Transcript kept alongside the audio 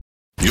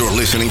You're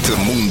listening to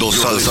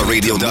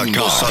MundoSalsaRadio.com,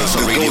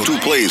 the go-to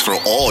place for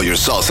all your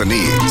salsa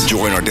needs.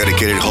 Join our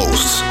dedicated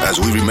hosts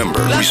as we remember,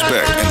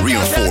 respect, and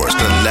reinforce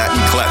the Latin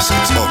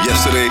classics of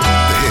yesterday,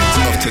 the hits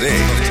of today,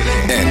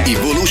 and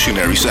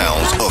evolutionary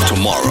sounds of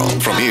tomorrow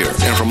from here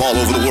and from all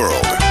over the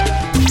world.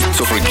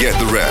 So forget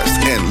the rest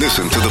and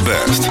listen to the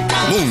best.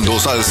 Mundo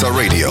Salsa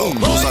Radio,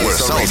 where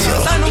salsa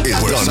is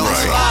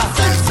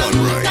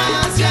done right.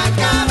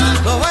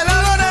 Los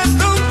bailadores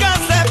nunca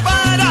se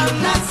paran.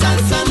 La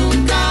salsa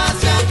nunca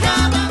se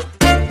acaba.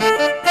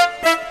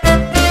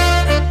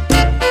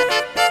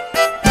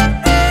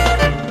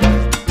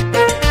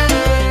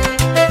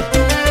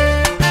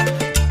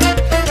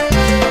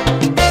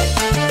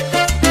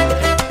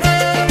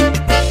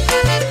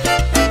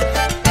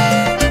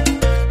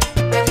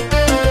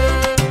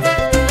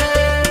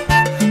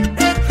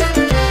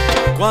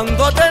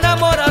 Cuando te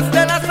enamoras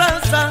de la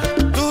salsa,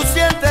 tú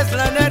sientes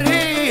la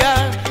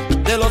energía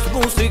de los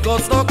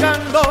músicos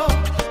tocando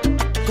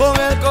con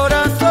el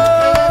corazón.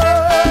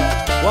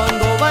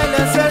 Cuando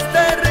bailes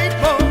este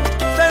ritmo,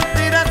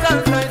 sentirás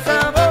salsa y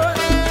sabor,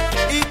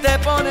 y te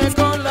pones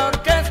con la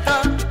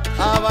orquesta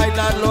a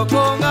bailarlo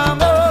con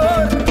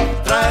amor.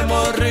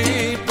 Traemos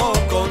ritmo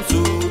con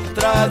su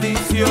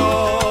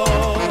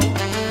tradición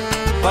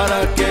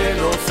para que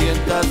lo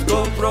sientas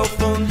con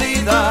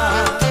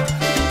profundidad.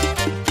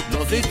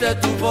 Nos diste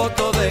tu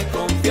voto de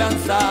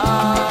confianza.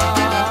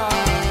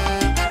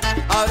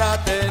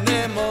 Ahora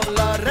tenemos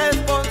la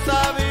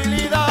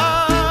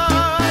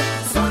responsabilidad.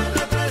 Soy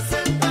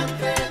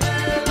representante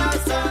de la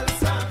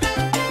salsa.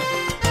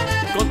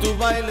 Con tu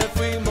baile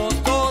fuimos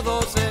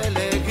todos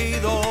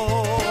elegidos.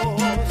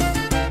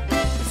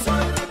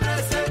 Soy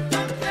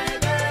representante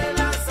de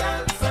la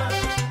salsa.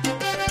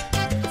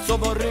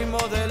 Somos ritmo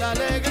de la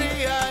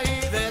alegría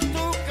y de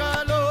tu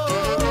calor.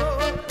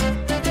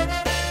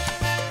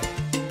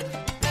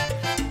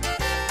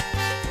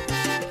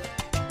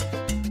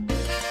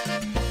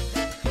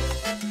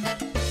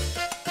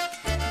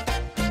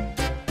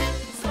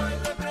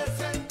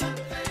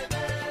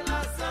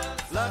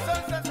 La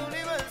salsa es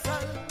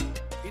universal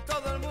y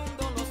todo el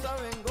mundo lo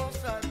sabe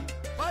gozar.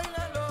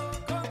 Báilalo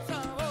con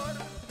sabor.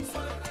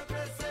 Soy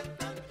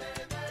representante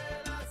de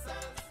la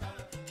salsa.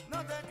 No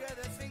te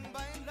quedes sin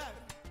bailar,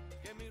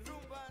 que mi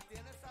rumba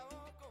tiene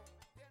sabor.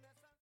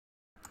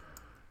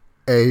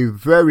 A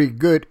very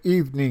good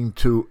evening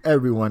to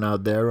everyone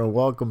out there, and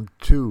welcome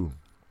to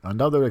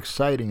another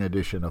exciting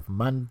edition of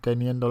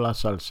Manteniendo la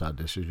Salsa.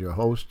 This is your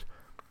host,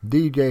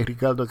 DJ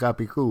Ricardo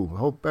Capicu.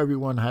 Hope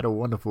everyone had a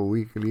wonderful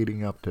week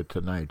leading up to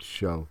tonight's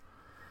show.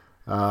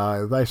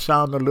 If I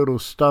sound a little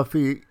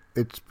stuffy,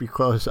 it's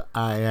because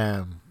I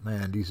am.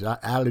 Man, these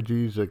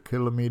allergies are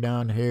killing me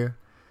down here.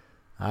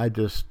 I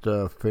just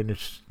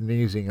finished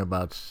sneezing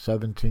about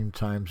 17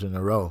 times in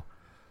a row.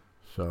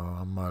 So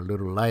I'm a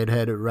little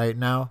lightheaded right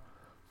now.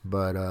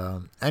 But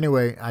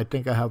anyway, I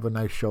think I have a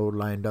nice show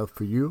lined up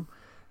for you.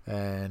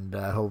 And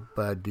I hope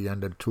at the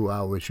end of 2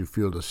 hours you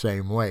feel the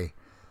same way.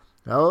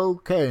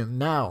 Okay,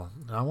 now,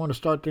 I want to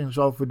start things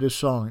off with this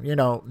song. You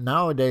know,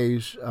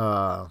 nowadays,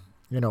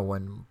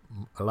 when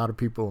a lot of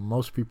people,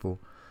 most people,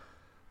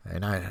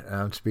 and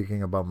I'm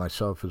speaking about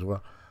myself as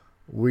well,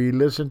 we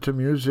listen to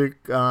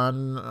music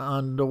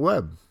on the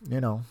web,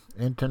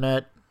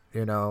 internet,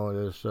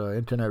 there's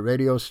internet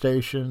radio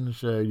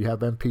stations, you have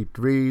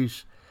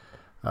MP3s,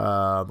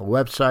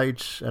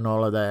 websites, and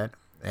all of that.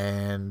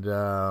 And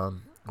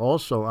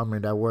also, I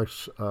mean, that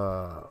works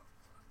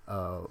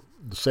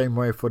the same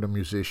way for the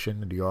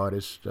musician, the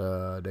artist.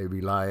 They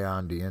rely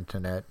on the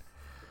internet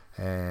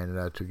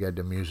and to get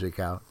the music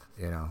out,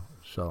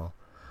 So,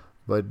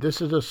 but this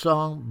is a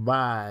song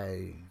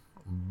by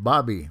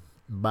Bobby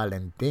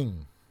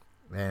Valentin,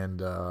 and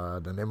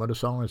the name of the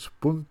song is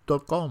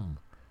Punto.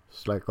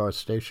 It's like our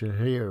station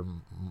here,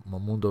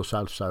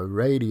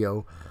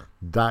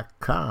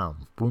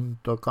 MundoSalsaRadio.com,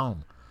 Punto.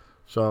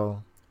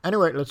 So,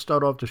 anyway, let's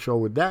start off the show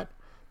with that,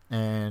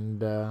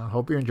 and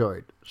hope you enjoy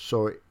it.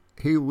 So,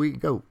 here we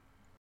go.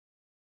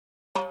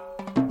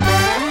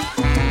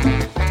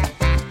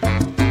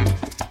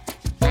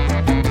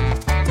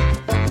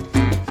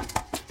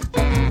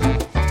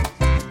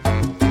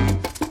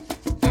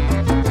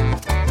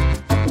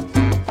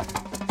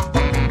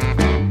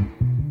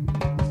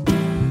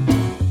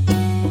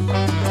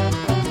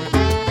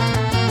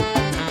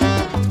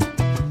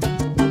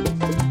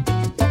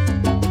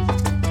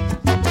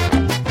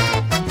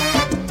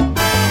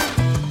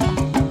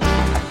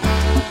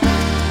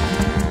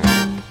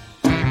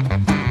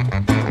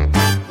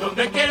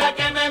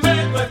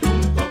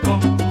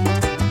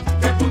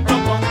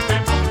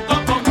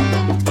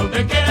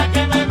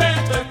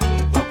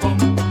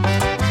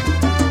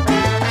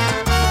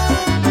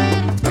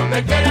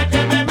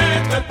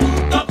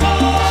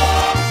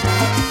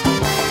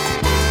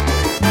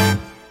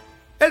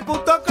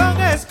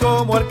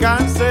 como el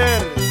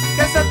cáncer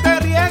que se te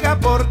riega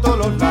por todos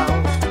los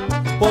lados.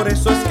 Por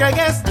eso es que en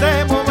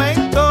este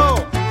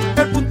momento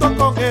el punto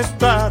com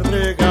está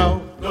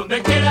regado.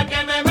 Donde quiera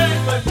que me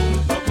meto el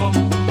punto com,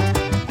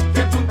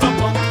 que punto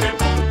com, que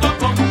punto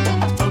com.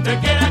 Donde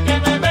quiera que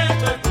me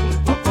meto el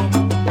punto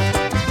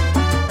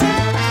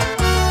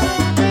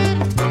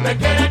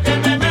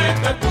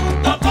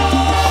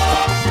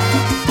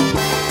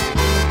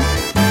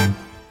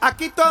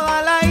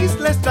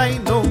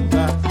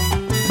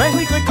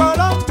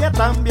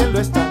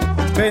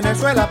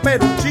Venezuela,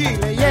 Perú,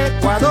 Chile y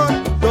Ecuador,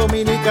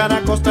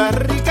 Dominicana, Costa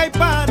Rica y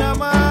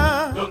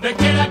Panamá. Donde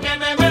quiera que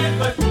me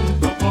meto es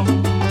punto com.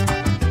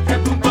 Que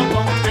punto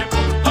com, que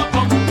punto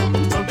com.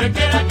 Donde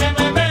quiera que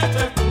me meto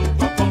es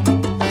punto com.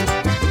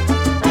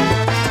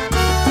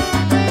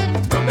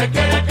 Donde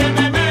quiera que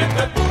me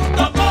meto es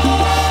punto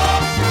com.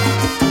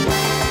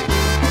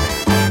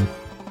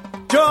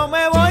 Yo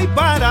me voy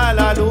para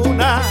la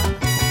luna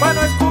para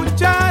no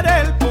escuchar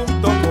el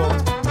punto com.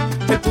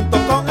 El punto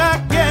com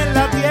aquí en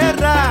la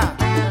tierra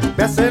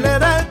me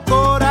acelera el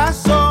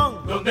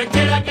corazón. Donde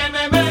quiera que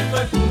me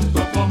meto es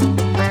punto com.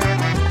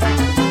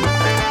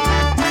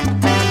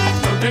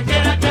 Donde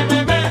quiera que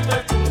me meto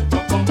es punto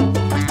com.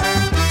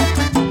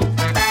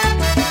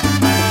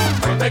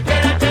 Donde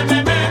quiera que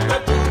me meto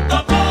es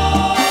punto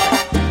com.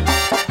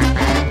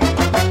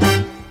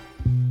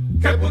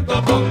 Que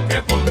punto com,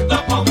 que punto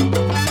com.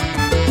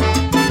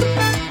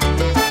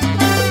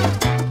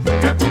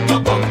 Que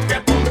punto com, que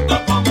punto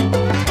com.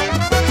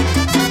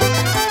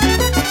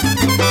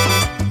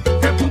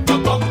 Que punto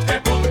com, que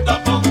punto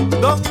com.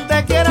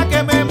 Donde quiera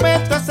que me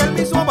meto es el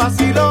mismo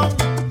vacilón.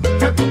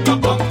 Que punto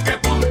com, que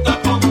punto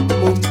com.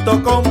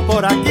 Punto com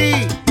por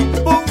aquí,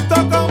 punto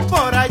com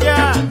por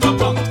allá. Punto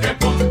com, que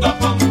punto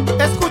com.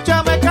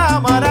 Escúchame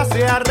cámara,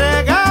 se ha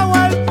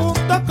regado el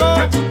punto com.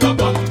 Que punto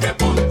com, que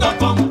punto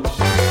com.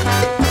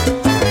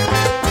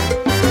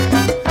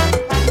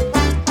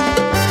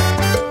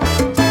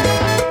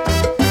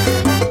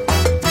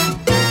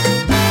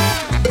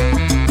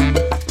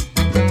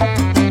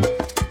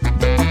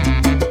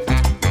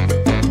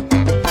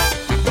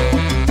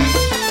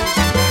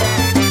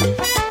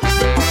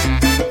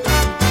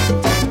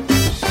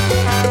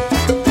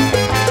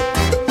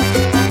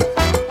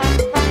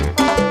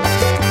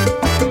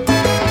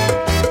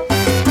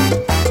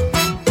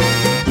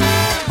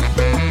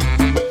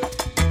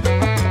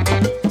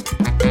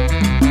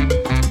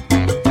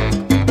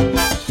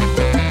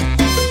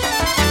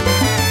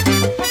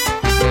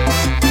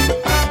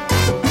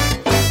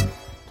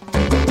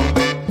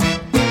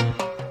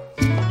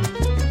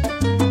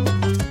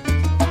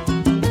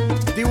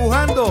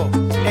 Dibujando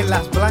en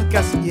las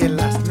blancas y en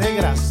las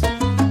negras.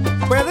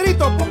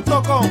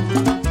 Pedrito.com.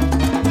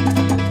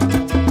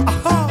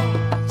 Ajá.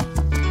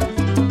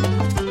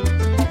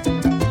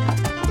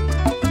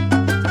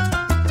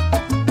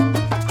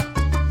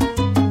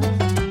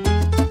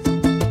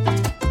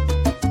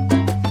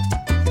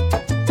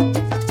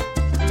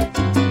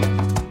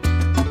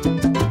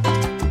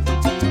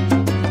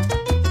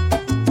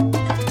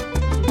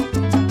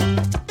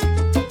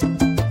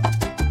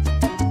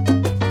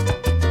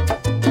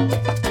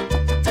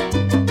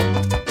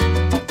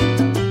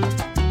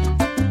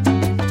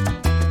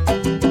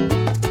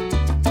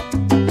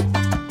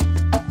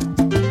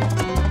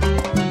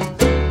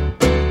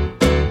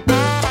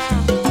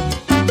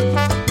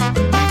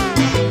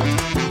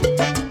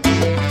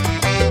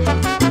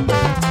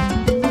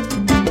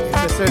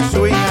 Ese es el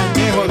swing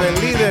añejo del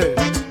líder.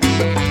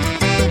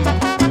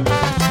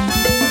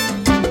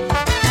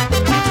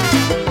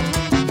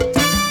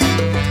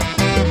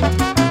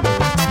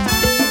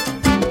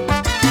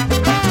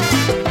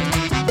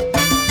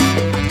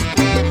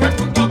 Que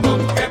punto com,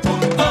 que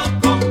punto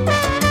com.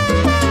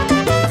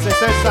 Ese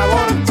es el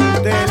sabor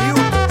de Liu.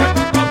 Que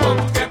punto com,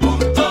 que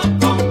punto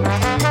com.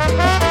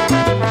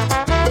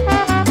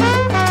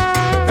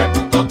 Que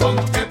punto com,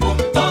 que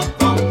punto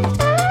com.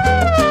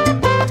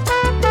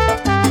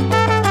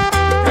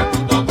 Que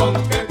punto com,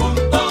 que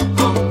punto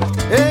com.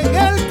 En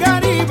el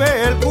Caribe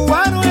el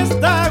cubano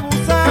está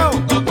gozado.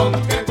 Punto com,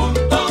 que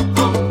punto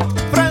com.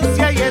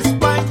 Francia y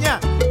España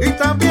y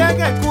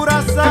también el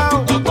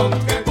Curazao. Punto com,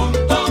 que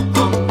punto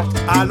com.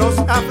 A los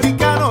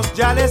africanos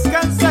ya les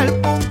cansa el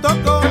punto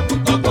com.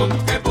 Punto com,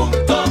 que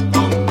punto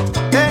com.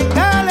 En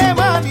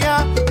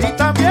Alemania y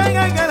también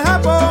en el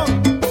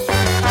Japón.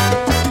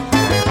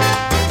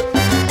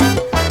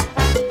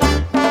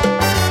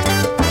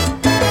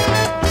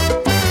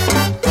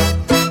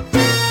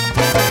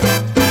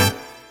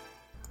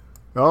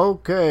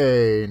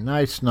 Okay,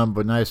 nice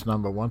number, nice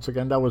number. Once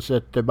again, that was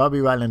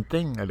Bobby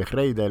Valentin, el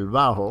rey del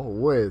bajo,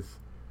 with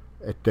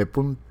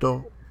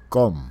Punto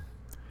com.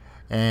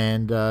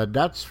 And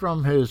that's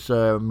from his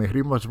Mi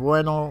Ritmo Es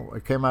Bueno.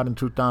 It came out in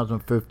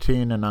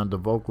 2015, and on the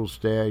vocals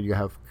there you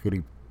have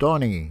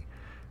Kryptoni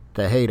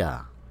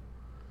Tejeda.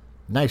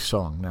 Nice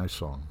song, nice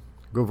song.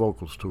 Good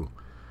vocals too.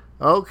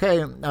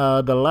 Okay,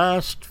 the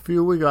last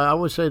few weeks, I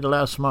would say the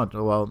last month,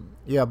 well,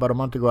 yeah, about a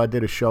month ago I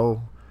did a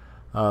show.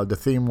 The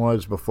theme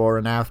was before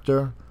and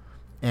after,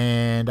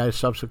 and I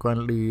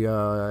subsequently,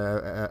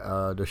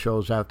 the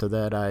shows after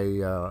that,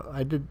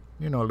 I did,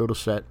 a little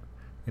set,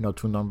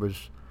 2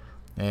 numbers.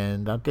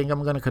 And I think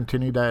I'm going to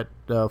continue that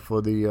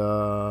for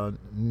the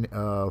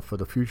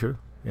future,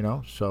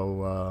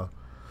 So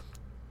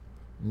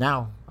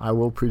now I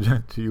will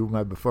present to you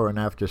my before and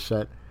after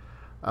set.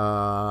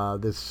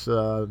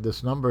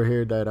 This number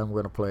here that I'm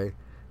going to play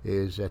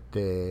is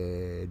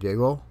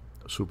Llegó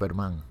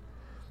Superman.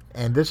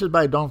 And this is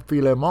by Don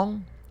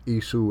Filemon y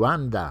su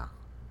banda.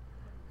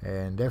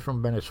 and they're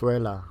from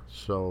Venezuela.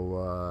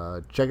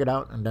 So check it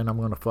out, and then I'm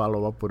going to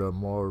follow up with a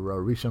more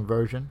recent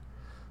version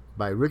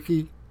by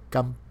Ricky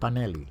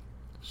Campanelli.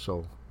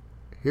 So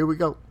here we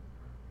go.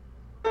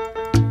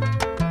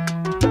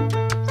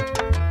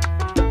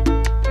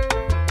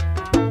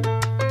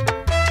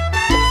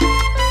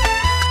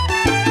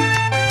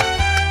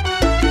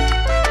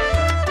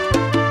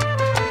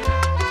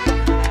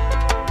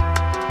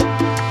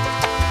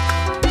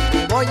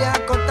 Voy a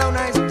contar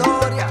una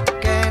historia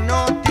que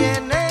no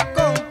tiene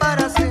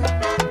comparación.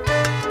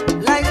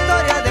 La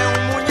historia de un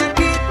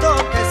muñequito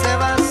que se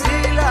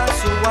vacila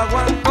su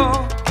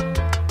guaguancó.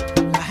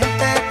 La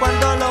gente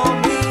cuando lo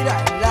mira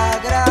en la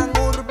gran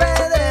urbe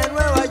de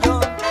Nueva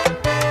York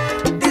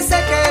dice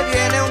que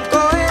viene un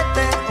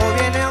cohete o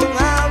viene un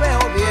ave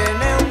o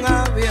viene un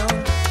avión.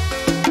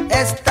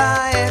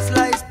 Esta es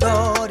la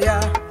historia.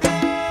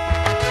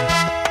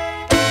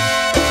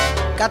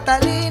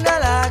 Catalina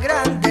la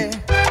Grande,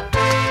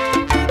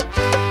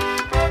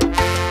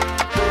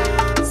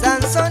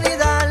 Sansón y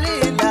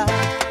Dalila,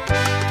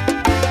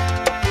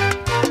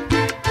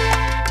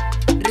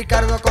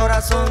 Ricardo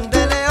Corazón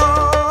de León,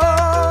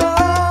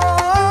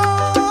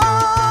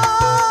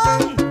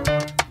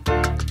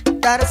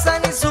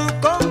 Tarzán y su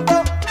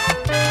combo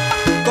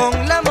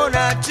con la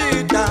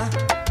monachita.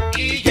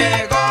 Y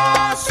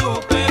llegó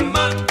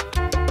Superman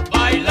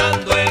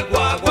bailando el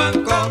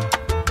guaguancó.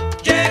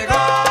 Llegó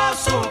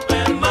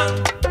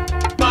Superman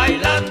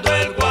bailando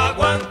el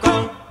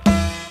guaguancó.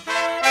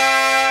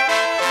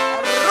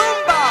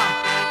 ¡Rumba!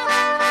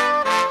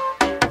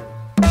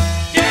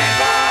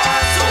 Llegó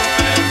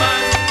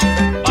Superman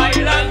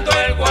bailando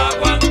el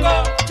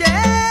guaguancó.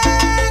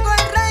 Llegó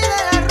el rey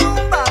de la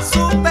rumba,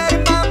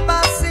 Superman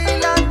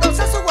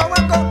vacilándose su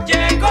guaguancó.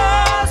 Llegó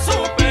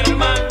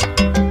Superman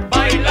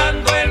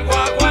bailando el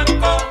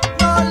guaguancó.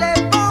 No le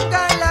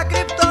pongan la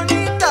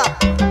kriptonita,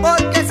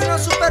 porque si no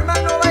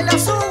Superman no baila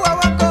su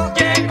guaguancó.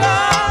 Llegó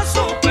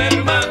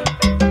Superman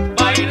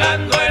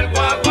bailando el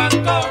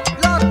guaguancó.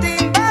 Los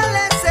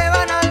timbales se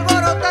van a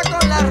alborotar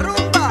con la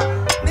rumba.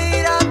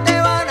 Mira,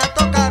 te van a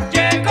tocar.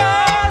 Llegó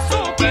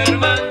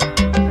Superman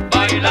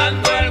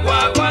bailando el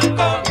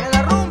guaguancó. En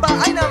la rumba,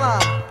 ahí nada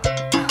más.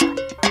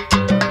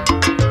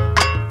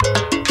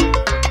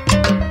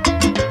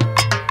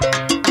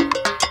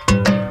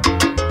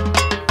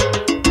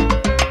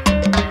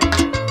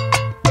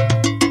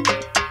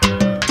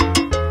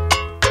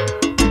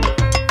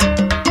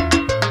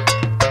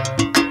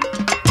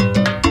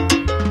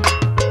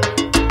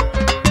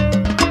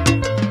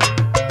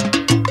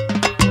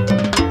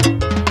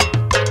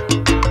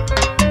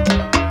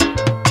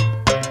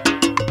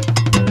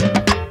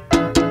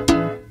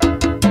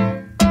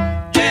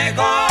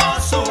 Llegó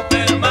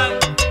Superman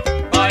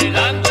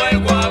bailando el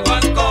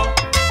guaguancó.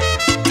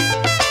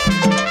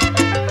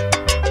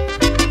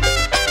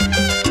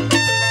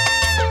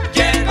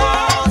 Llegó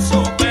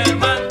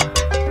Superman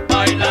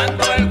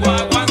bailando el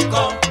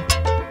guaguancó.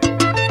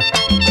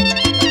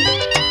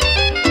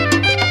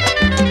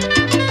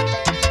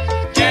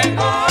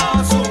 Llegó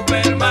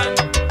Superman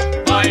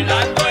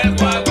bailando el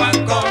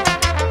guaguancó.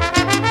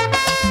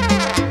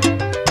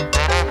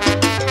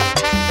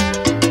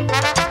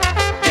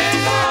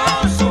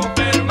 Llegó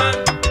Superman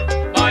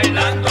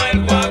bailando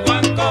el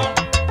guaguancó.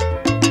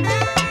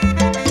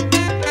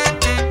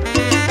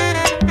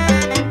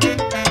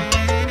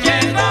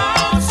 Llegó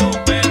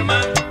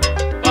Superman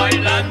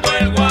bailando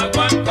el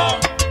guaguancó.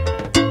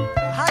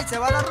 ¡Ay, se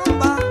va la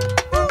rumba!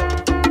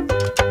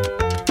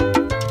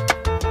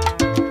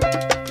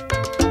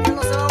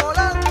 No se va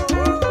volando.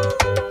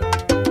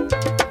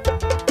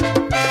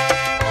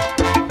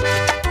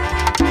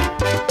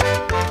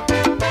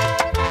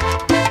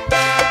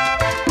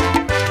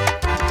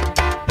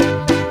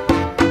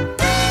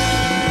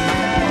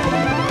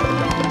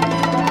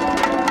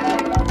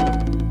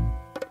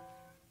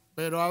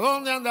 Pero ¿a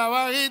dónde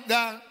andaba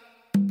Gita?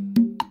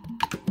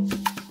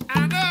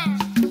 Anda,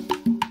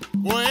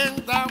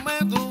 cuéntame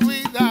tu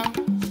vida,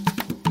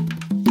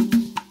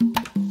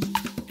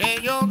 que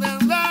yo te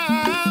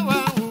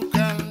andaba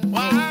buscando.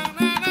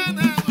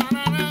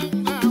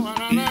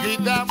 Y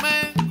Gita me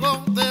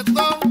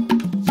contestó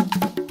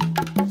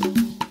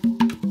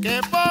que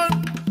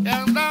porque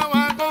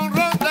andaba con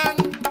Roldán,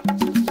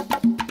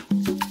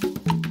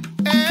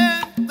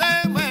 el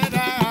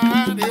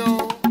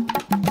temerario,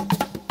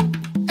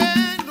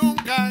 en un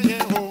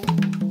callejón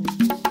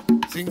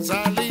sin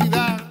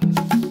salida.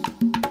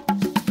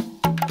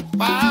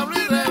 Pablo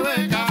y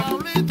Rebeca,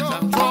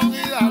 Sansón y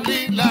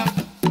Dalila,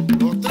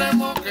 los tres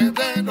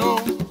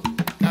mosqueteros,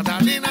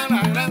 Catalina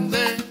la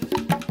Grande,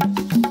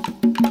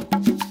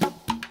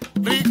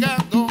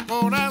 Ricardo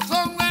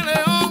Corazón de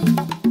León,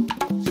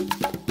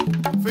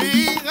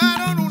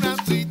 fijaron una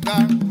cita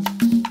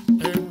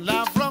en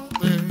la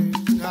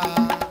frontera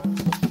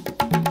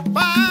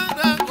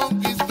para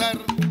conquistar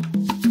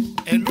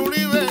el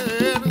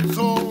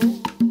universo.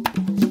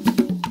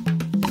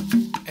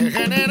 El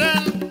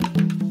general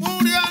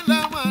murió al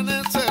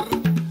amanecer.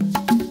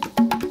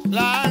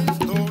 La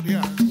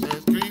historia se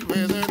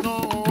escribe de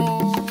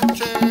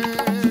noche.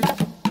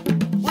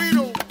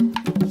 Guiro,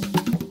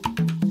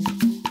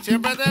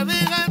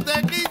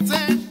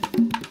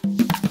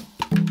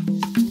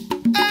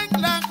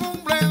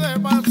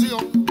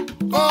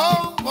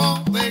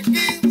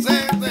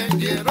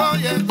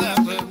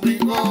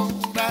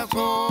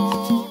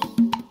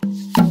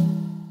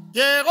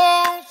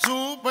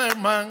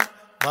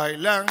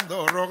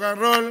 bailando rock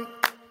and roll,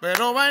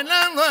 pero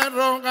bailando el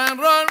rock and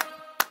roll,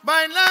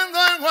 bailando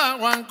el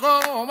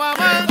guaguancó,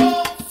 mamá.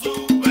 Llegó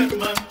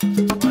Superman,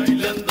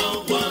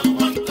 bailando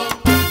guaguancó.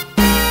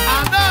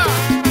 Anda.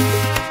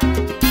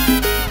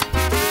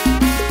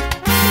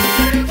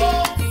 Llegó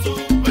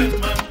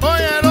Superman,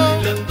 Óyelo.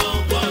 bailando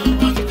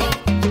guaguancó.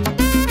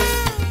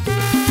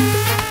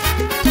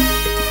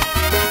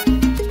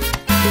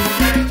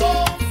 Llegó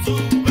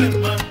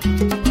Superman,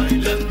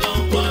 bailando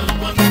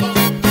guaguancó.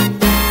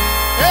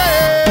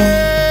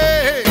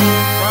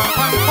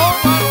 Guaguancó,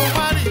 vamos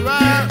arriba.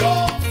 Llegó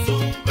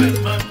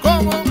Superman,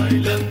 ¿Cómo?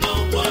 bailando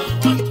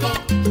guaguancó.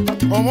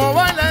 Como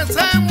baila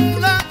ese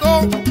mulato,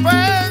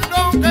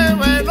 pero qué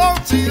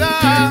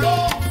velocidad. Llegó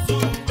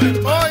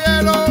Superman,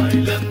 Óyelo.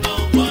 bailando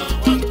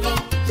guaguancó.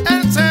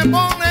 Él se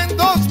pone en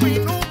 2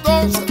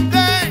 minutos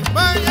de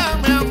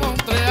Miami a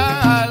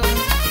Montreal.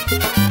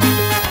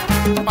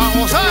 Pa'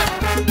 gozar.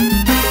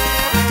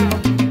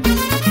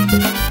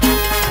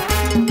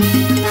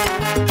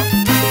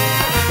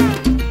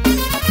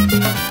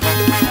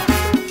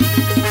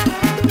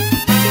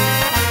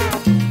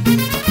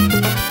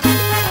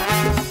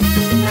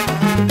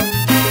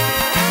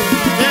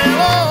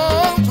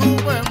 Llegó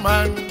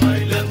Superman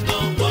Bailando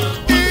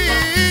guaguancó.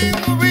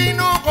 y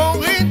vino con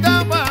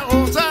guita pa'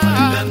 gozar.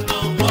 Bailando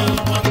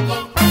guaguancó.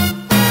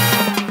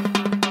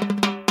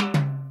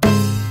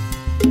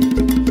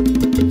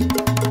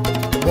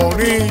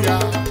 Bonilla.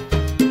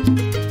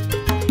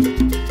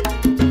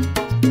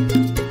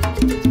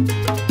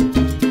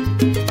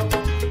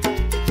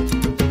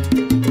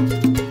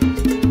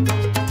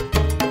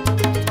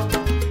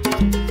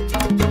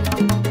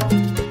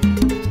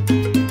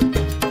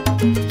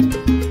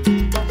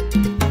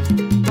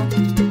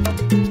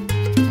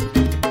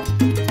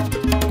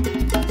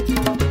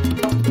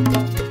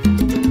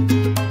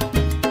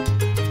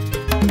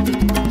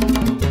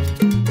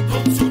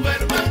 Con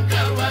Superman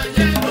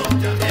caballero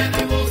ya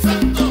viene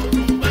gozando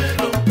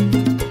número.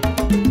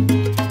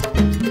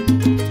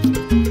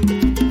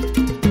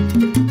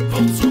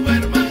 Con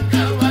Superman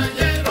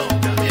caballero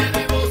ya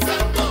viene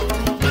gozando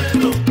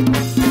número.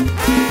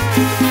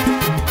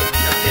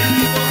 Ya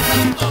viene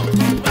gozando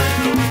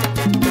número.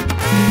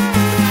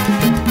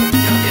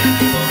 Ya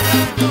viene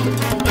gozando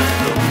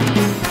número.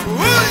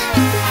 ¡Uy!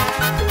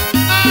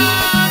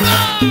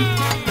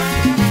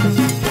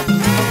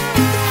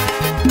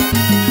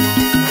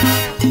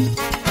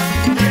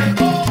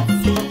 Llegó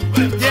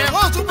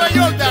Llegó Superman, Super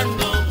Jordan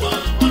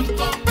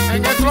guaguancó.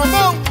 en el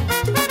trombón.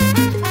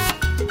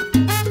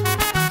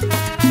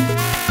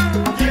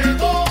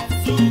 Llegó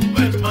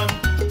Superman,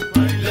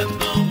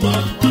 bailando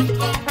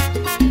guaguancó.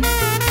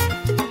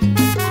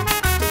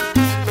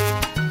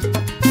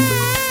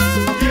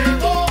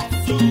 Llegó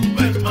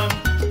Superman,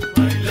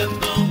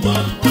 bailando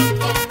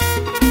guaguancó.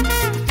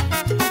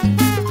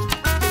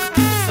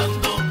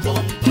 Usando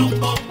con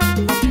trombón,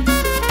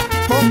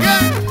 ¿Con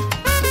quién?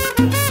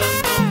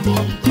 usando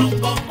con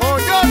trombón, Con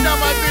Jordan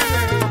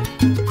Martínez.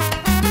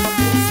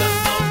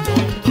 usando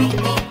con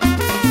trombón.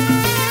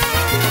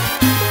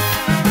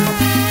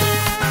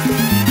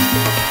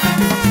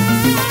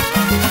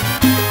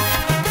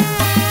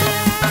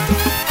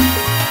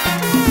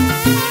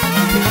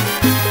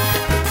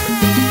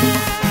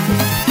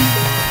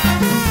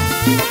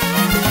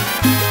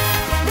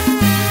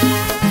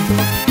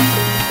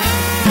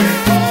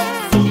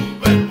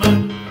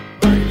 Superman,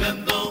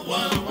 bailando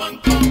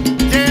guaguancó.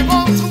 Llegó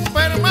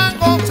Superman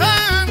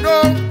gozando,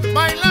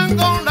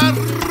 bailando la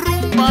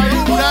rumba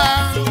dura.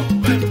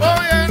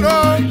 Óyelo,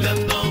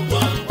 Bailando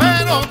guaguancó.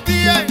 pero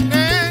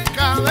tiene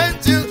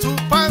cadencia en su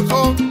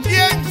paso y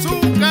en su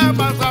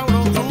cama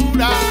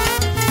sabrosura.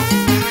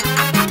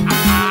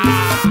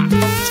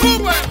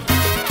 ¡Super!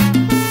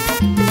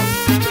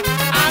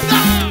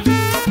 ¡Anda!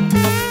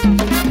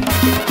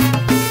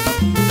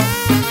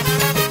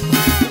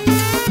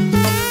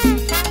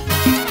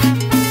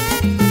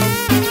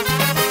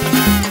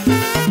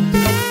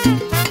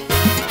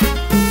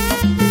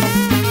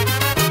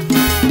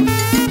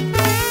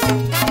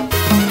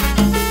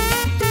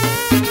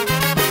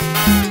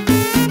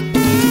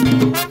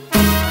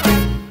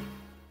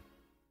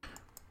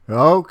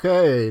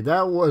 Okay,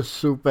 that was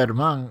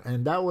Superman,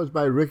 and that was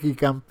by Ricky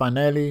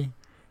Campanelli,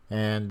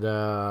 and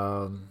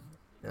the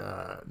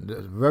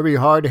very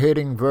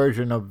hard-hitting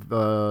version of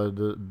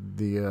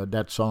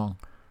that song,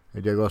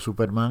 Llegó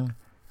Superman.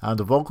 And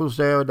the vocals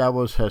there, that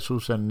was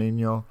Jesus and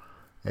Nino,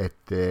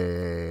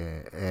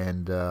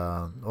 and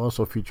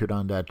also featured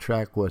on that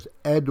track was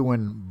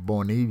Edwin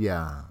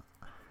Bonilla.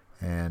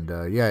 And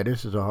yeah,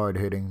 this is a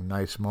hard-hitting,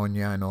 nice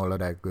moña and all of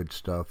that good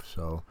stuff.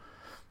 So.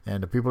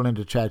 And the people in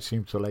the chat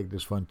seem to like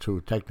this one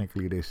too.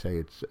 Technically, they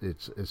say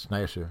it's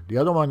nicer. The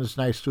other one is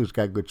nice too. It's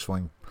got good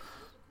swing.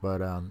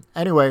 But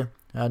anyway,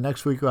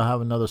 next week we'll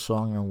have another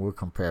song and we'll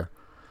compare.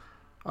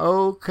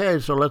 Okay,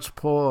 so let's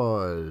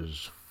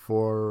pause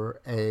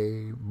for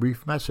a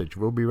brief message.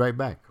 We'll be right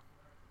back.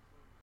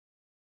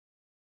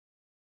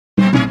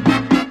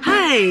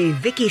 Hi, Hi,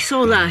 Vicky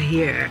Sola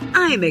here.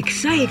 I'm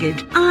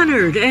excited,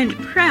 honored, and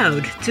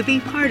proud to be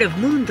part of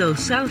Mundo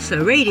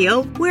Salsa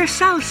Radio, where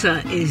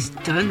salsa is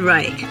done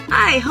right.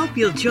 I hope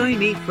you'll join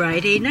me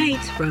Friday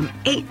nights from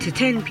 8 to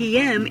 10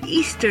 p.m.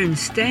 Eastern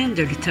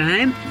Standard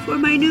Time for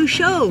my new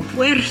show,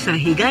 Fuerza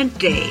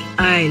Gigante.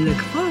 I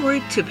look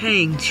forward to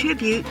paying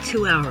tribute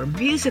to our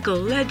musical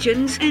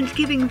legends and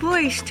giving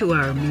voice to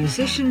our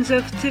musicians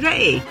of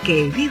today.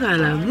 Que viva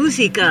la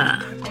música!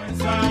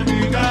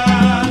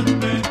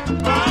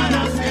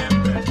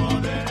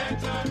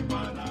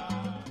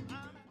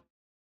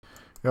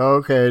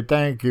 Okay,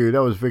 thank you.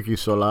 That was Vicky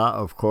Sola,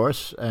 of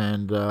course,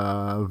 and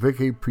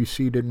Vicky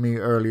preceded me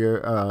earlier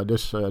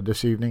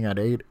this evening at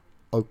 8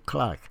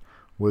 o'clock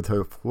with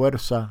her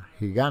Fuerza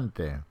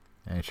Gigante,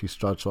 and she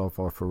starts off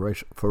our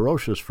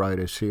Ferocious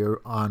Fridays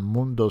here on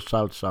Mundo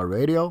Salsa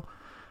Radio.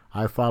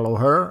 I follow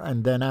her,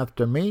 and then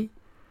after me,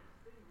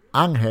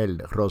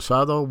 Ángel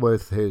Rosado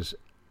with his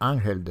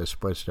Ángel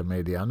Después de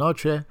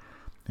Medianoche,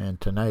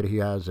 and tonight he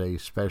has a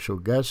special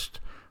guest,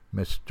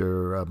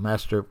 Mr.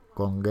 Master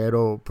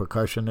Conguero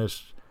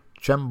percussionist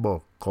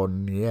Chembo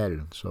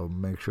Corniel. So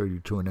make sure you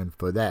tune in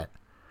for that.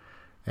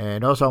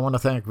 And also I want to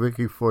thank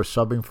Vicky for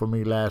subbing for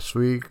me last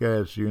week.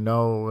 As you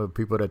know,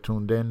 people that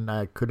tuned in,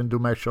 I couldn't do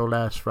my show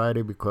last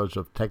Friday because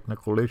of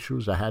technical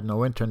issues. I had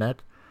no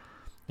internet.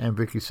 And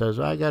Vicky says,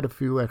 I got a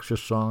few extra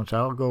songs.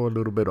 I'll go a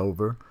little bit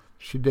over.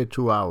 She did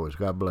 2 hours.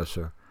 God bless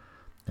her.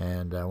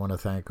 And I want to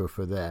thank her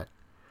for that.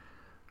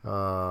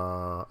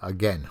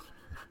 Again.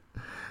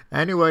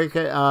 Anyway,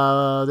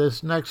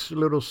 this next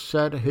little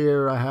set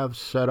here I have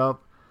set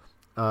up.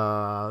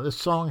 This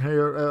song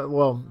here,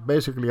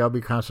 basically I'll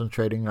be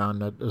concentrating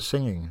on the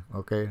singing,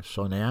 okay?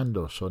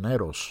 Soneando,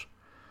 Soneros.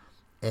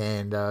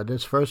 And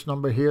this first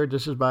number here,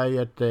 this is by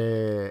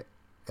Eduardo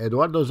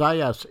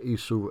Zayas y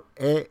su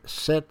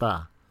EZ,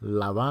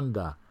 La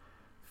Banda,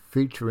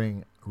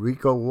 featuring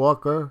Rico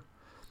Walker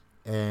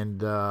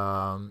and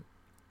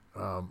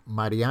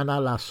Mariana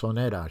La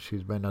Sonera.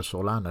 She's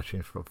Venezolana,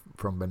 she's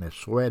from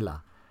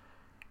Venezuela.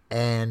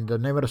 And the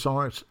name of the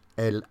song is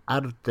El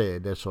Arte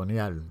de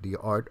Soñar, the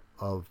art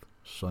of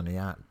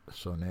soñando,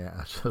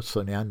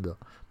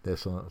 de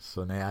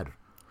soñar.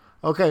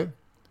 Okay,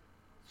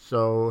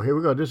 so here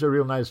we go. This is a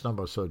real nice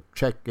number, so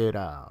check it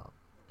out.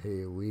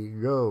 Here we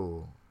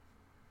go.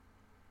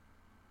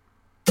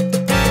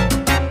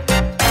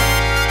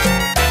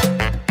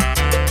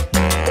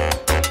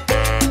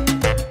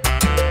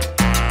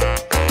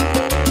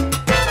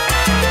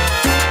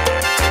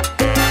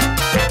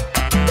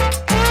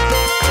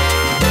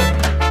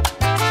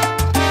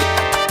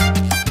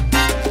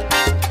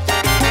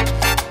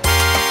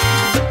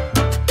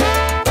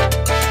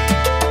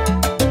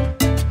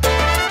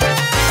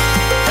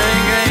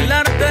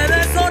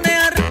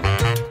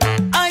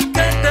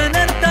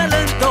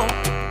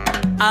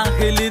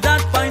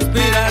 Agilidad para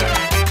inspirar,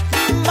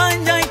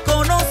 maña y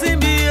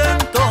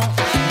conocimiento.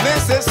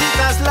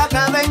 Necesitas la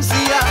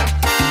cadencia,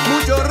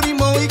 mucho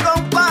ritmo y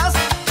compás,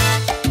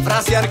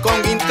 frasear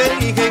con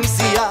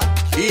inteligencia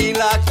y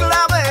la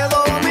clave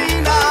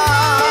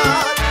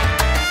dominar.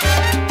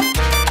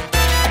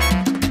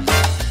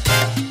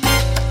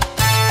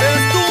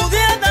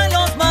 Estudia de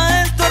los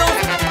maestros,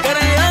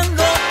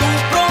 creando tu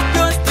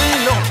propio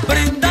estilo,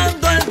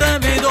 brindando el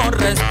debido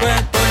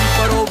respeto,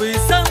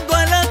 improvisando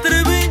el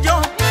estribillo.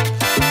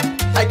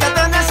 Hay que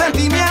tener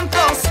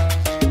sentimientos,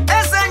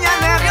 enseña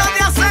nervios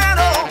de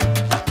acero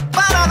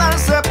para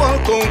darse por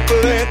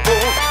completo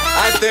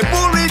a este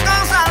público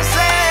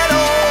salsero.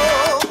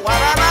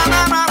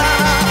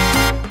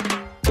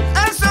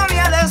 El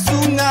soñar es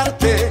un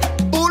arte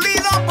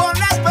pulido por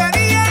la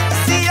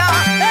experiencia.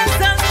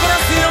 Esa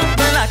expresión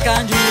de la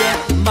calle,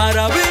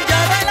 maravilla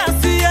de la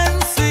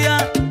ciencia.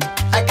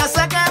 Hay que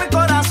sacar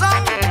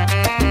corazón,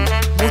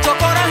 Mucho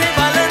coraje y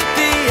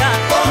valentía,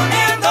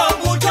 poniendo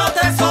mucho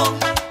tesón,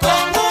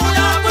 con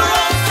una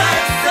bronce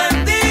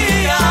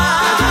encendida.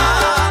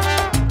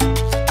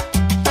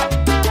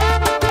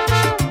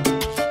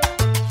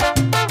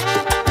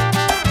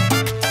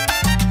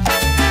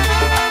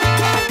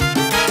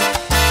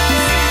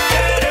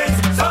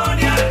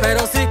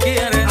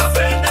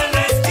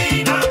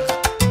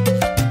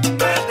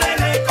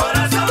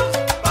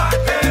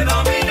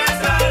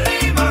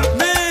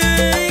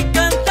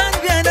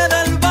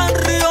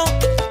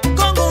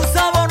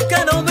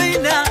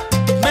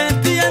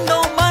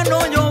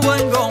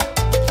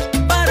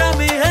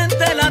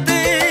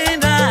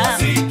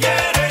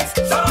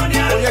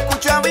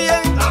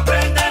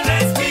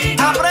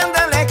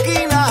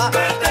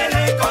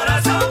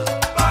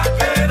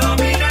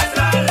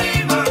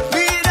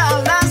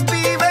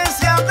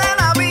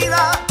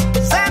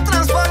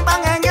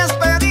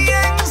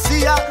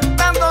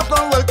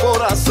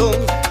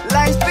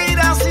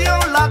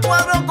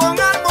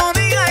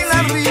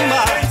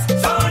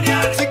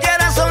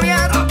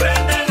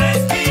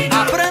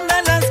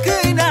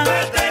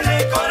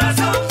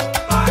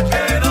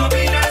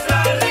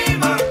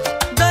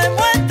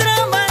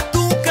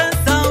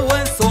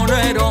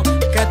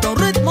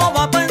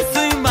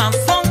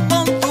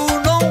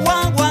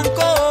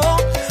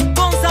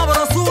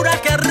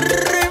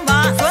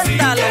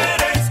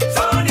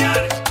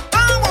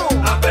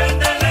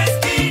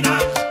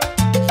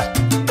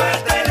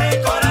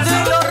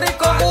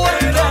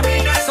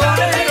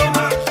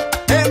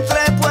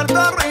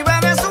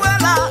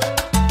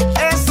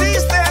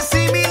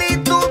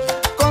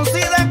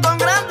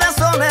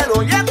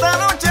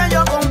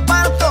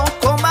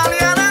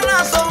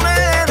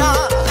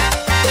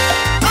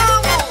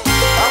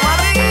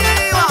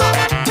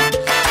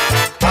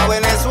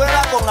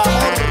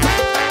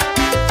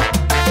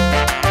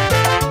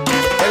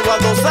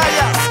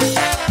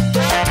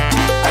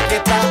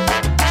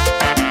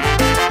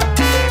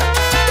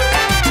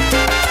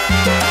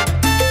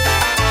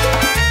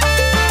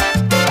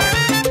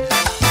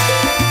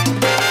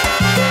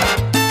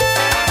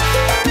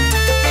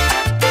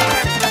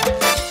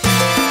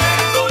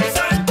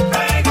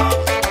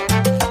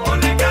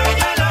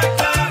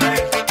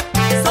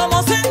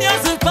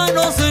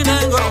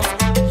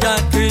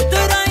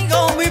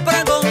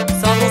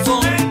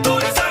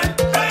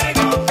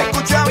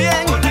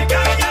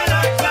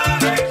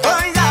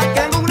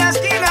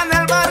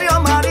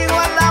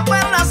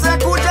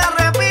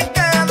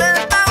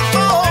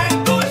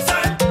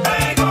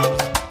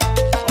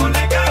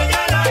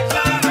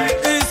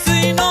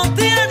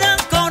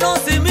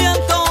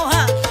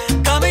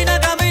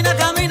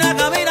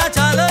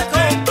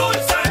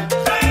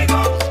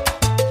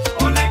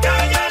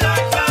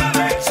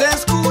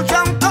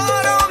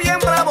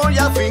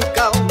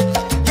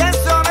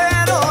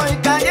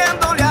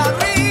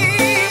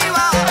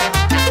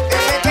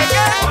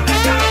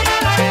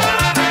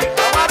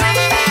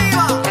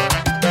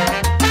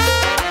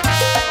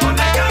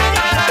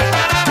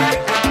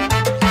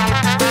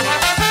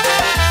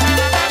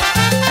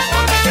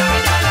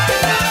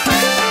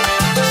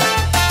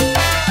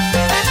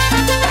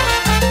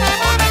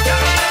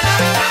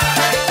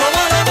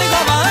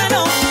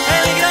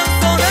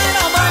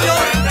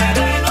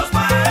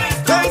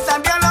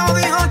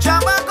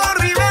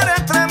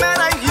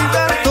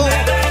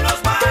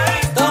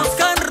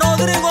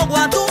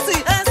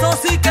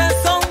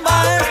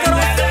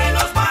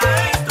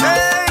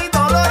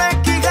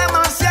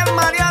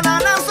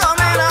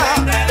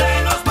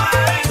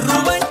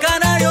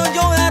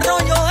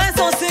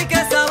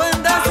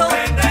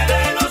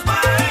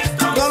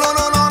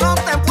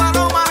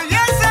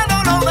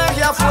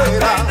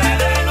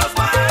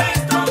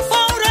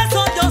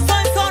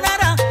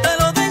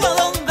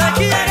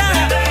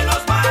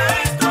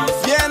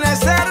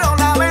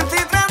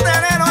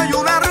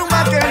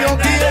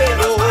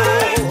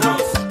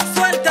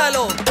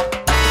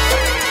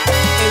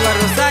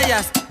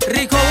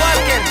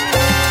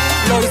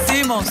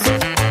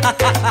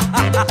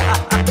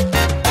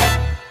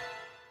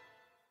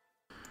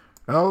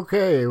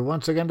 Okay,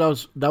 once again,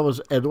 that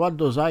was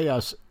Eduardo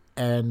Zayas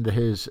and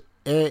his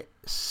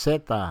EZ,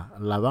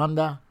 La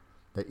Banda,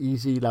 the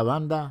Easy La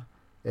Banda,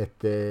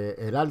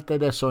 El Arte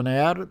de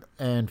Sonear,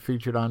 and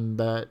featured on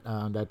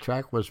that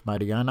track was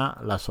Mariana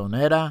La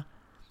Sonera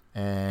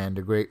and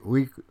the great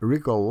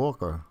Rico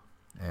Walker.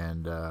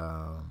 And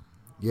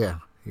yeah,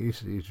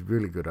 he's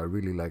really good. I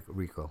really like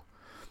Rico.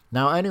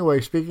 Now,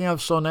 anyway, speaking of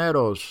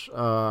soneros,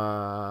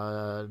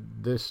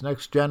 this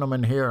next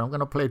gentleman here, I'm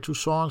going to play 2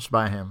 songs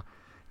by him.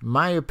 In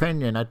my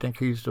opinion, I think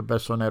he's the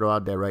best sonero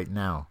out there right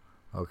now.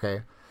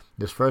 Okay,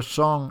 this first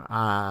song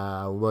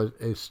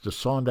is the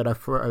song that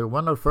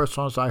one of the first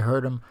songs I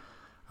heard him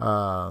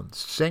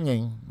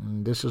singing.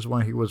 This is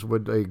when he was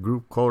with a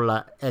group called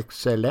La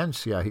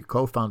Excelencia. He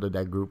co-founded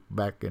that group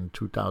back in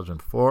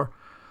 2004,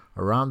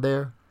 around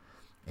there.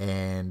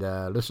 And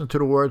listen to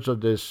the words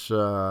of this. It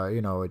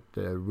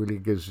really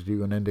gives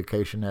you an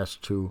indication as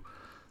to,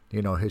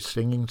 his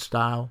singing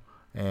style.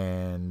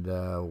 And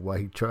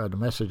the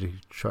message he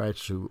tries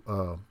to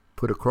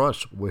put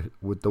across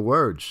with the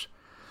words.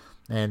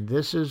 And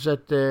this is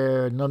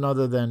none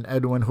other than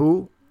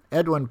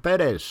Edwin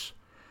Perez.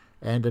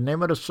 And the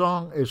name of the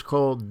song is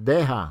called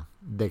Deja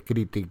de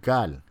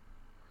Criticar.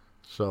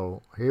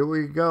 So here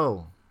we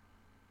go.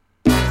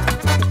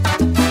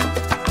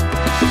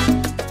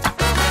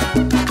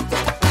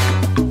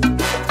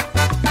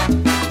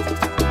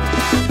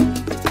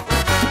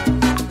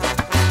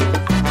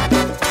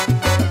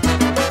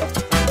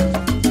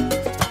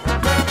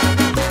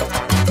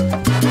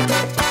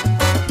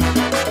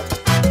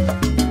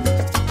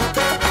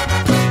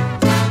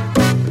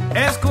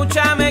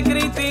 Escúchame,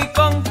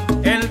 criticón,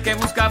 el que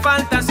busca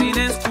falta sin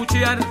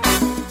escuchar.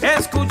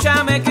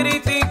 Escúchame,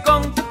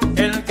 criticón,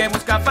 el que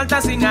busca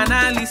falta sin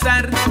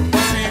analizar.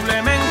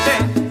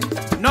 Posiblemente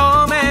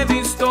no me he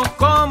visto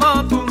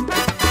como tú.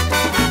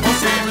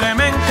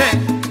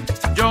 Posiblemente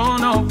yo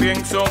no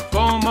pienso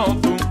como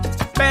tú.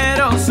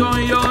 Pero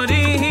soy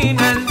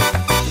original,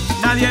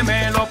 nadie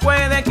me lo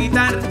puede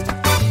quitar.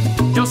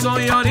 Yo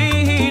soy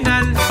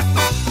original,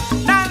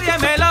 nadie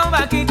me lo va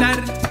a quitar.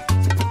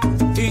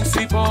 Y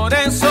si por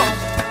eso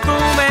tú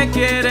me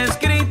quieres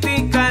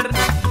criticar,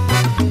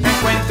 me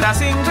encuentras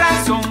sin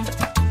razón,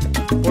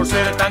 por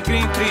ser tan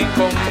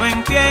crítico no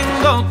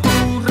entiendo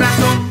tu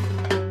razón.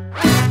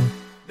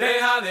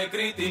 Deja de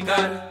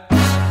criticar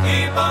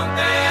y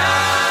ponte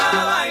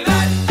a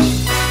bailar.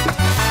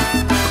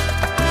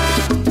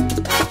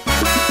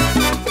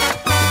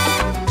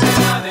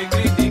 Deja de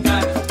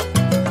criticar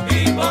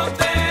y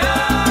ponte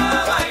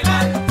a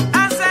bailar.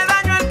 Hace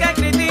daño el que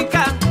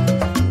critica,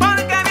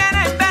 porque viene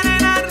a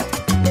envenenar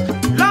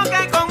lo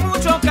que con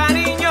mucho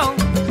cariño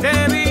te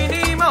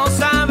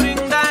vinimos a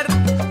brindar.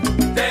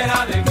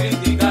 Deja de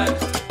criticar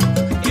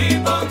y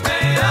ponte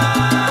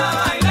a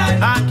bailar.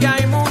 Aquí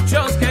hay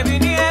muchos que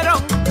vinieron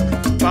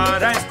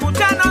para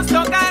escucharnos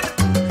tocar,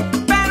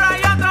 pero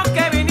hay otros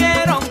que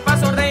vinieron para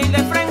sonreír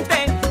de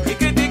frente y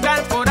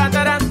criticar por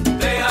atrás.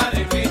 Deja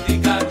de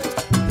criticar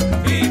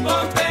y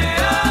ponte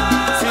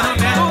a bailar. Si no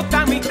te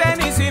gustan mis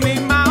tenis y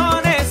mis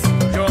maones,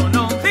 yo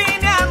no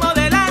vine a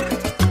modelar.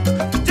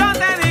 Yo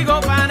te digo,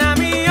 pana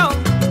mío,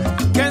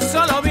 que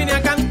solo vine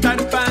a cantar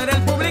para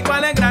el público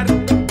alegrar.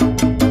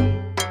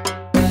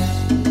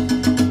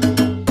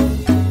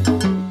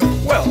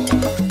 Well,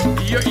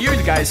 you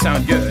guys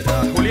sound good.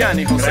 Julián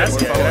y José,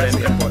 por favor,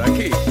 entren por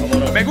aquí.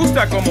 Me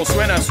gusta cómo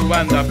suena su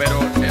banda, pero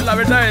la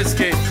verdad es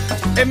que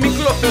en mi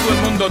club todo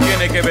el mundo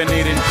tiene que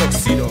venir en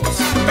tuxedos.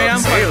 Me han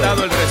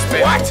faltado el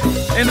respeto.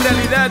 En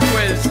realidad,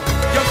 pues,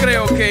 yo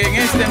creo que en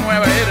esta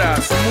nueva era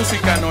su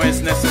música no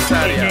es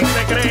necesaria. ¿Quién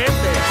se cree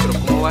 ¿Pero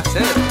cómo va a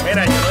ser?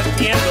 Mira, yo no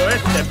entiendo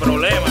este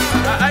problema.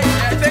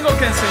 Tengo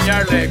que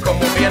enseñarle cómo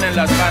vienen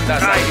las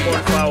bandas. Ay, por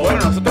favor.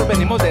 Bueno, nosotros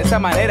venimos de esa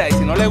manera y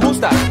si no le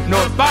gusta,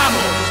 ¡nos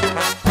vamos!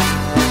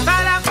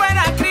 Para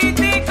afuera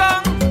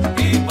criticón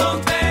y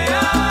ponte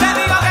a. Te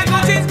digo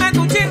que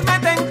tu chisme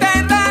te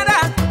enterrará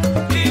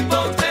y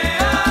ponte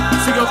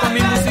a. Sigo con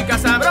mi música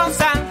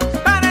sabrosa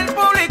para el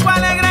público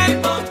alegre y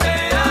ponte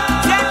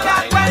a. Si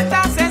esta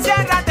puerta se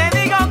cierra, te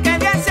digo que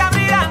bien se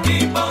abrirán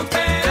y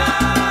ponte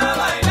a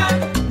bailar.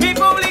 Mi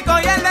público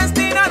y el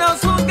destino nos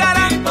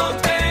juzgarán y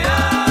ponte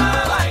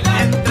a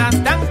bailar.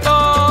 Mientras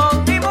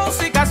tanto, mi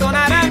música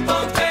sonará y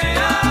ponte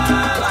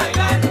a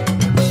bailar.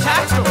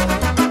 Chacho,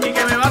 y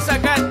que me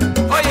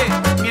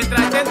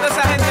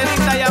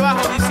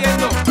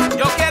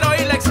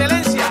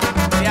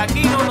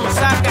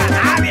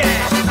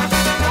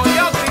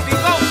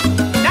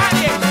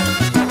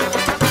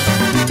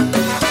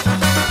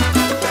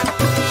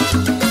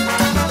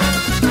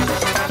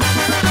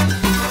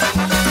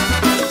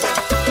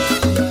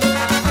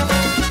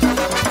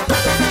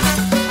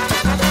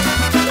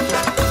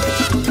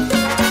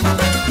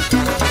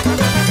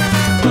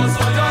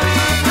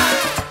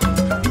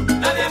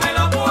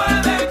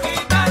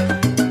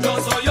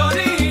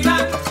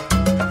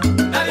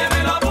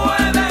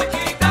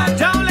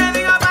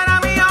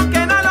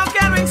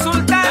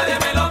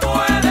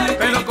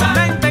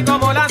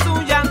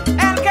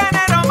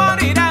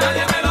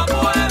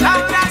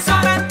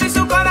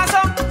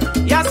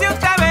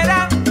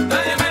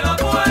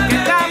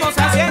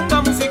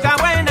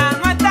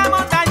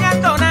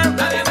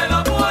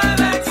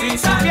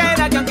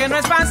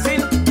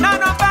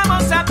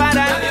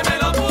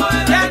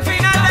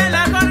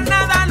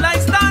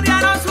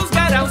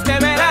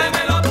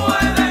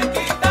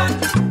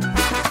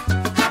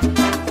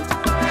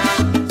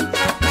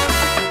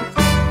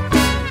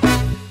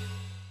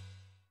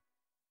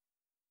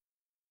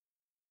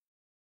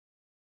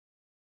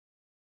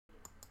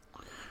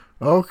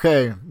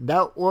Okay,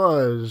 that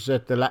was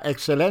at the La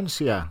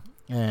Excelencia.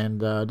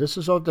 And this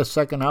is off the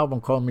second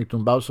album called Mi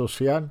Tumbao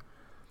Social.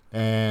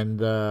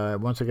 And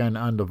once again,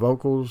 on the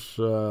vocals,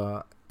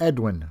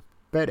 Edwin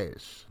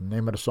Perez.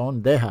 Name of the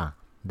song, Deja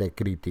de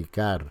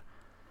Criticar.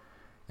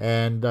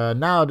 And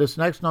now this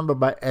next number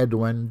by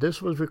Edwin,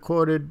 this was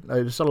recorded,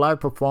 it's a live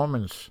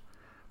performance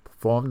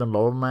performed in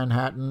Lower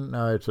Manhattan.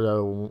 It's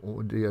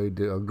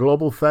a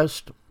Global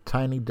Fest,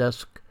 Tiny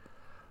Desk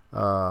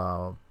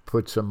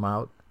puts them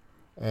out.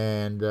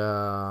 And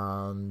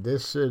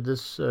this,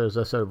 as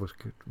I said, was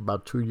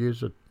about 2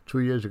 years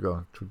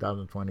ago,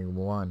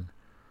 2021.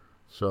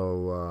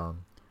 So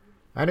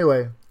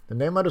anyway, the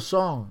name of the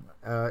song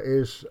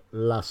is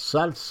La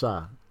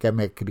Salsa que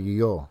me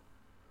crió.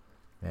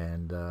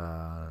 And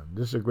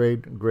this is a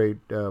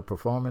great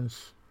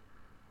performance.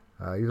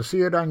 You'll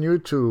see it on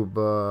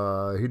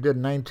YouTube. He did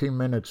 19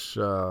 minutes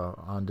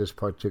on this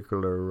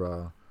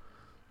particular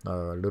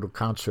little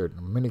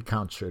concert, mini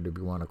concert, if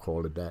you want to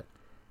call it that.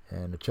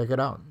 And check it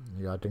out.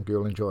 Yeah, I think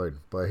you'll enjoy it.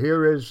 But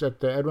here is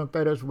at the Edwin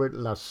Perez with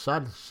La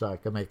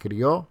Salsa que me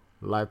crió,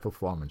 live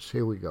performance.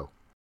 Here we go.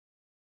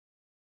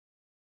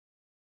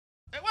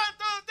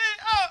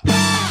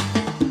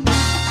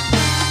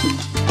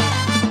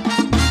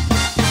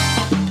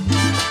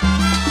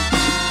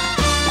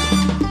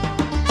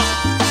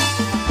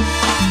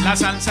 La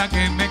salsa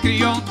que me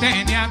crió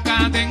tenía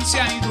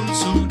cadencia y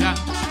dulzura.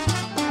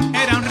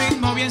 Era un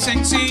ritmo bien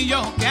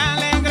sencillo que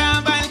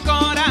alegraba el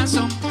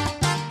corazón.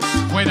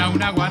 Fuera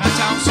una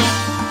guaracha o son,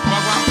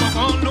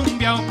 guaguanco,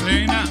 columbia o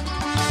plena,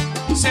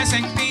 se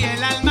sentía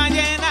el alma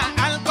llena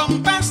al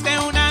compás de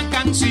una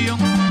canción.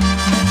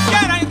 Y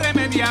ahora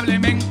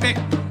irremediablemente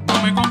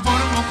no me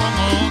conformo con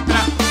otra.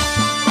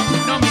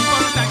 No me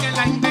importa que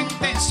la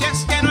intente si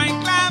es que no hay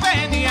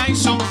clave ni hay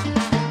son.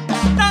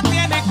 No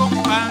tiene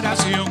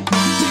comparación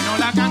si no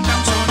la canta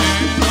un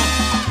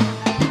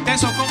sonero. De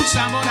eso con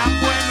sabor a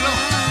pueblo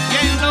y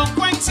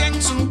elocuencia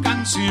en su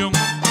canción.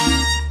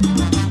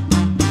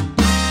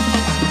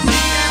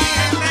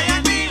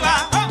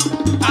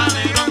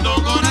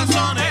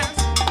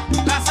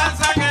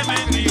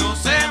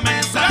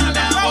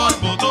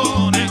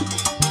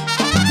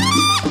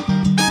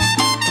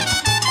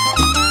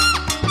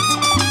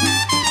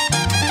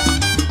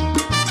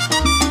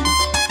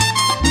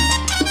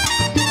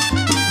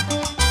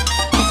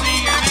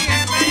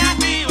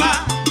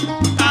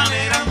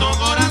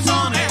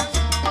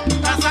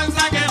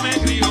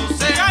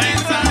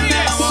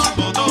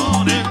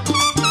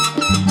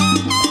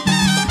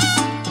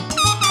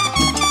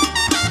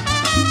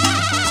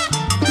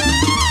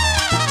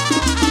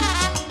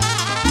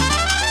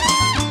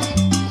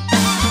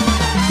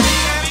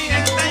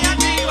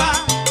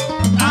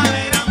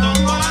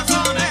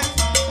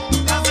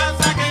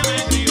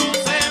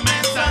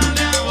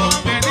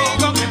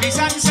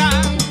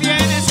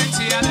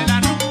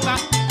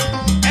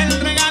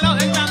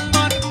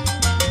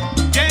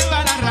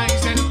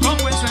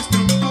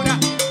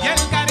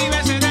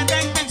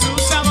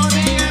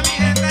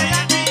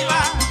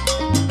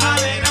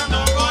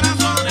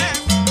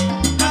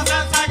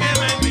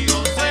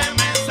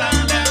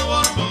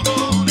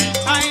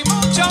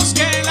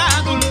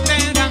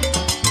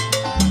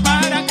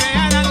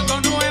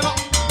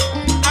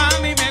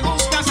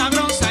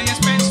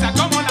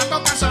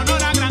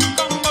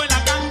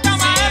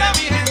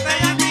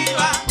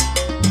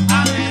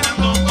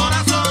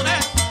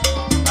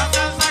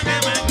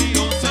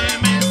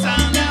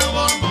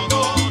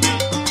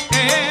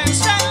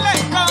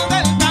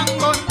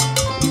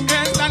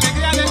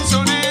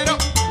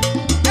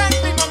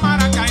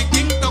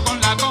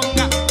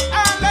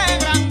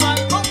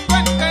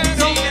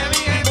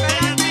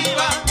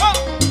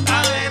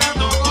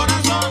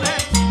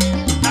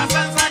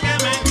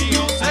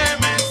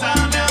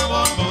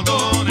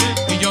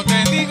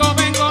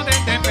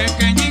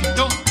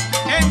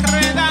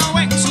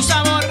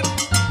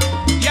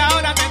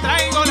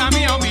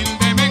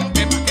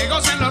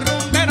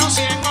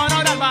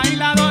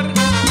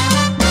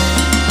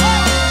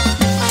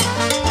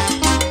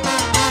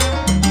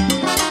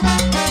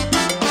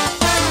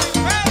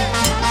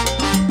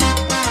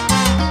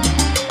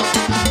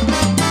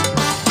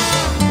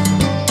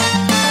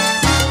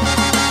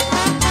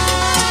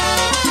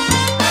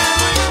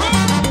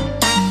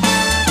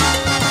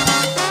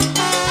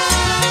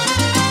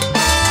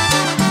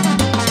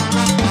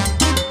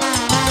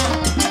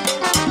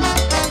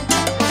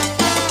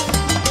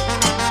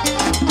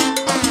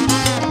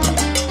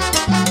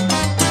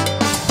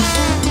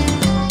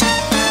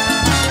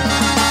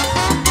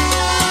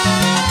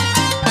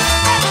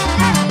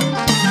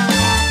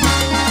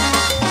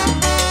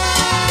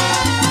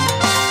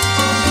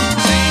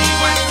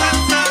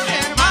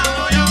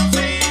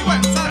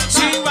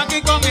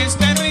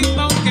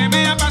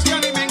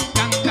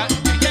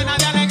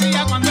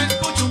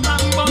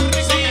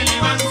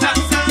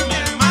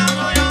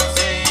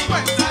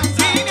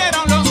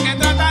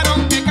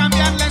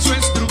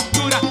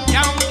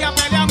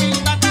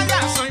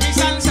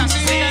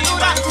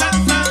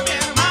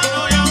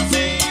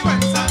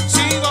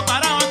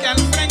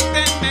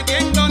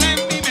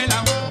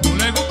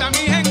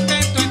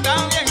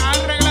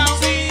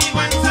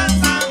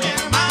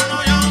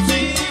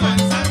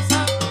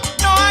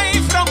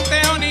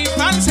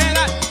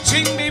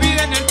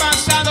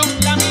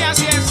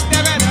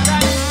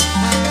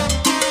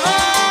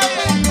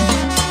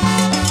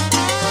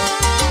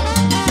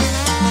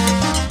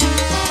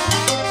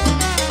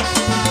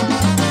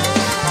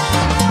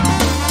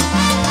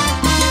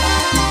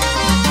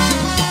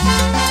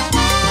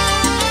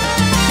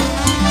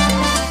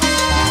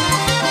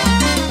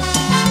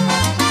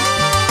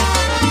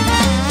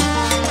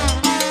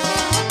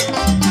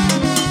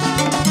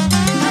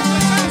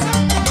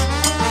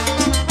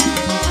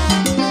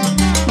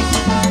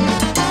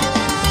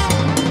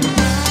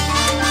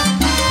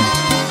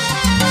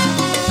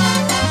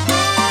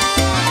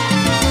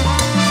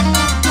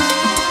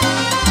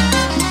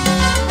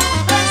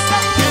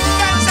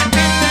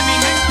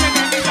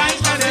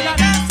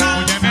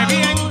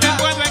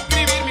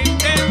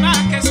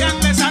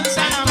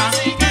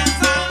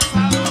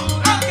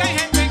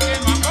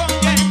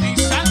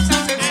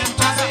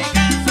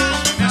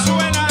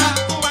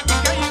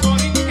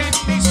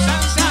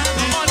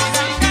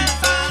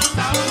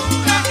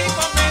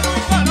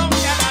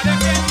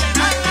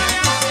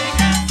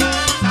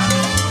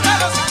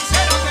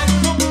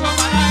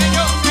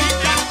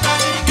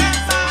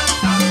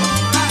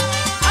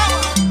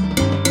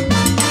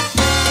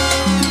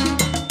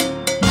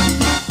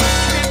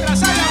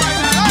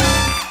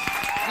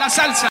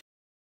 salsa.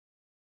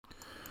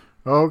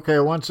 Okay,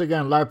 once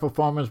again, live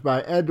performance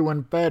by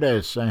Edwin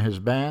Perez and his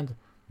band.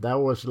 That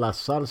was La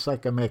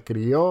Salsa Que Me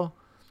Crió.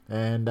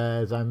 And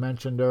as I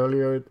mentioned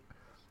earlier,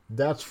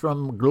 that's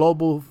from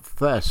Global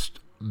Fest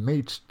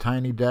meets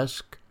Tiny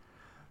Desk.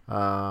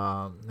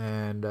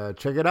 And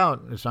check it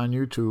out. It's on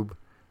YouTube.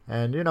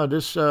 And you know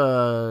this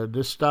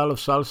style of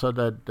salsa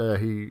that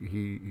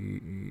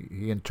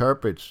he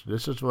interprets.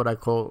 This is what I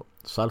call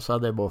salsa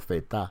de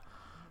bofeta,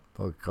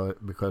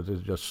 because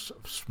it just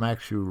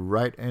smacks you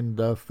right in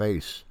the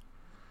face.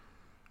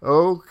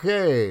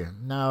 Okay,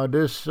 now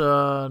this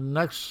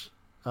next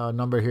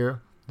number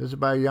here. This is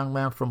by a young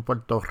man from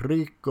Puerto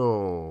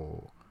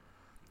Rico,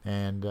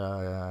 and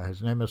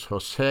his name is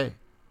Jose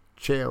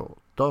Cheo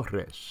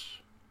Torres,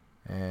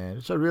 and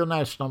it's a real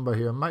nice number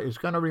here. It's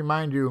gonna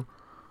remind you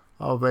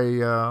of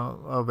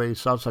a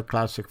salsa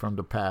classic from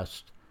the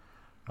past,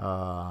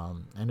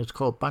 and it's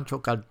called Pancho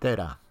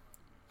Cartera.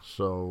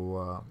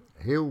 So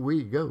here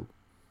we go.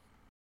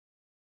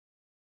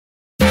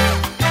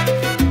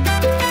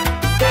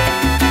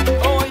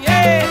 Oh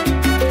yeah.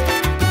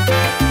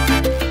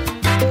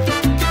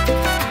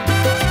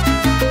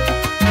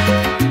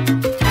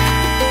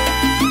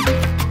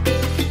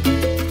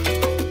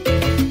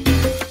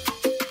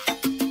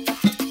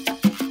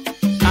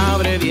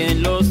 Abre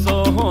bien los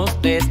ojos,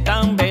 te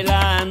están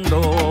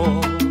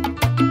velando.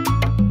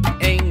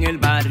 En el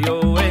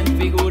barrio en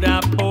figura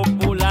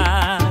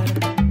popular.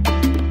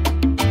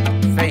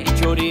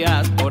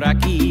 Fechorías por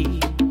aquí,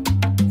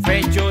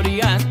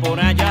 fechorías por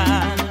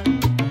allá.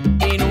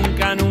 Y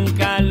nunca,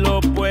 nunca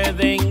lo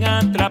pueden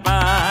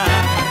atrapar.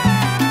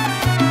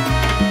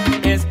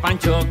 Es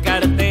Pancho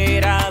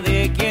Cartera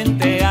de quien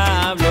te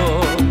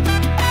hablo.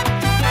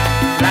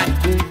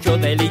 Blancucho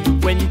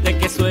delincuente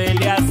que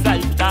suele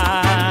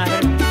asaltar.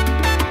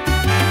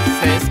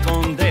 Se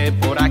esconde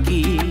por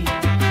aquí,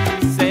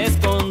 se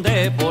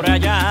esconde por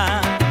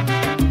allá,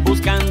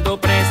 buscando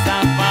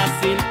presa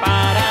fácil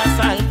para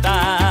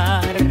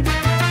asaltar.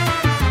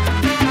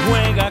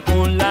 Juega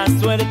con la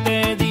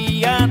suerte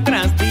día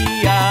tras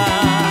día.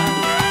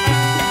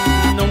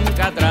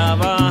 Nunca ha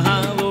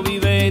trabajado,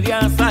 vive de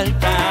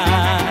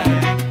asaltar.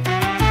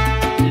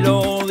 Lo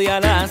odia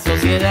la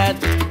sociedad,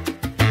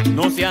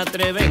 no se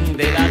atreven a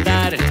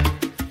delatar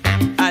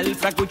al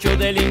flacucho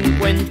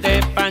delincuente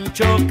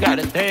Pancho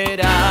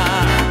Cartera.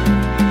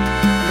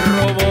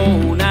 Robó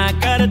una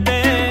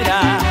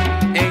cartera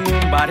en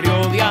un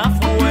barrio de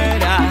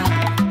afuera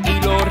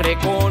y lo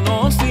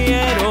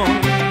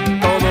reconocieron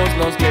todos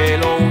los que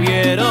lo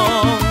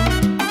vieron,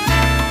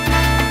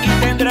 y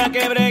tendrá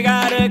que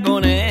bregar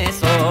con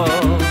eso.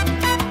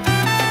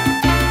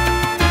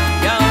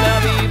 Y ahora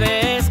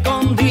vive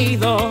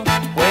escondido,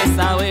 pues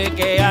sabe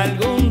que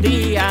algún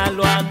día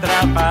lo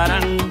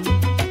atraparán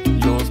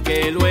los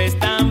que lo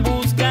están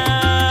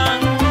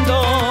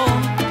buscando.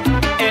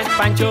 Es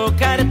Pancho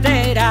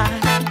Cartera,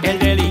 el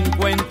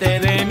delincuente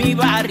de mi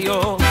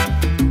barrio,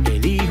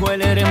 el hijo,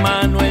 el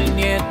hermano, el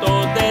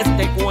nieto de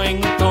este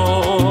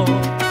cuento.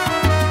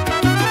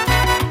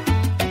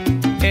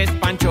 Es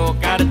Pancho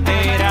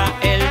Cartera,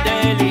 el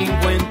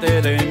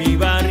delincuente de mi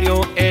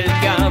barrio, el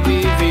que ha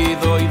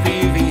vivido y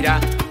vivirá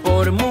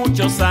por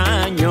muchos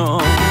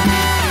años.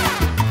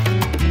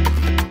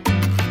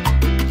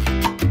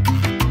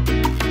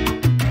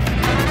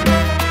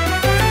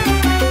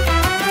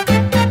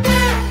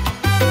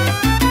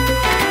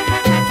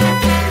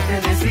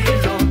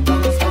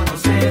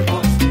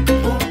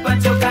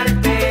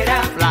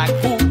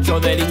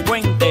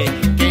 Delincuente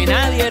que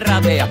nadie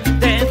rabea,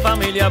 de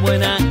familia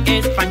buena,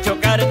 es Pancho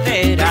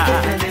Cartera.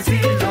 De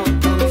decirlo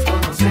todos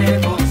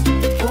conocemos,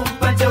 un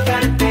Pancho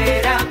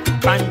Cartera.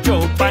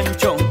 Pancho,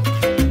 Pancho,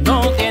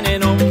 no tiene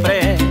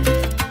nombre,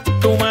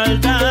 tu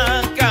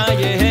maldad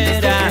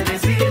callejera. De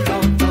decirlo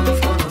todos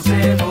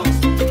conocemos,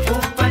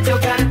 un Pancho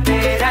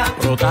Cartera.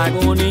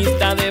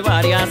 Protagonista de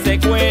varias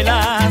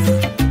secuelas,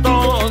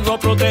 todos lo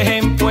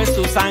protegen pues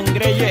su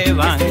sangre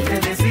llevan. De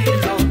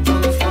decirlo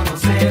todos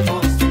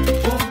conocemos,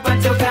 un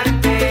Pancho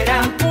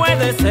Cartera.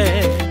 Puede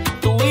ser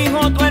tu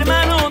hijo, tu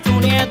hermano, tu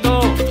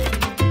nieto,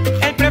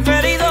 el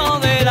preferido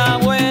de la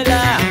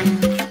abuela.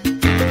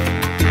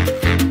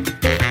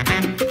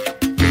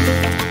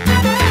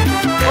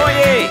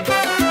 Oye,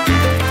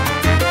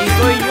 y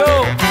soy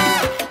yo,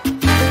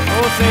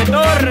 José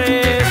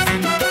Torres.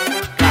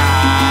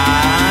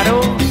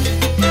 Claro.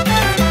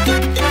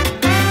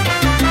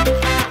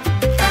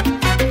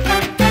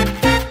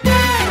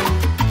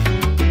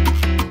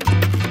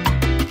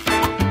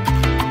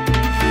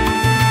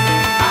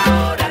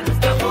 Ahora lo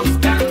están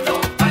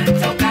buscando,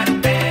 Pancho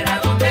Cartera,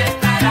 ¿dónde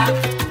estará?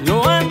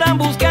 Lo andan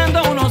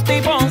buscando unos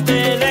tipos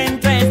de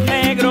lentes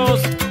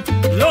negros,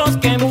 los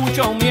que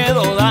mucho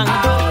miedo dan.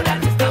 Ahora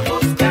lo están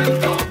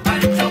buscando,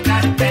 Pancho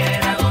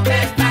Cartera,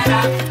 ¿dónde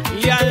estará?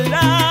 Y al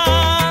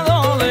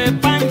lado de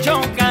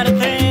Pancho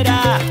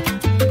Cartera,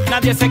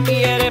 nadie se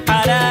quiere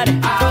parar.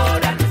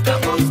 Ahora lo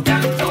están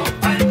buscando,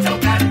 Pancho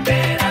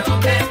Cartera,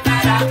 ¿dónde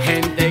estará?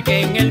 Gente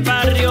que en el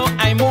barrio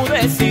ha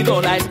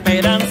enmudecido la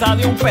esperanza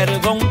de un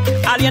perdón,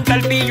 alienta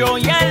al pillo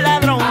y al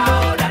ladrón.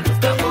 Ahora lo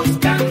están buscando.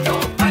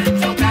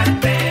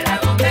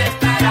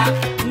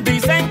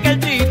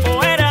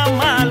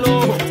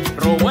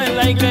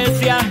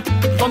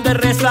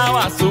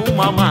 besaba a su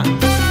mamá.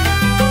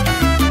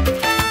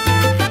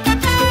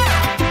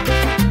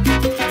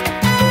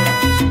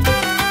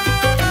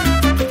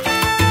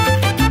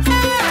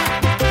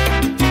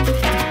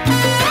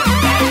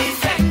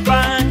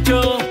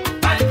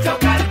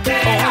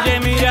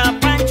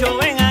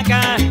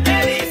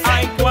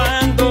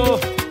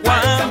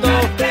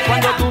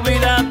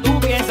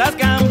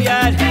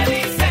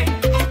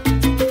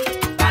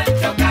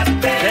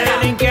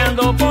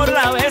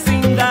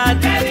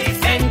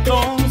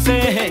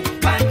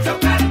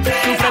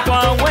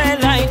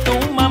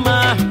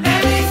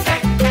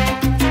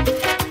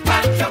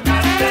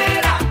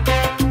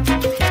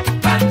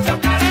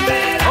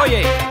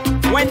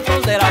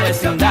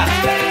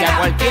 Que a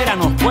cualquiera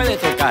nos puede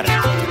tocar.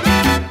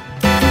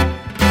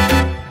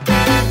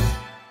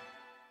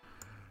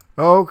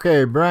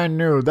 Okay, brand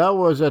new. That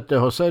was at the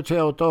Jose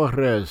Cheo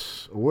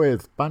Torres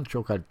with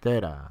Pancho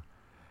Cartera.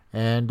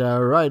 And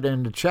right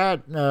in the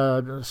chat,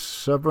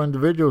 several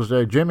individuals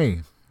there.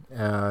 Jimmy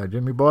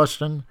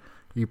Boston,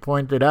 he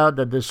pointed out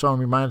that this song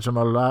reminds him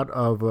a lot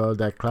of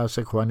that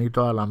classic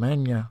Juanito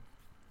Alameña.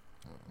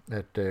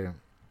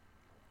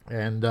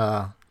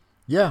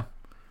 Yeah.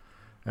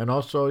 And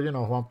also,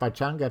 Juan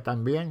Pachanga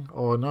también.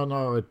 Oh, no,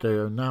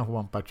 not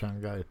Juan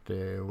Pachanga.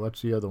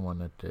 What's the other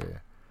one?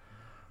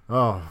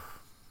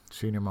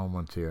 Senior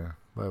moments here.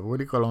 But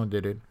Willie Colon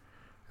did it.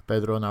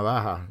 Pedro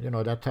Navaja.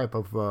 That type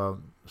of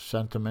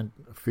sentiment,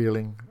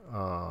 feeling,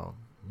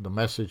 the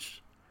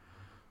message.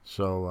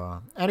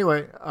 So,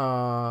 anyway,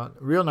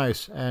 real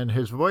nice. And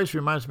his voice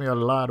reminds me a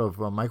lot of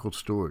Michael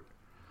Stewart.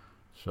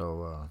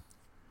 So,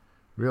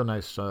 real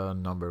nice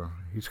number.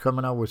 He's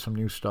coming out with some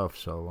new stuff,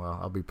 so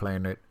I'll be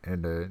playing it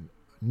in the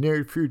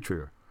near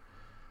future.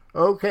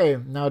 Okay,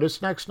 now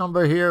this next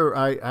number here,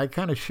 I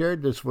kind of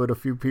shared this with a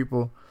few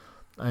people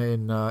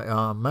in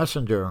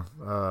Messenger.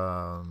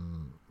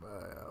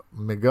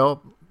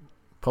 Miguel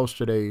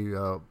posted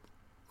a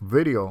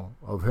video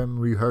of him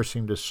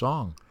rehearsing this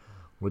song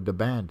with the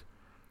band,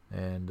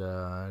 and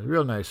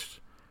real nice.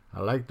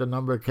 I like the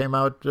number. It came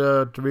out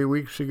 3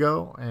 weeks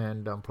ago,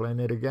 and I'm playing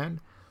it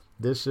again.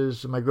 This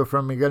is my good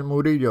friend Miguel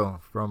Murillo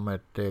from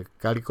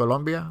Cali,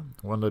 Colombia,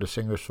 one of the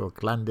singers for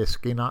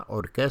Clandestina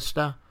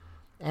Orquesta,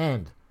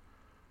 and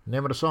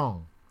name of the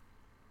song,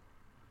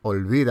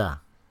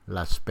 Olvida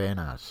las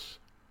Penas.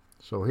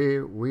 So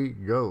here we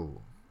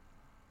go.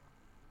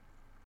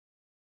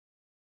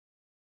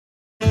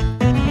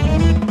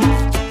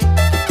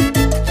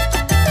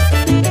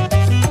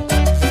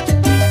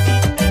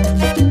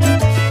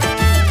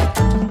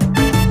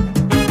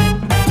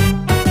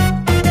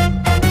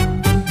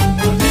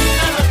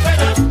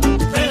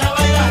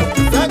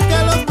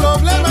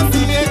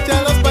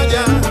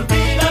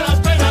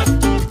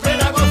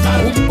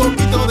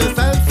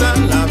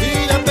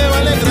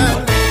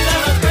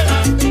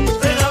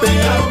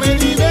 Pero ven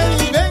y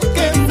ven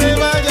que se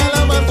vaya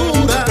la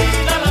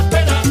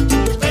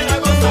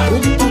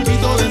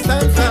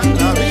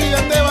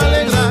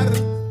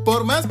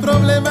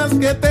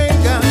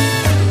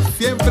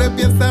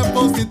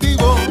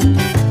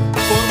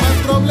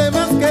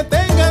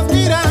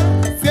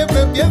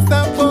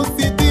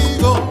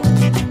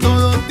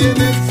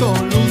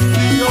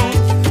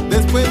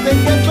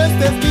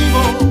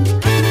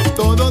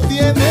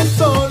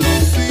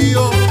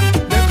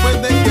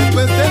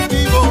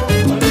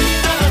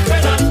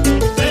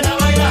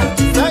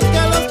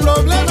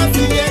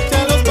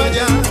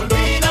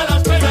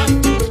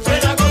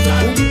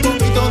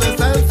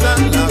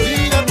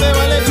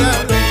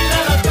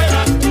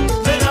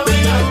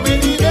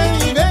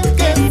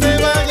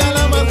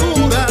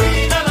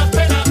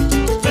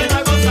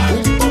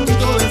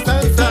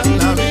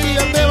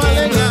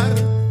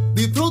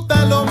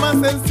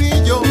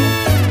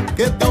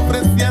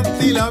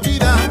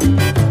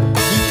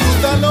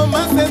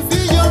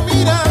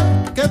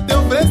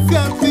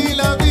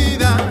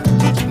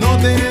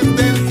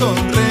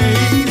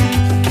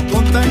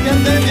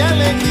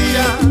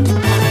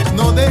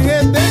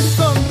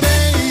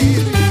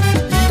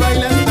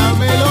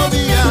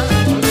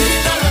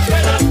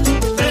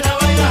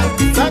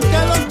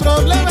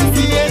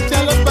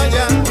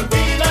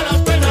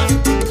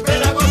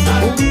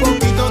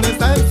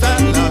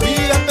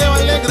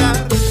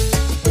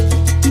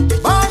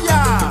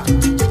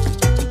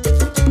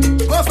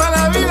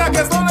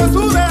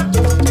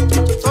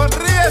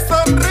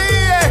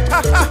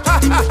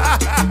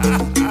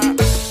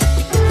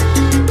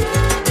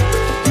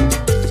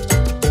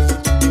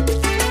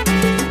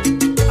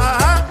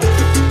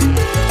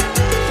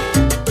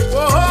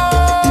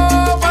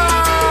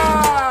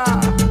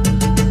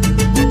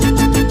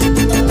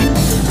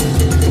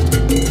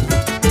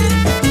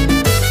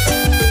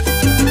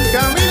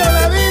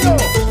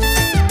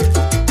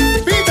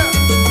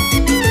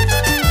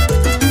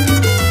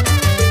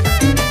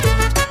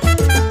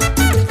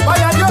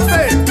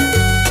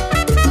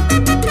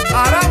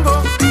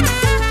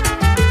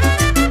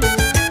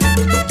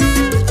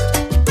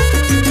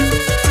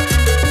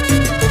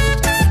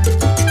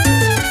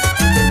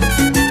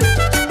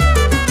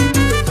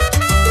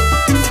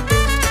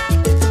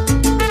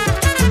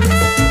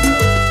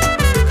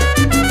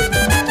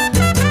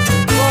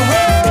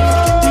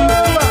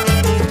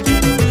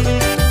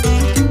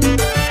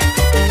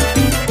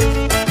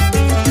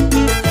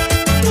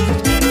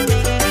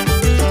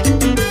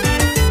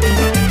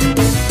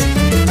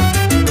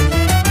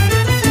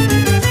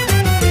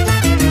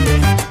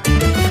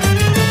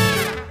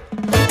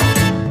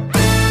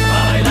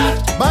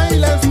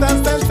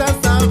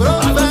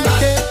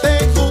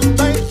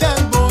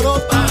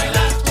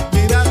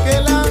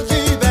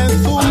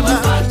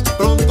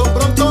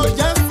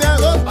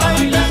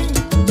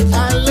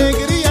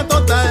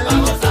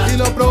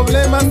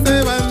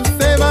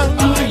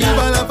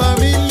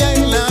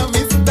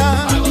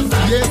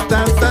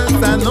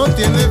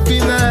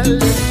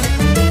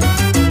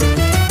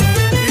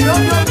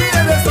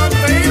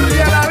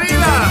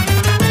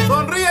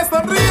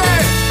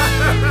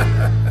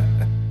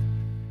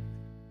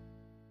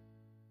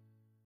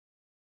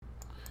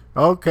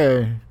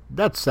Okay,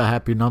 that's a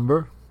happy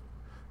number.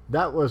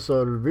 That was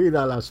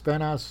Olvida las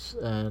Penas,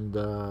 and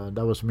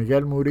that was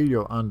Miguel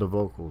Murillo on the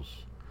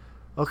vocals.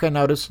 Okay,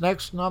 now this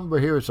next number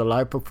here is a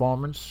live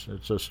performance.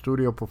 It's a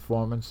studio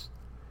performance.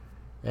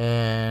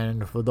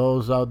 And for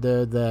those out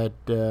there that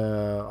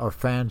are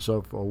fans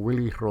of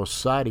Willie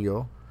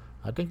Rosario,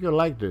 I think you'll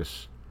like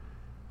this.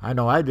 I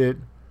know I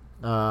did.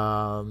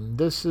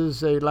 This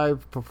is a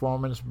live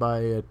performance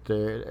by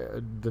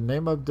the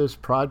name of this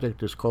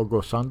project is called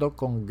Gozando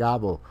con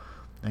Gabo.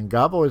 And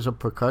Gabo is a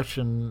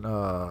percussion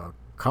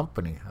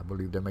company. I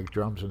believe they make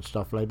drums and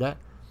stuff like that.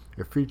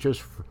 It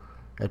features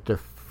at the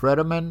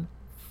Fredman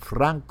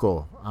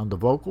Franco on the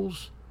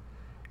vocals.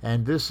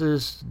 And this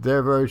is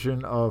their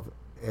version of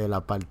El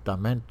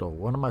Apartamento,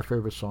 one of my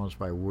favorite songs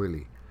by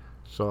Willie.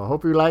 So I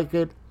hope you like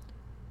it.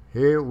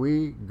 Here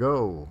we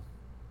go.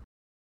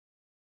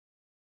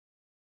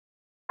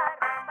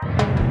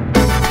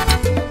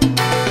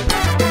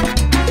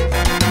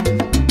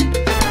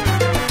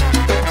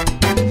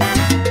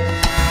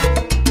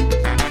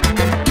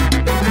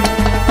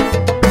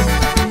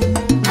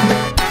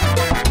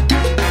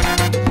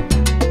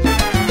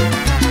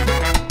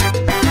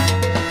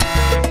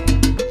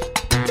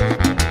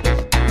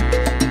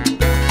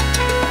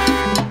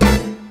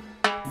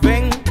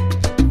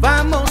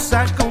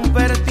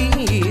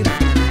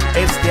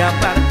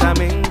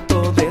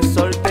 Apartamento de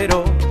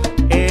soltero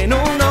en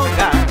un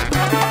hogar.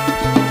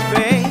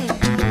 Ven,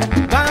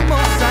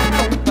 vamos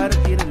a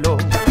compartirlo.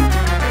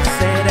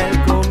 Será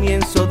el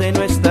comienzo de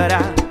nuestra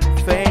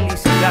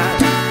felicidad.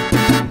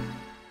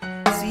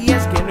 Si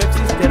es que no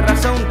existe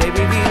razón de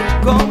vivir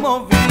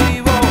como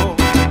vivo,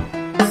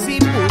 si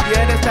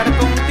pudiera estar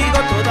contigo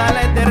toda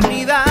la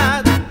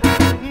eternidad,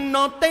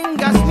 no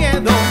tengas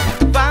miedo,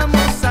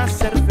 vamos a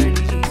ser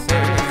felices.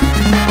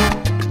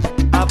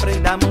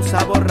 Aprendamos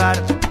a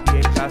borrar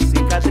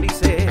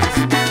cicatrices.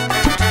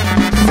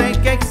 Sé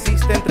que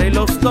existe entre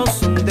los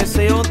dos un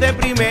deseo de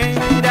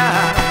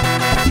primera,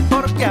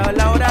 porque a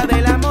la hora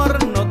del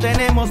amor no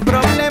tenemos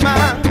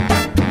problema.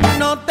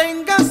 No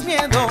tengas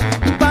miedo,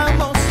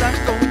 vamos a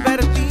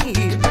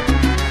convertir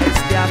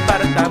este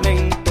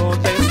apartamento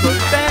de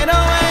soltero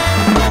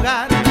en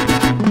hogar.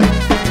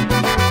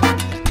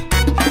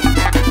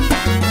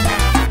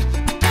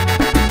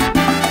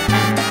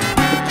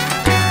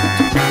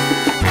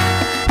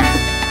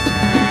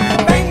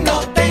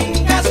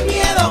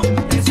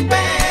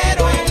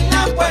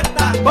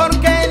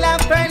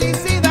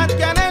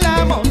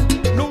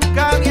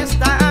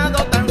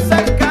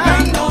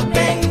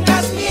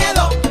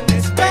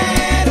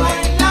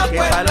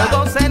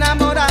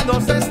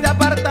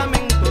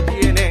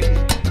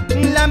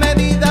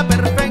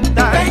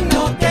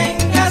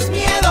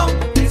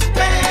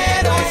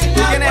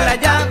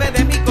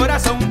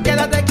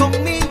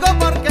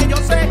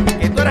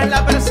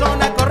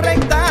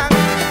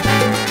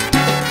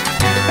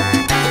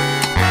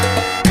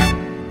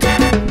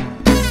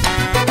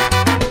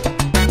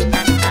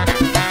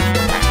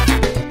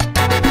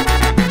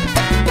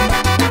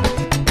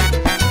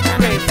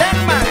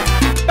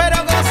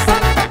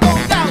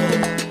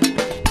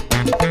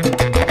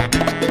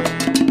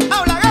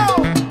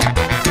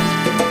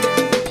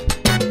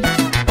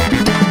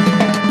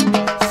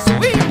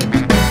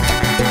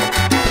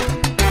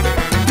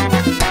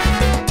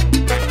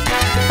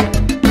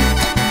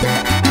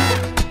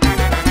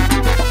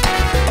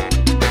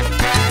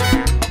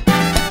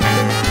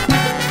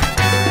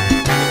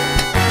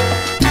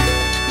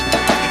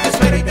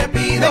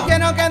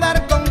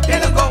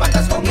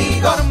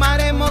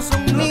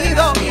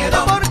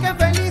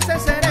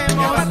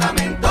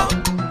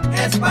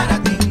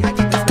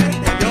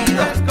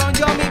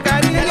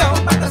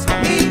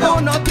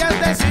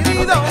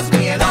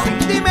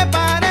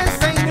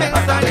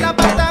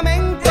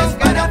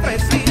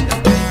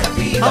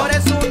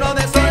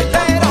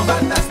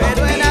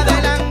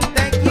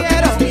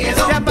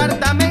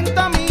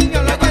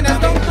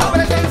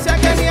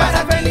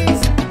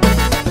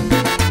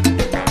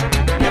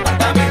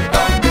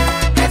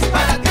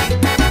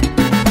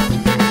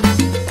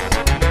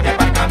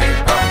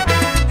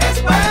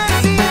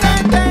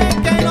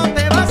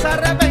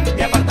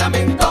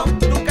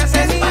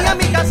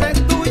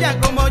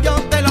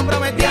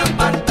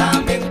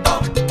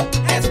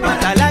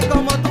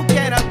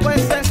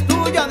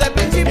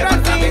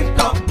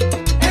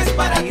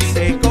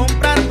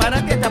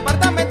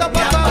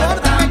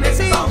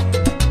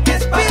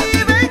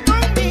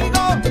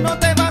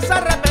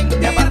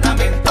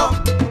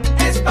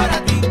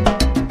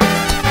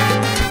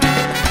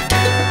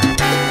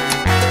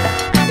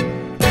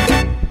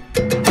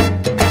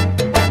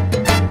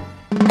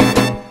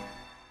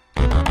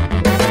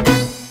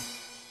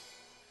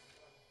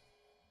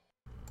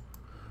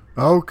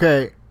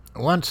 Okay,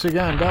 once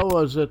again, that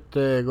was it,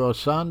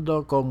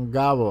 Gozando con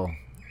Gabo.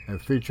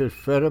 It features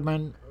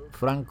Ferdinand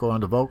Franco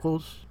on the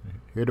vocals.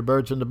 Hear the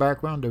birds in the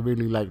background? They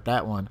really like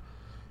that one.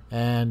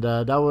 And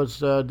that was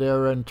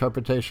their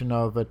interpretation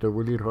of the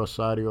Willie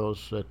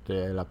Rosario's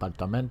El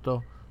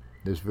Apartamento.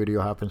 This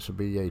video happens to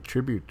be a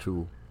tribute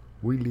to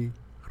Willie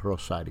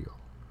Rosario.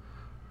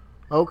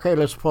 Okay,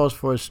 let's pause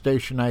for a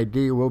station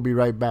ID. We'll be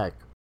right back.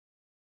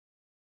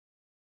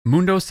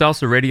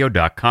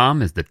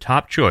 MundoSalsaRadio.com is the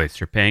top choice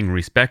for paying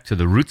respect to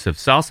the roots of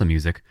salsa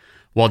music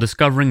while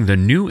discovering the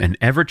new and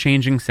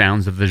ever-changing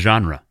sounds of the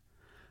genre.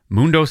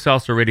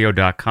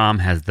 MundoSalsaRadio.com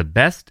has the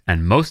best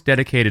and most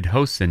dedicated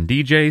hosts and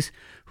DJs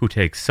who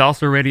take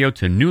salsa radio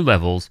to new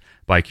levels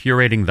by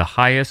curating the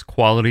highest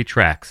quality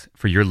tracks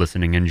for your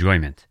listening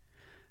enjoyment.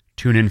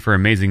 Tune in for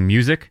amazing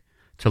music,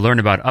 to learn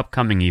about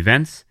upcoming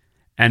events,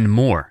 and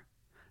more.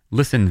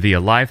 Listen via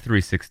Live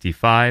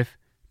 365,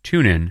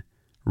 TuneIn,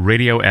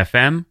 Radio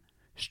FM,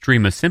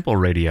 Stream a Simple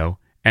Radio,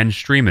 and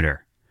Streamiter.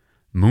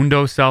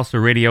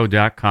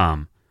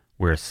 MundoSalsaRadio.com,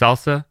 where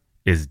salsa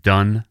is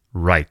done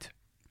right.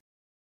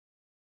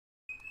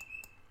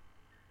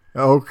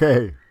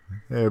 Okay.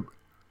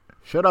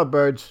 Shut up,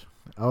 birds.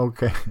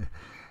 Okay.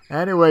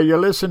 Anyway, you're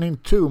listening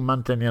to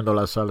Manteniendo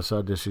la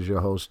Salsa. This is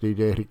your host,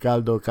 DJ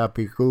Ricardo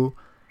Capicu.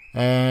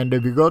 And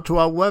if you go to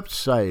our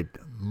website,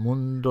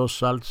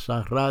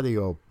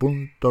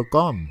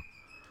 mundosalsaradio.com,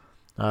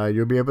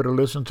 you'll be able to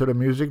listen to the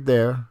music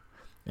there.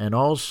 And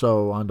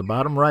also, on the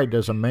bottom right,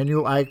 there's a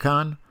menu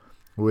icon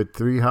with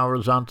 3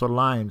 horizontal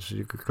lines.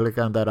 You could click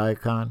on that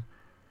icon.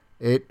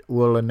 It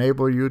will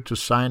enable you to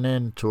sign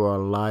in to our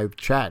live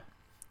chat.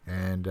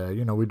 And,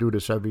 we do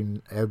this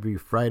every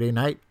Friday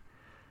night,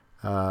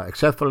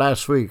 except for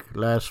last week.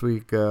 Last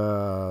week,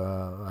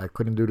 I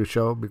couldn't do the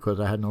show because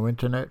I had no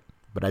internet.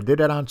 But I did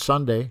it on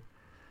Sunday.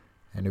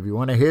 And if you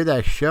want to hear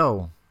that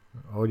show,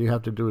 all you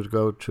have to do is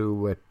go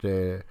to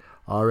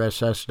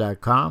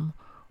rss.com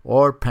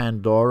or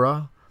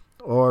Pandora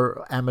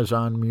or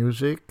Amazon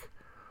Music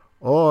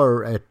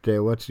or at,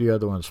 what's the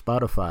other one,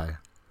 Spotify.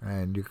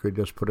 And you could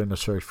just put in a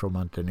search for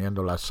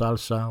Manteniendo la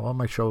Salsa. All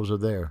my shows are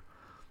there.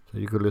 So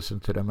you could listen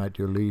to them at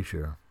your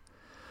leisure.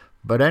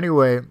 But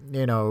anyway,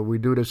 we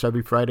do this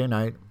every Friday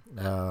night,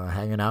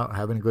 hanging out,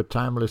 having a good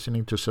time,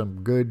 listening to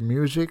some good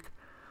music,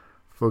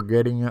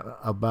 forgetting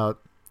about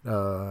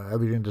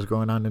everything that's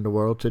going on in the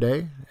world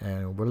today.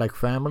 And we're like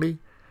family,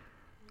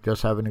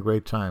 just having a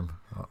great time.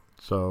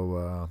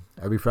 So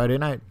every Friday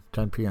night,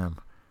 10 p.m.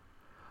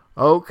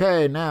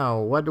 Okay, now,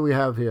 what do we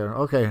have here?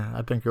 Okay,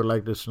 I think you'll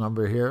like this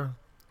number here.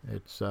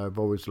 I've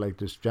always liked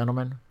this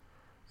gentleman.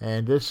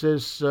 And this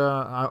is,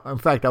 in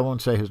fact, I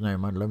won't say his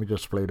name. Let me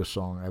just play the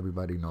song.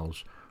 Everybody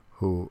knows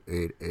who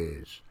it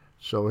is.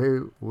 So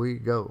here we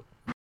go.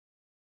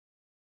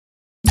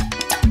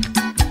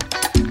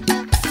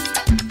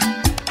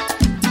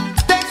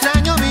 Te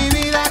extraño mi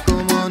vida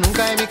como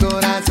nunca en mi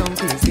corazón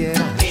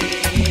quisiera.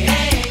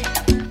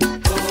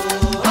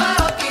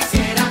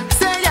 Quisiera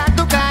sellar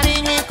tu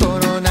cariño y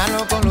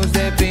coronarlo con luz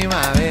de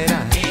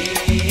primavera.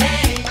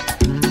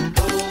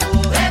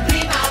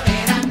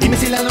 Dime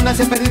si la luna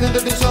se ha perdido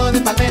entre tus ojos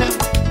de palmera.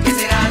 ¿Qué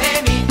será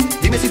de mí?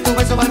 Dime si tu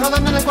beso va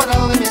rodando en el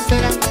cuadrado de mi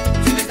esfera.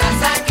 Si no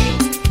estás aquí,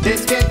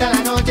 despierta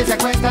la noche, se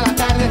acuesta la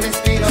tarde,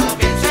 respiro. Solo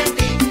pienso en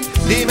ti.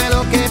 Dime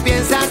lo que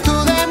piensas tú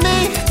de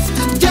mí.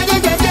 Yeah, yeah,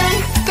 yeah, yeah.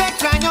 Te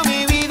extraño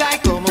mi vida y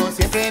como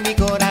siempre mi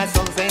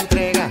corazón se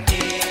entrega.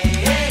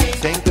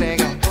 Se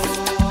entrega.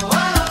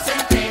 Se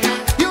entrega.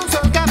 Y un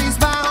sol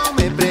cabizbajo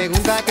me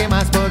pregunta qué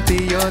más por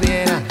ti yo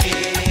diera.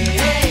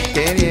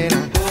 Que diera.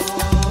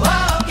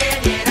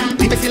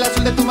 Dime si el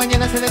azul de tu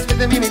mañana se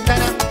despierta en mi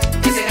ventana.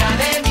 ¿Qué será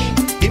de mí?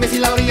 Dime si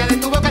la orilla de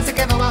tu boca se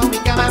quedó bajo mi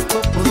cama. Tú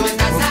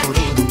estás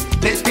aquí.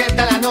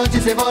 Despierta la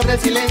noche, se borra el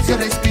silencio,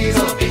 respiro.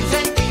 Solo pienso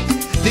en ti.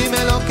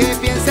 Dime lo que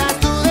piensas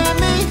tú de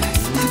mí.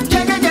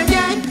 Yeah, yeah, yeah,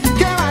 yeah.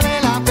 Que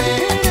vale la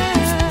pena.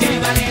 Que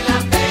vale la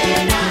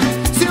pena.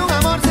 Si un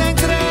amor se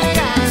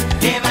entrega.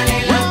 Que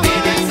vale la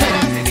pena.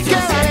 Que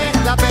vale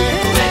la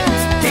pena.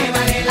 Que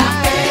vale la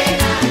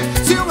pena.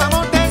 Si un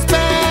amor te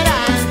espera.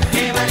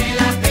 Que vale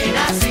la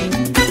pena, sí.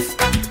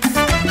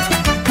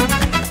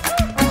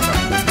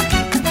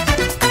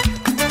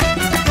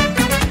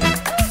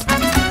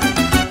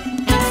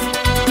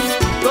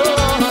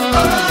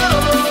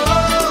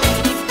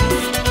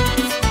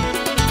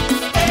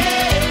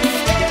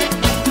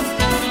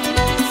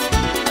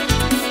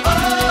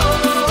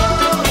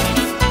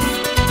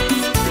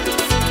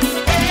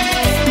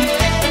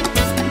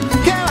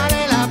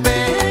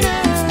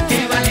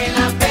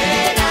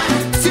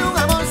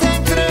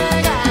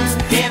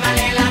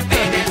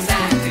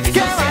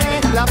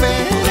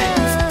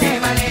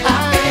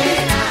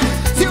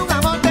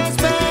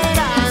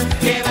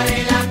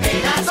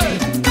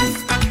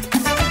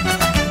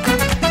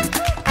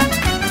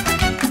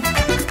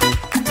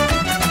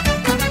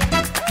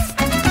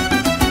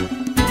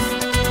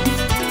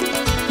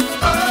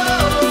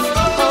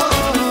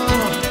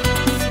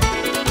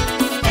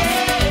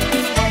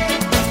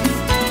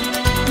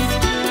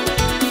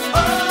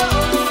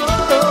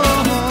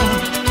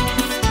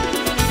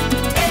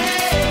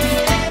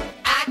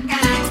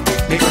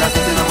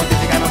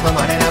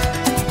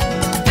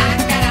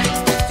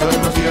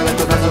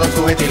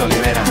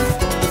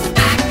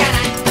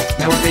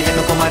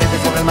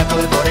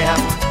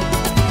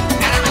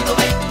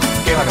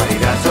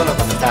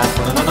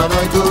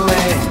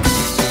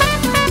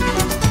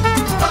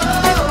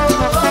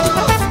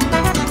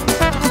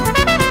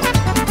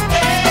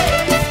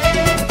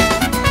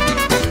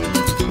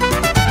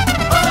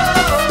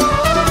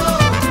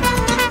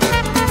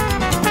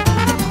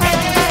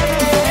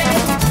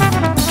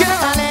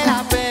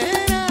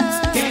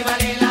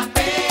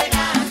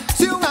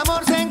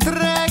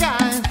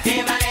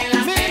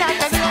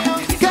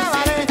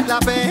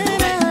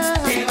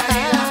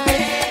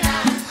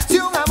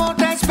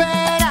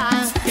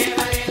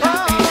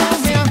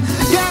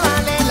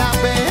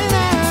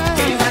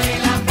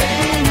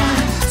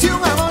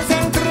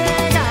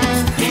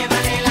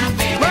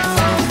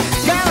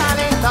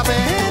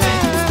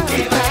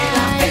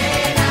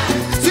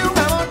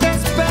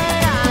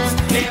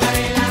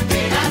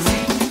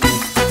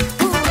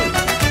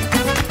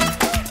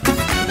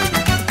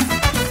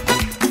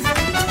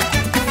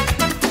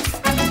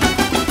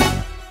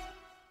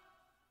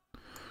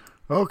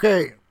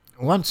 Okay,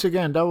 once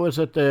again, that was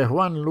at the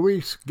Juan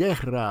Luis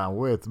Guerra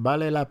with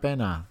Vale la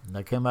Pena.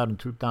 That came out in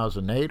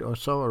 2008 or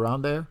so,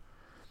 around there.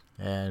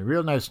 And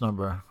real nice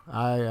number.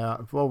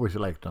 I've always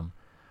liked them.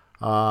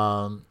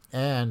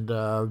 And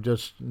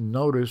just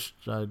noticed,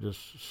 I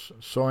just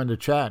saw in the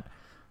chat,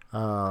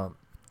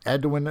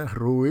 Edwin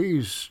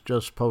Ruiz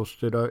just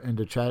posted in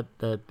the chat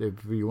that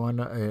if you want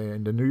to,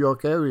 in the New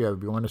York area,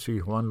 if you want to see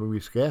Juan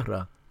Luis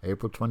Guerra,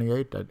 April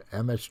 28th at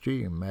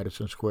MSG in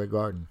Madison Square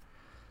Garden.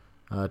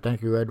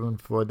 Thank you, Edwin,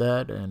 for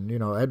that. And, you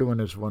know, Edwin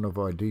is one of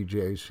our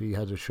DJs. He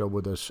has a show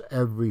with us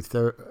every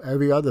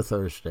other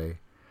Thursday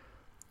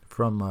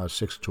from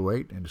 6 to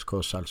 8, and it's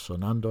called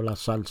Salsonando la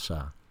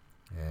Salsa.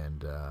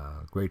 And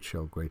great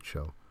show, great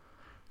show.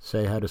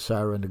 Say hi to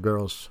Sarah and the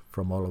girls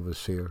from all of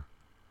us here.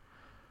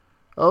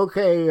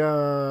 Okay,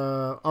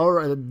 all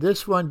right,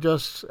 this one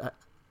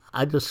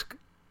I just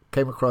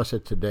came across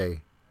it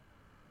today.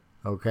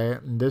 Okay,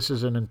 and this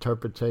is an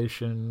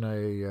interpretation,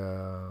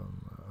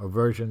 a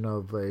version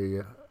of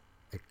a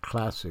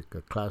classic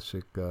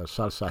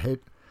salsa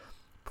hit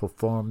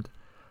performed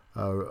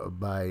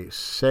by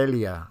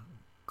Celia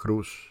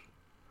Cruz.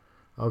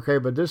 Okay,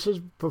 but this is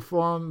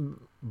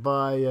performed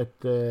by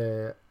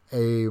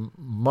a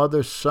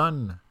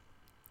mother-son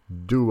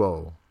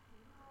duo,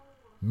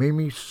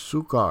 Mimi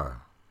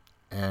Sukar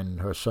and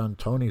her son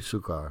Tony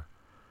Sukar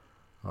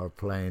are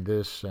playing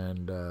this,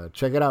 and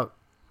check it out,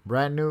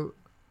 brand new.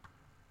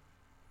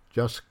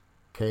 Just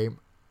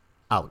came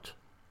out.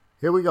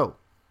 Here we go.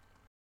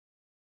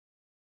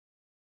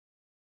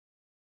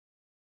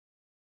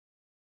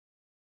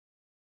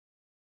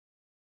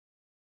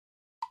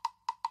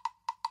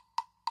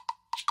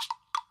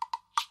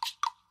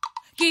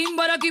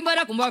 Kimbara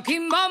kimbara kumba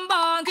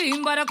kimbamba,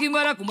 kimbara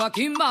kimbara kumba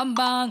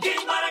kimbamba,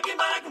 kimbara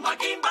kimbara kumba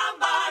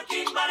kimbamba,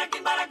 kimbara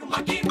kimbara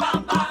kumba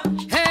kimbamba.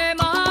 Hey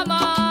mama,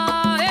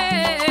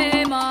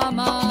 hey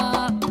mama.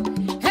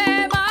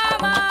 Hey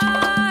mama,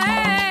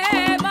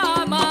 hey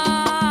mama.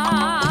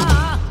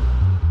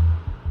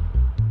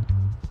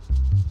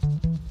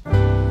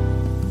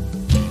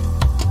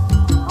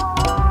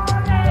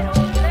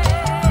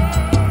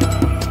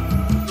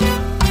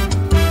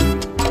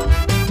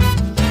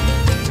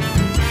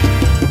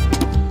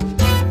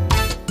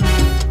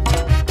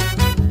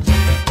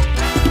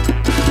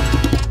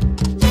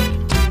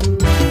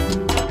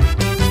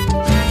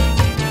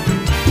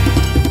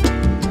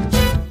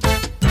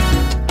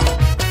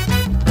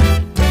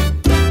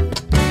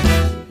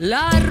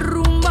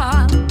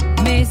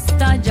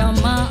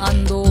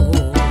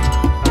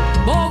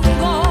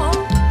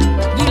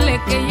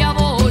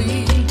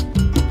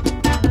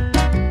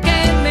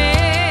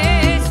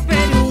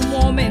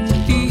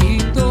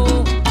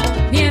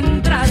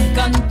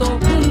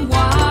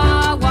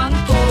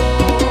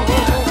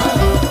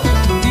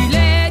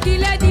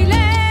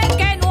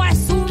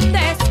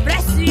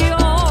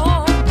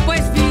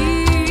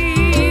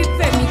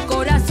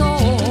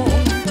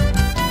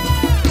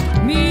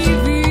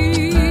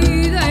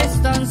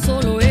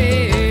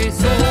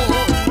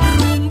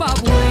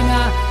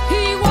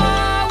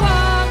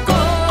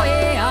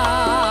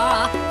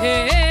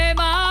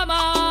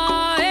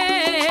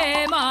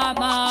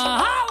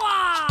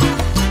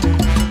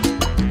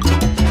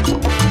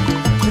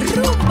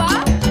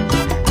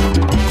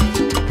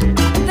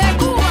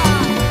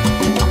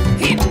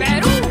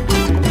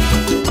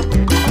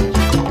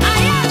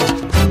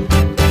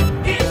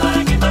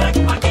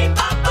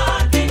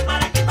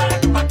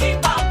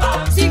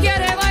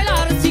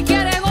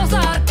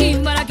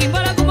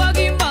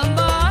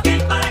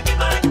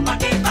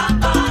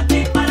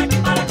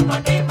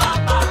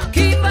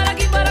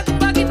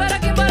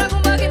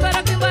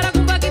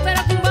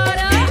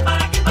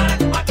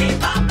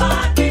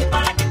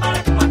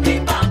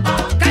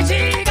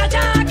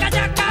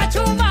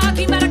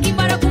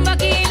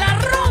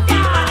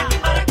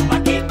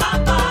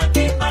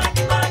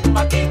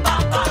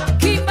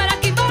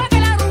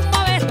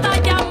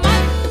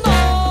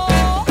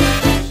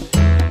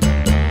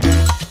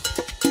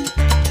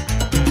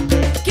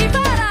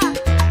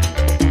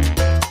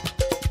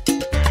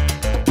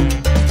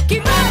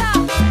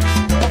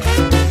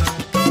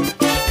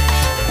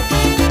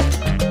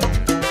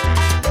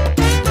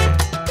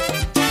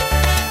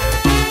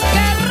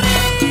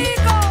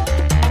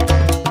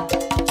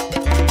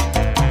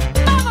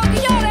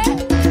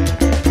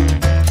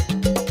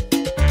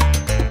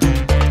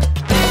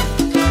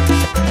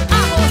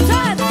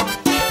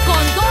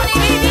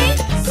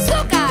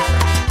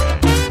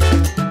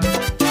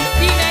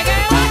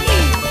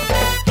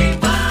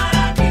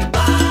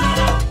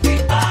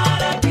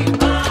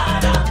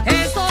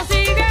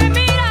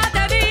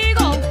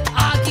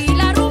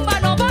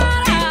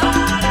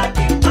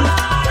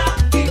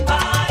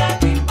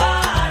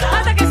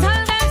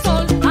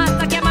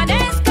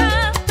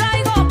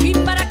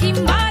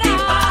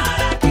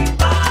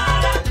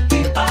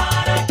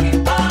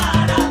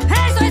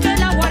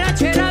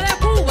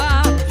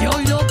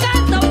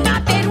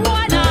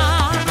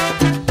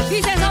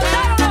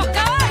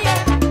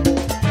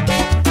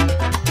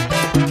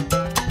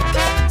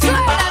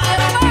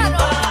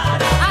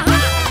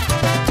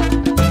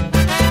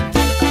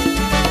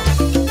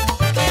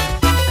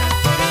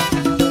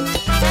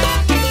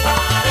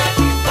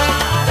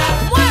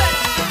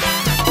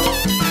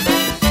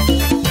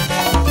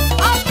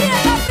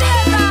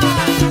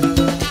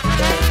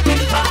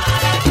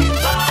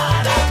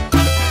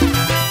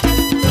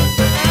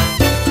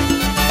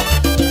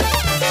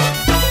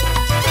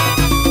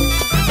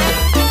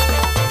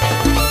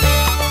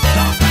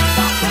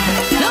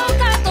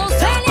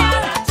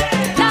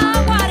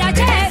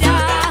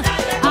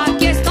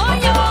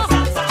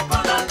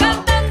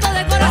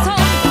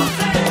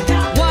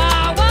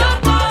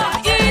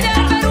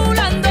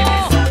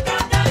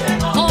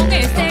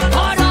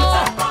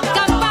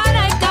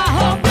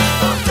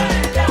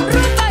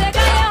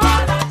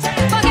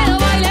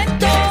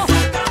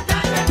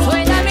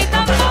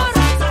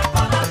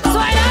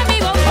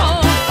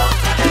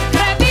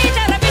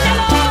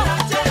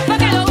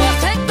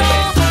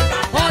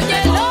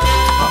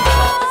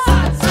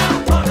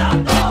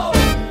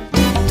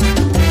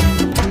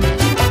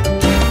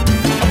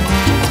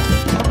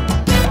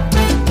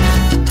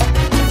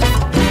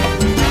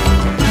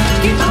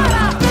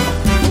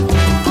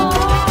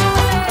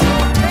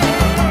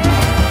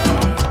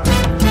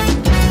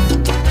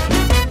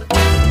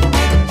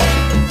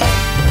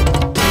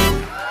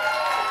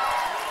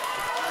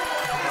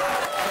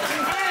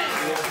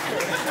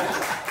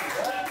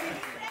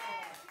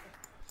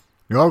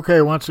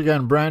 Okay, once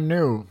again, brand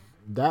new.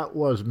 That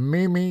was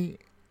Mimi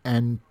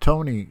and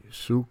Tony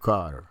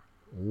Sukar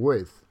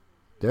with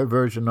their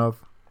version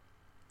of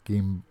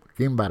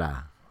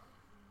Kimbara.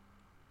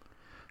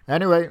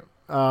 Anyway,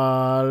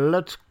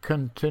 let's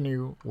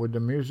continue with the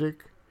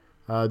music.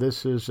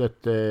 This is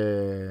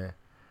a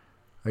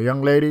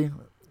young lady,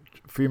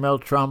 female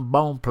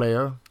trombone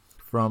player,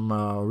 from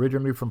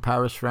originally from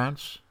Paris,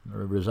 France,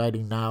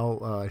 residing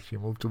now. She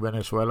moved to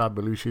Venezuela. I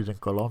believe she's in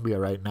Colombia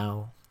right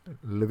now,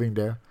 living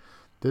there.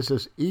 This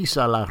is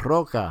Isa La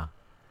Roca,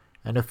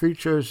 and it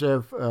features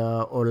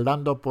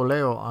Orlando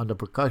Poleo on the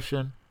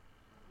percussion.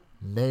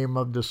 Name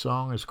of the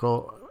song is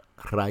called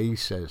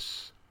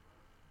Raíces,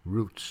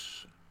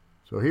 Roots.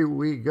 So here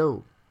we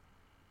go.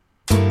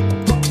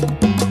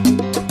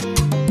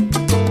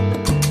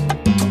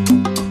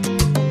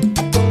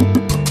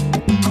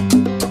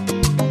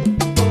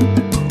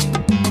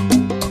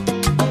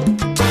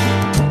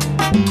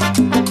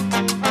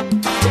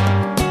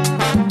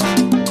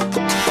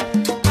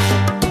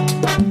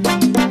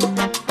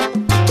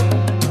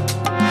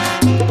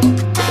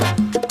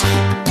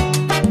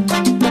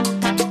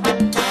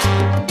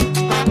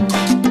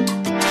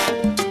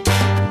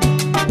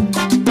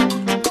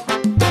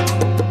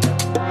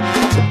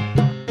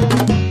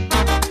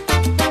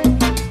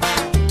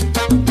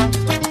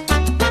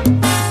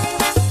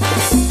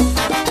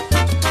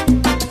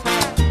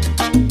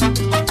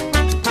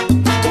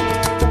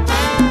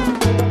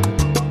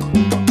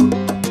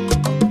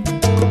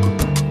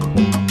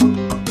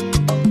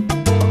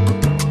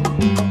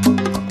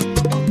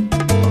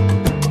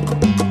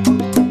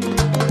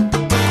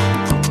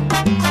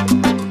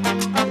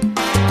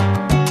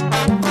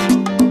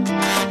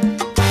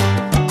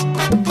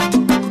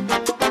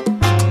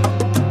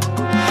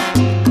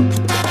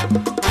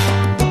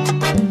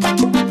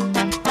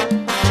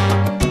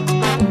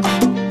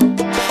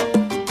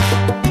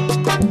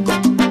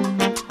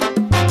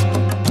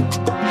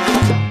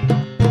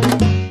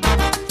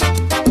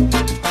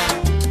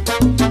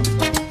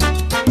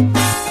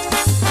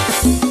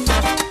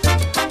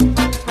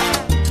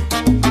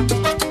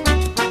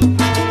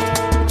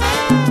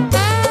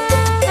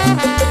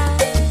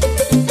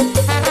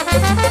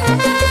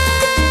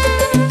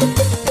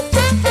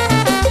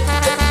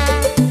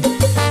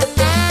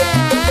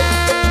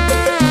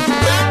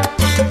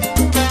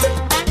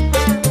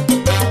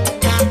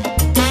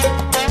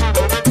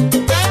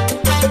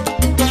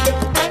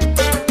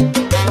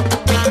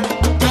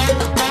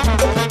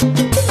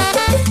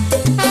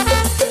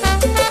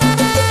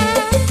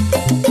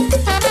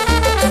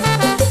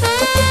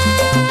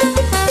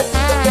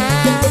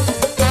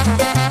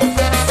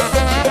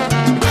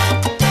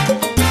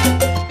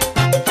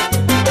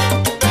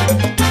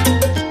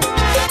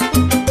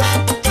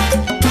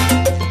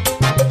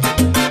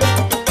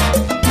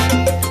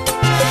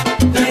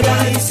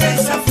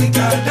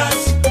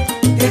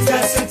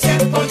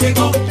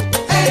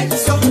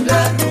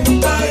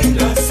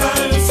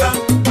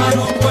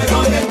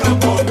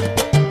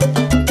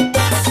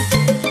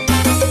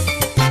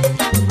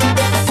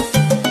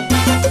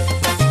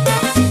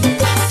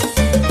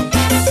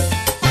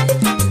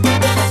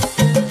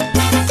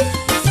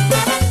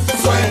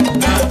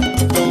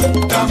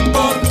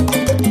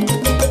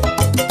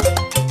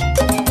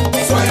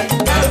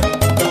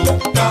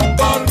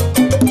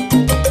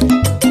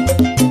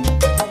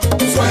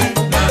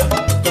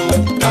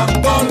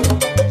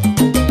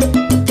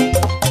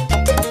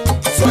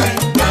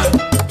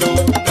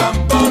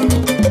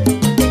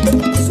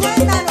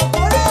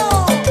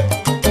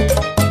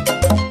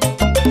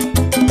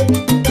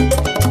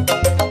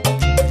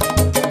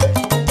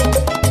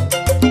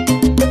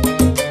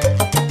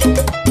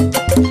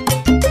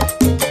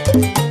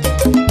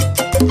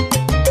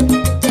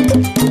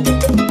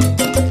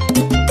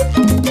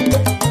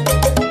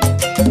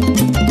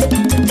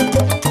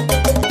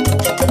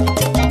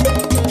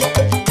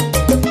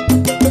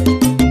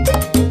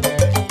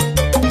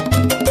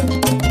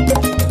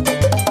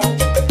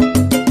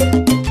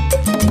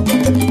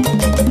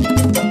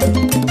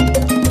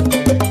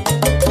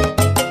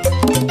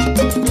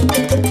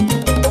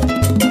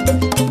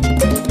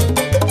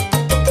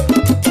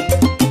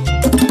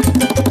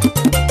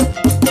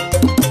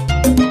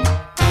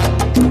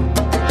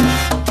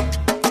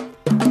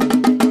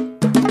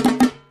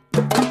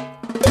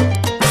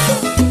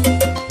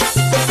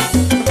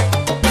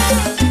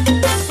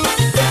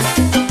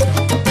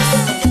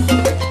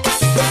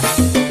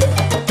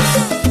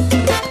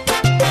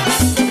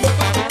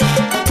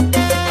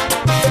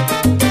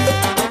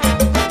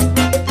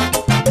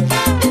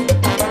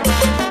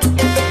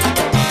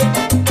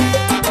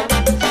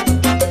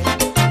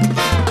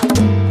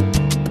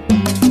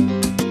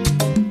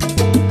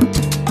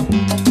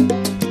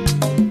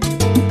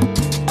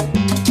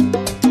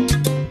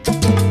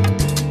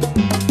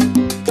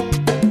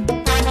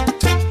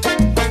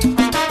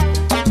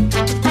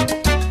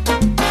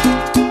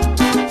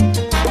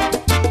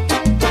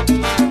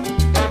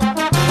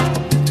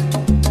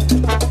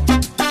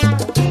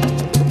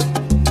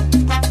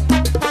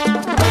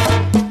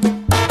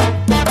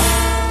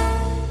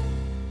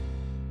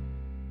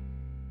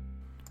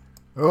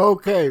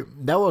 Okay,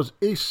 that was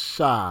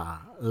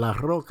Isa La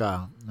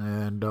Roca.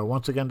 And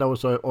once again, that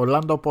was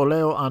Orlando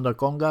Poleo on the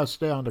congas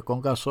there, on the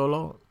conga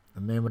solo.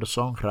 The name of the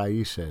song,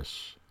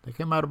 Raíces. They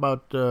came out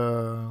about,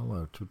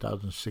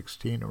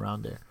 2016,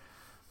 around there.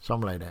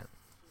 Something like that.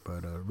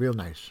 But real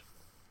nice.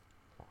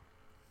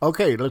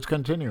 Okay, let's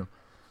continue.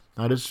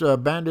 Now, this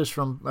band is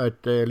from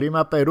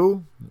Lima,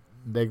 Peru.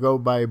 They go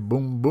by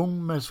Boom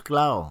Boom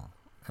Mezclao.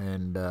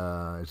 And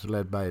it's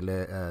led by,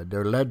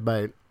 they're led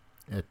by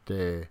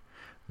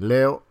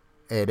Leo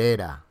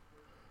Herrera.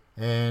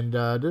 And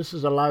this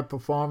is a live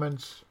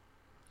performance.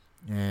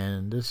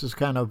 And this is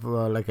kind of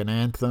like an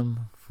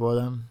anthem for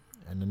them.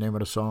 And the name of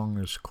the song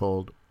is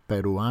called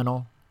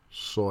Peruano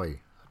Soy.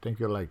 I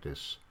think you'll like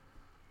this.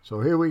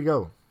 So here we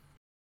go.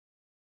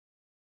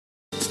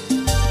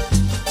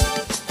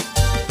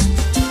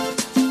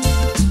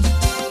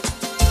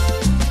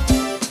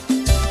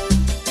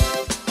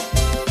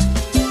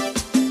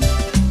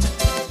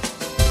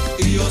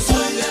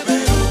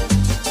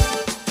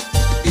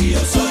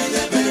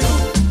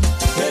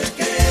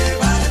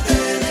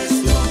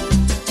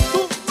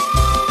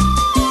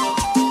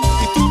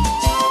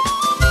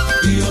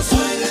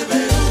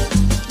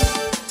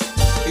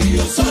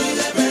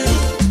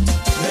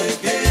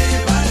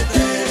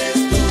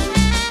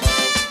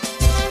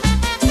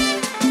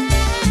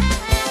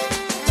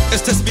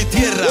 Esta es mi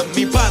tierra,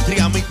 mi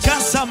patria, mi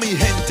casa, mi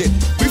gente.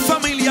 Mi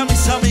familia,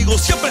 mis amigos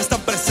siempre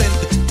están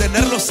presentes.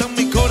 Tenerlos en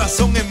mi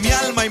corazón, en mi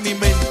alma y mi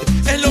mente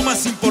es lo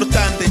más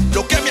importante,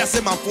 lo que me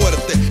hace más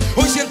fuerte.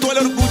 Hoy siento el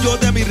orgullo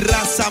de mi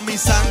raza, mi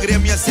sangre,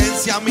 mi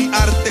esencia, mi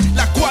arte,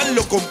 la cual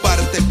lo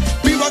comparte.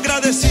 Vivo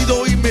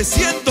agradecido y me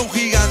siento un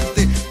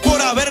gigante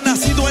por haber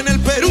nacido en el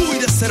Perú y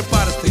de ser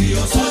parte. Y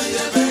yo soy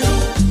de Perú,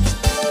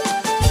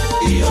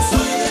 y yo soy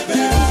de Perú.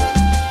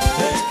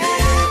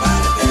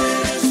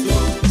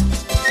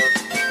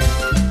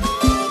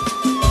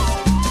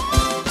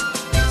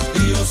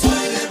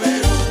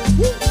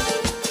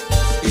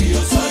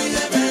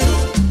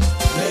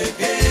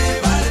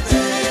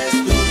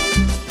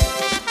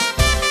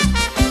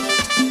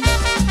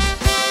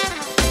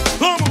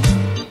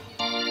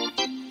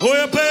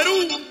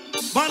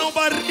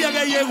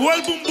 Que llegó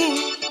el bum bum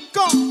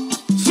con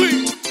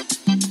sí.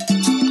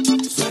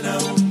 Suena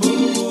bum bum.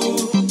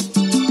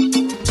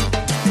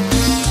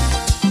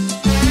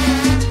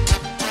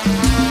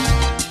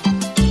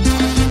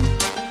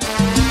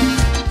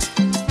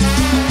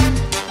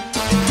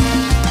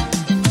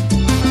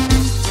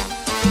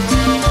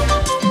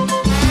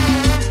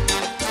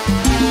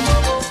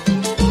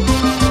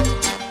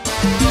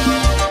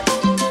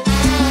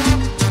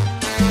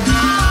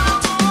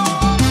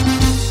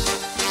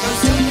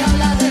 Canción que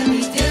habla de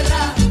mi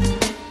tierra,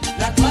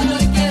 la cual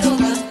hoy quiero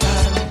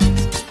cantar.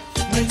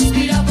 Me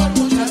inspira por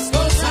muchas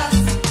cosas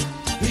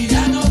y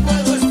ya no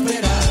puedo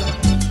esperar.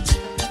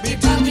 Mi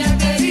patria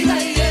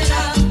querida y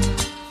llena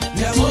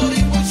de amor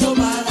y mucho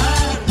va a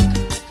dar.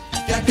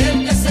 Que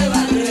aquel que se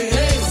va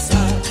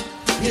regresa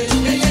y el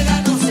que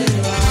llega no se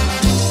va.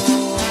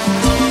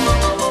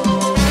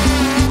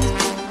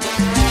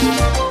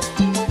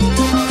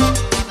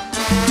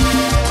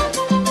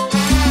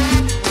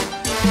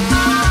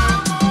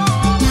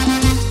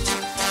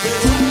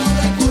 Peruano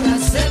de pura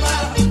cepa,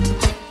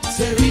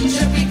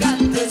 ceviche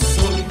picante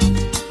soy.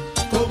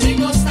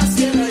 Conmigo esta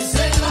sierra y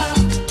selva,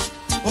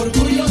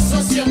 orgulloso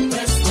siempre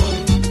estoy.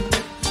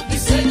 Mi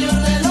Señor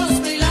de los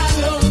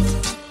milagros,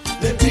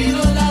 le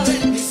pido la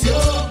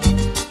bendición,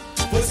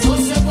 pues no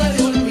se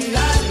puede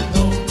olvidar,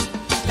 no,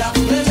 la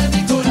fe de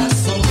mi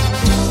corazón.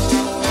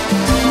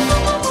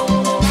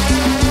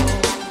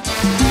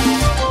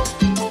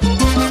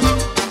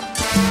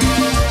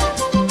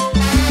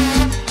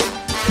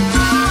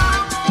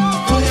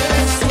 Oye,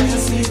 soy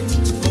así,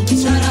 con mi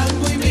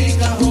charango y mi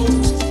cajón,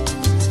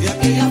 y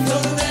aquella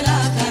flor de la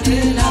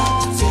canela,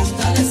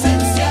 sienta la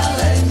esencia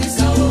de mi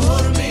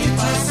sabor, mi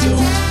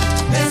pasión.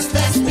 Esta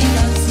es mi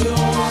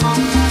canción,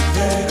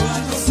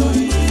 peruano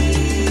soy.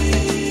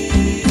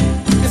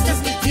 Esta es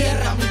mi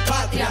tierra, mi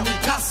patria, mi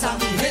casa,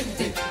 mi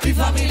gente, mi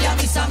familia,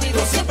 mis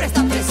amigos siempre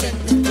están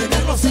presentes.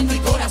 Tenerlos en mi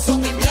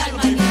corazón, en mi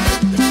alma y mi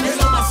mente es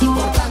lo más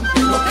importante,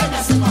 lo que me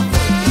hace más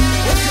fuerte.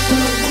 Hoy siento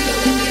el orgullo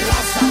de mi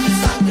raza, mi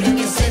sangre,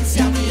 mi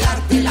esencia, mi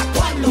arte, la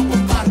cual lo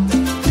comparte.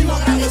 Vivo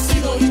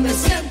agradecido y me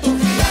siento un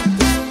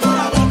gigante por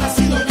haber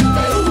nacido en el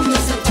Perú y de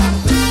ser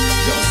parte.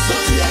 Yo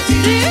soy de aquí.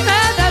 Dime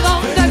de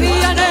dónde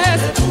vienes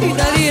y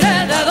te diré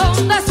de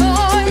dónde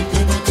soy.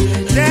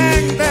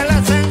 Siente la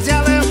esencia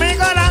de mi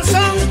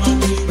corazón,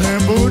 de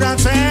pura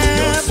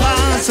cepa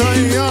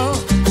soy yo.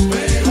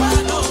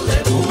 Peruano de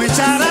Mi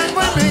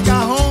charango en mi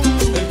cajón,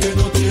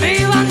 Mi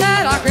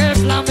bandera que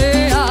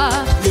flamea,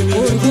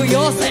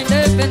 orgullosa e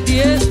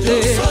independiente.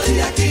 soy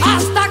de aquí.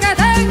 Hasta que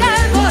tenga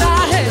el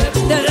coraje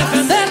de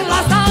defenderla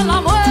hasta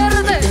la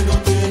muerte.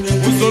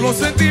 Un solo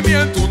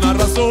sentimiento, una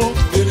razón,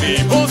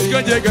 mi voz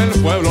que llega al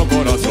pueblo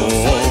corazón.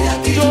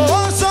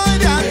 yo soy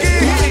de aquí,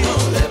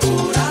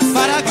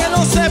 para que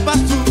lo sepas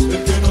tú,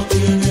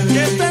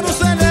 que este no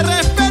se le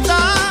respeta,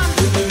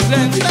 le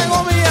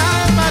entrego mi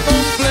alma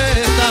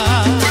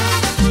completa.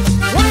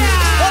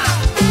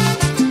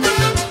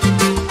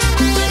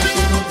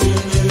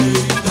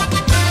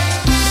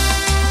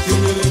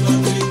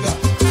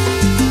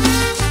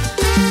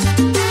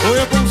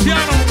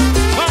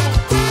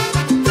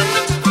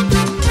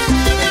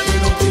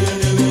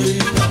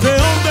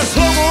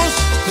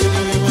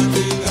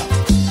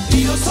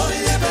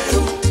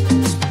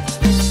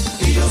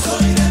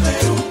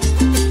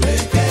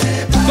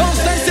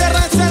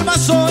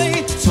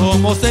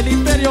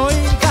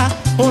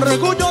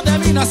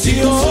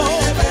 nació.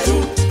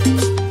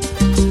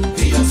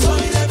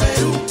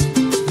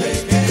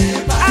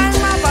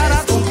 Alma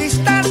para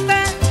conquistarte,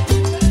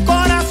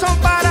 corazón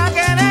para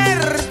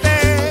quererte.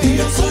 Y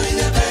yo soy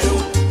de Perú,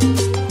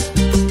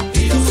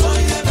 y yo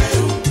soy de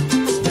Perú.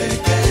 ¿De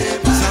qué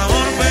parte?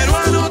 Sabor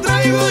peruano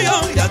traigo yo,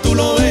 ya tú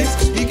lo ves,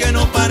 y que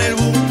no pare el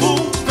boom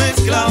boom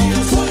mezclado. Y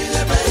yo soy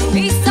de Perú.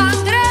 Mi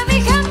sangre,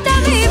 mi gente,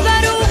 mi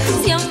Perú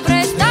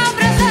siempre está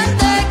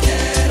presente.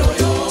 Quiero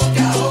yo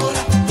que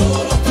ahora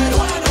todos los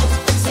peruanos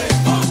se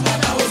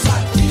pongan a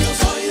gozar. Y yo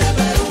soy de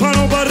Perú.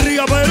 Mano para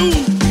arriba, Perú.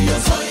 Y yo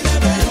soy de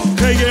Perú.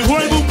 Que llegó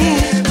el bum bum.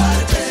 ¿Qué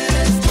parte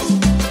eres tú?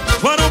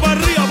 Mano para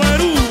arriba,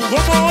 Perú.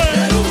 ¿Cómo es?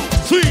 Perú.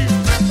 Sí.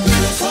 Y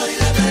yo soy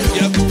de Perú.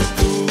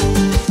 Yacucú.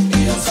 Y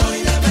yo soy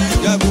de Perú.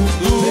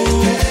 Yacucú.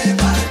 ¿De qué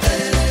parte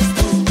eres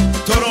tú?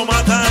 Toro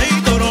mata ahí,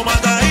 toro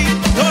mata ahí,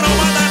 toro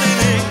mata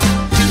nene.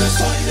 Y yo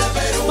soy de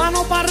Perú. Mano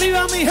para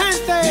arriba, mi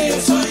gente. Y yo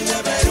soy de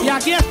Perú. Y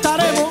aquí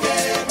estaremos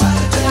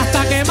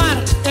hasta quemar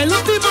el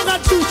último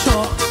cartucho.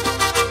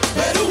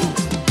 Perú.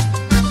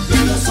 Y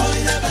yo soy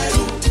de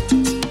Perú.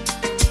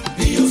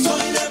 Y yo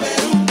soy de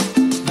Perú.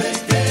 ¿De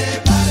qué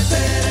parte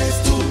eres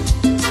tú?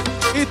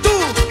 Y tú,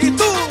 y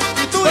tú,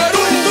 y tú,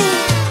 Perú. y tú,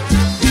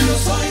 Y yo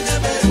soy de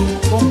Perú. y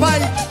tú.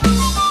 Compay.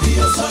 Y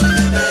yo soy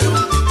de Perú.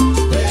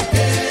 ¿De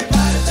qué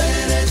parte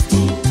eres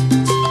tú?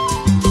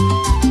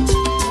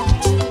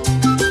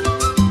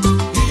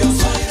 Y yo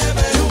soy de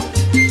Perú.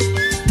 Y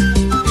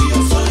yo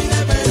soy de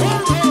Perú.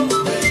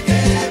 ¿De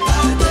qué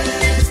parte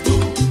eres tú?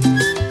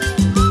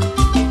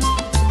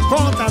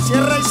 Conta,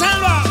 Sierra y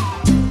Selva.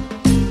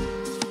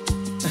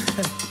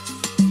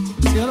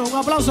 Señores, un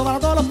aplauso para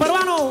todos los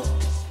peruanos.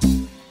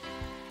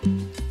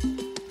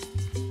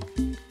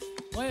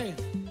 Oye.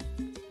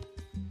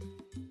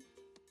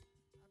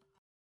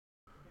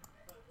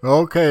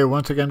 Okay,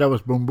 once again, that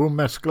was Boom Boom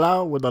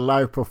Mezclao with a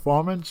live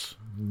performance.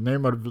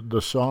 Name of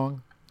the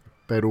song,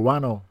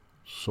 Peruano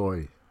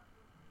Soy.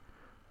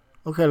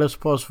 Okay, let's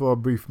pause for a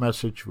brief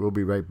message. We'll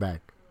be right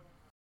back.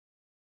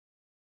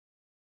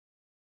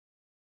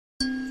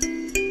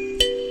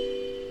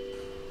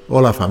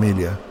 Hola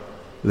familia,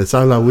 les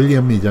habla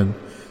William Millán,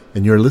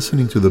 and you're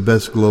listening to the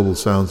best global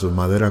sounds of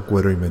madera,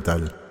 cuero y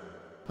metal,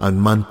 and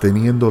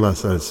Manteniendo la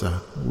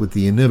Salsa with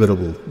the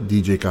inimitable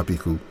DJ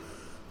Capicu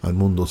on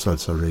Mundo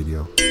Salsa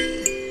Radio.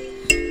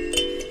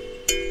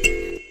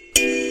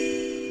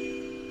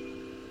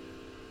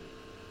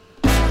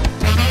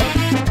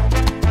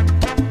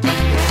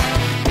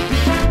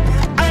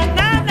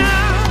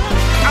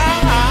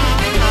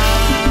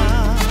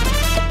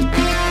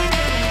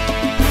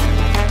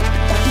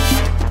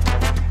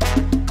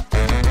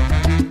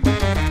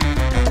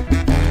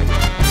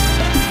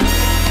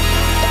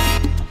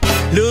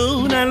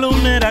 Luna,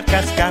 lunera,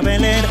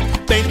 cascabelera,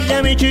 pide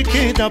a mi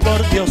chiquita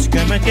por Dios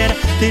que me quiera.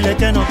 Dile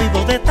que no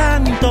vivo de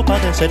tanto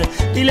padecer,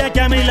 dile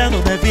que a mi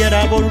lado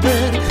debiera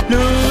volver.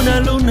 Luna,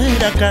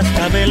 lunera,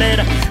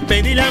 cascabelera,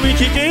 pedile a mi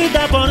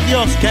chiquita por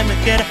Dios que me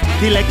quiera.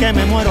 Dile que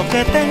me muero,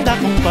 que tenga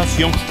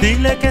compasión,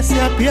 dile que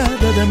se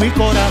apiade de mi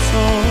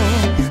corazón.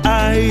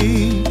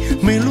 Ay,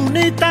 mi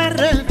lunita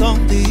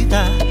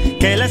redondita,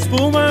 que la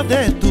espuma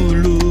de tu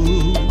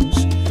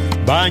luz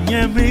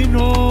bañe mi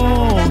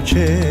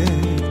noche.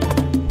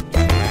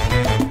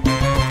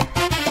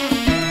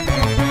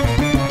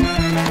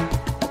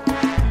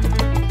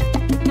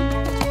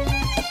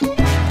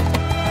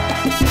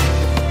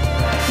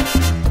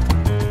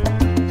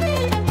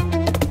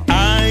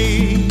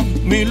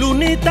 Mi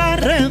lunita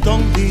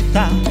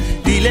redondita,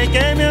 dile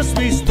que me has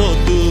visto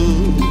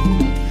tú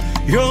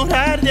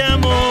llorar de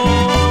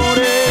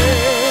amores.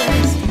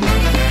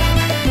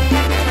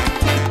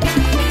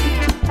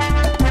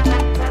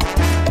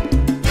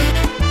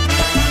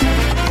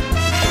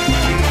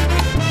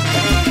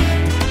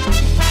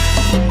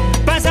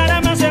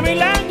 Pasarán más de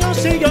 1000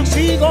 años y yo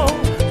sigo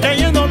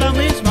leyendo la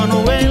misma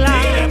novela.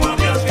 Dile por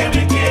Dios que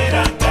me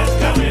quiera,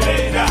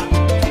 cascabelera.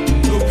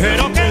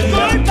 Pero que el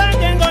golpe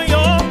tengo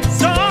yo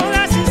son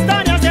las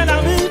historias de la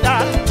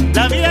vida.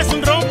 La vida es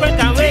un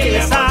rompecabezas.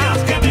 Dile por Dios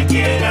que me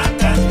quiera,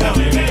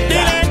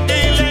 cascabelera.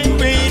 Dile,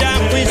 mira,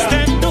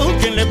 fuiste tú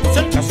quien le puso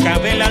el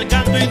cascabel al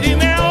gato. Y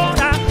dime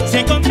ahora si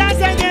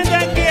encontraste a quien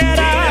te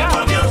quiera. Dile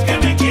por Dios que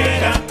me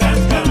quiera,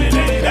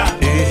 cascabelera.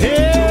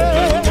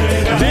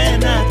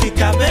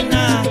 Venática,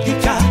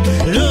 venática,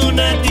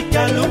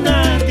 lunática,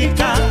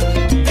 lunática.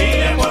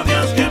 Dile por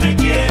Dios que me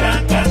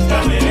quiera,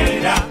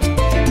 cascabelera.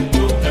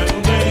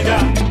 Lunera.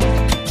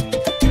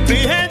 Mi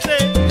gente,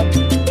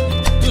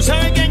 ¿tú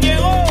sabes quién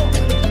llegó?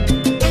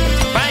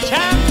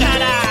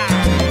 Pachácara.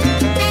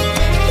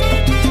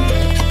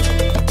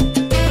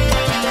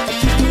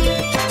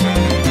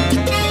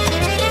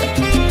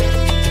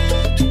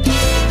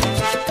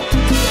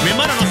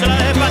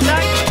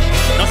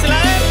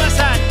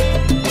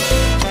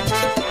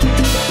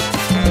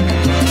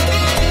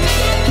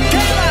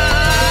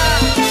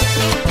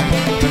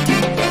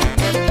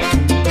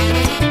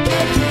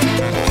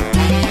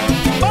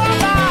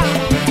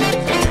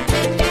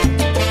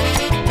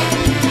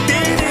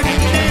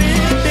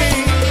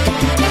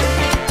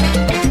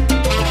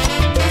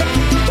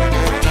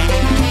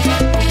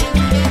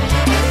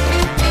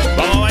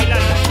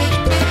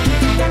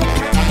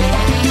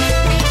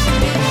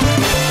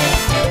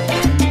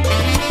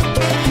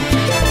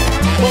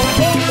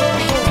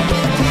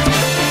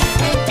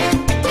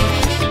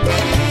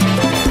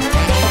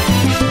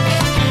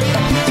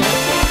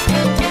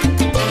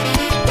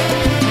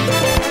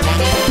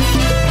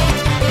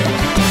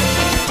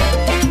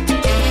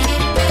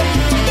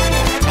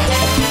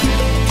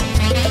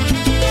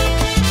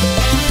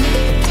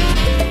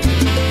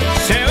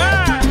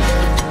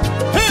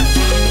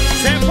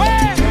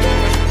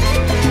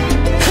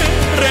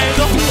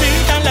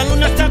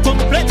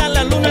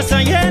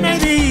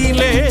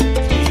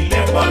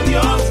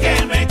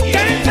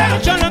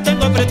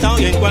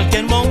 aprieta y en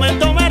cualquier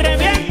momento me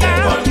revienta.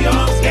 Dile por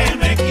Dios que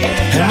me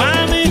quiera.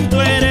 Mami,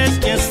 tú eres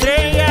mi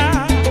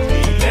estrella.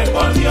 Dile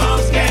por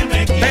Dios que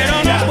me quiera.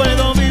 Pero no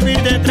puedo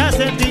vivir detrás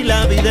de ti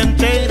la vida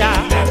entera.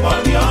 Dile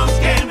por Dios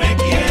que me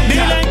quiera.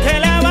 Dile que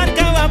la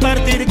barca va a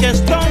partir, que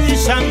estoy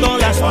izando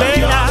las Por Dios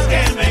velas,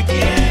 que me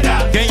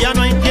quiera. que ya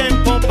no hay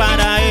tiempo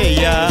para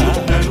ella.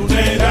 Luna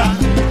lunera.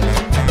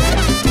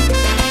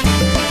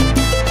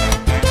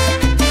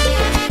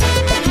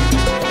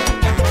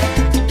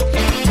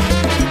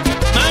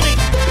 Mami,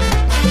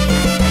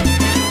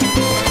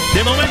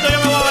 de momento yo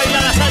me voy a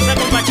bailar la salsa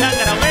con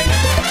pachángara, ¿ok?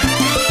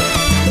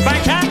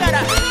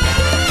 Pachángara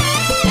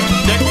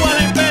de Cuba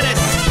de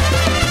Pérez.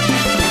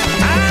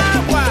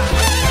 Agua.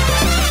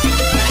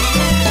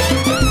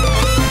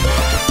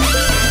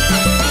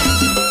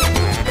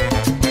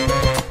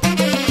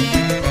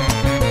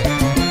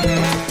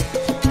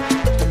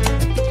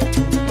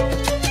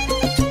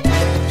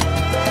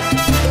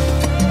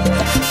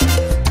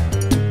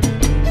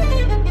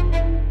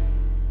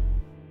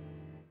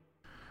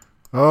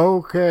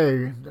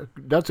 Okay,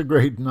 that's a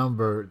great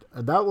number.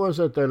 That was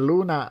at the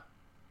Lunera,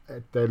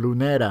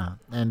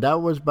 and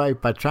that was by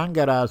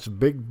Pachangara's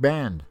big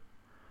band,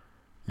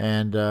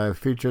 and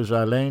features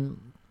Alain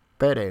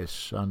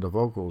Perez on the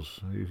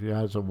vocals. He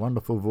has a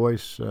wonderful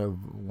voice,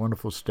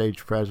 wonderful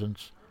stage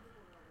presence,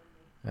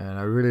 and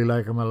I really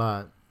like him a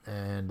lot.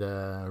 And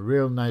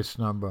real nice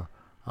number.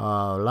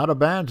 A lot of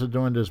bands are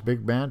doing this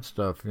big band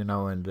stuff, you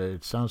know, and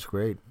it sounds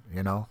great,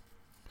 you know.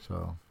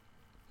 So,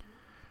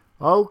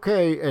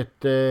 okay,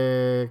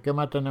 ¿qué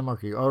más tenemos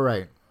aquí? All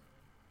right.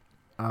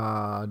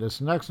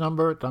 This next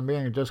number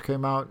también it just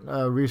came out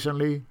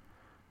recently.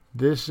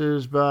 This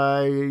is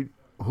by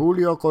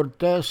Julio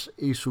Cortés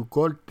y su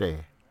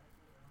corte.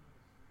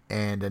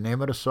 And the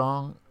name of the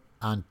song,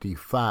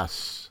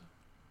 Antifaz.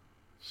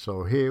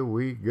 So here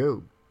we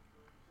go.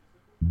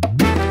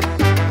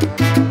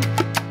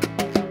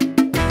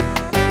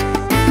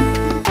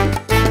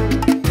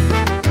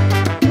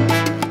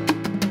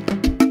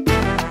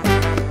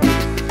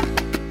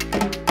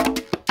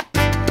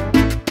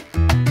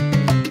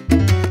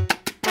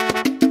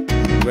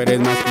 Tú eres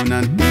más que un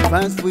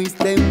antifaz,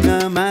 fuiste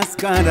una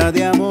máscara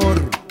de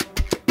amor.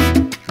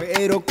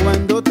 Pero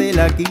cuando te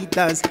la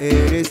quitas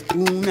eres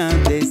una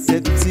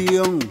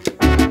decepción.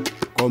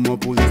 ¿Cómo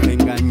pudiste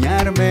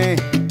engañarme?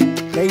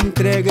 Te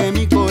entregué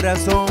mi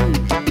corazón.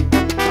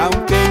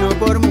 Aunque no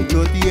por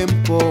mucho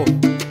tiempo,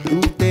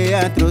 tu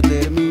teatro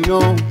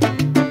terminó.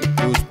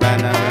 Tus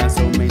palabras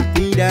son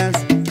mentiras,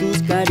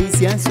 tus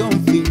caricias son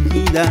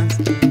fingidas.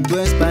 Tu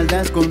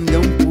espalda esconde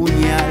un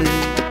puñal.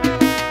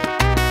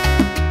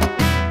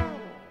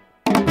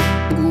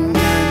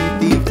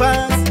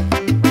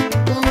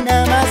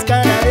 Una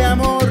máscara de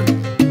amor,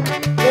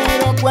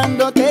 pero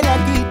cuando te la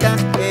quitas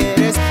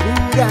eres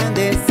pura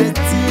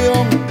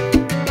decepción.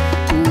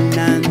 Un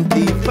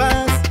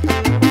antifaz,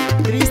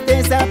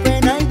 tristeza,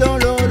 pena y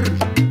dolor,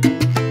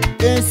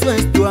 eso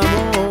es tu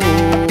amor.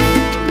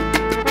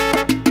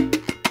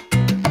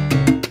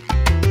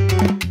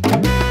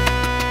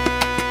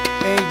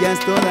 Ella es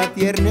toda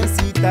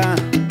tiernecita,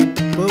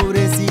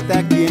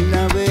 pobrecita quien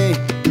la ve.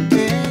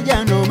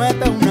 Ella no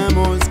mata una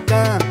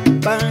mosca,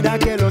 para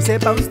que lo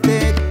sepa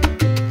usted.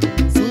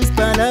 Sus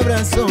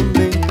palabras son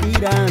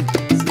mentiras,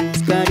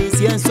 sus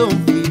caricias son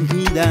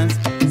fingidas,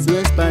 su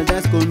espalda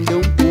esconde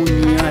un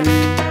puñal.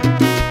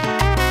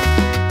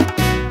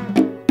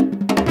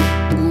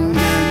 Un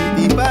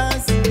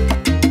antifaz,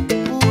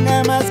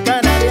 una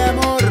máscara de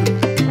amor,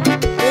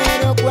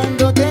 pero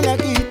cuando te la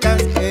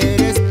quitas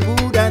eres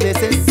pura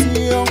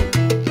decepción.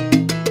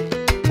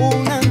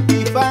 Un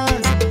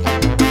antifaz,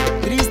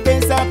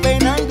 tristeza,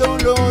 pena y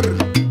dolor,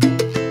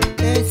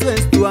 eso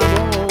es tu amor.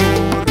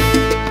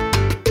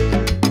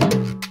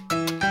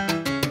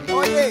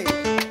 Oye,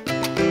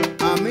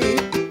 a mí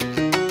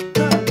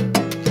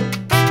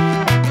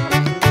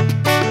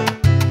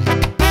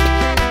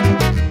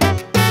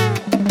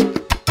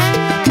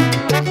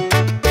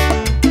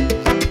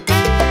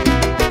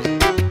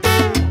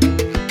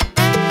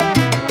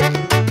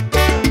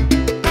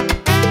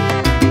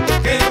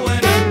Qué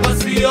buena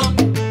actuación,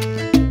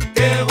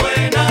 qué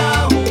buena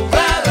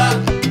jugada.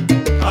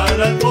 A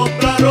la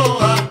alfombra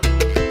roja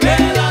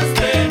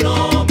quedaste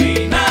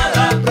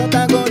nominada.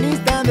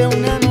 protagonista de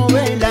una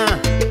novela,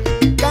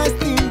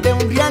 casting de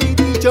un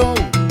reality show,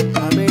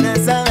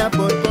 amenazada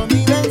por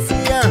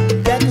convivencia,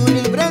 ya tu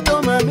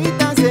libreto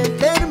mamita se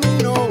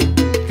terminó.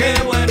 Qué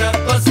buena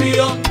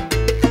actuación,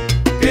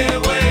 qué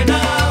buena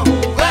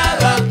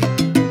jugada.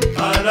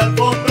 A la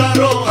alfombra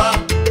roja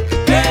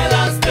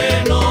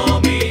quedaste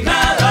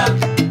nominada.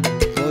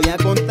 Voy a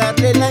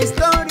contarte la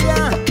historia,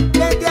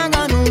 que te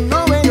hagan un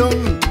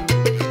novelón,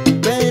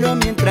 pero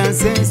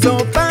mientras eso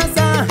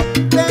pasa,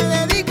 te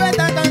dedico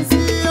esta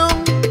canción.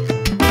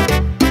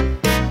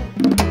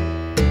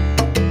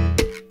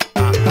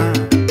 Ajá,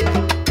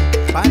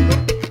 palo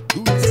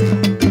dulce,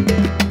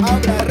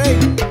 habla rey,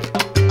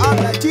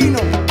 habla chino.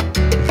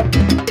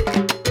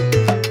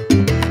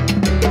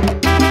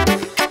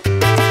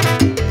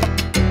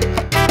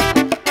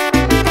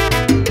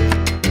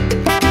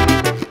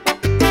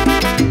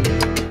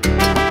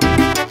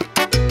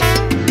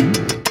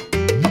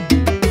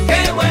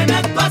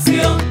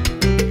 actuación.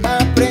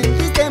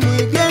 Aprendiste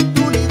muy bien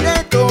tu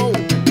libreto.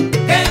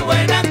 Qué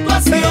buena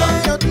actuación.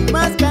 Pero tu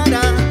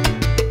máscara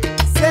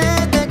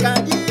se te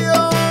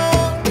cayó.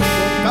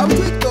 Con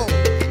cauchito.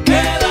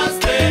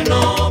 Quedaste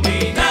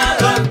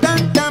nominada. Con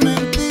tanta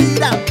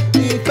mentira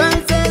y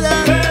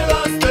falsedad.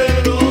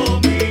 Quedaste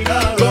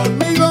nominada.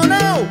 Conmigo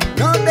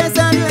no te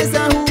salió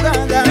esa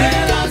jugada.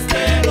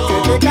 Quedaste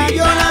nominada. Se te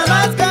cayó la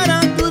máscara,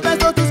 tus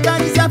besos, tus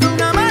caricias, fue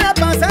una mala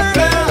pasada.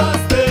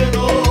 Quedaste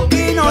nominada.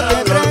 Y no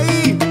te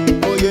creí,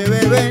 oye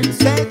bebé,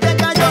 se te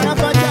cayó la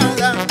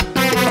fachada.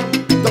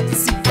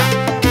 Tóxica,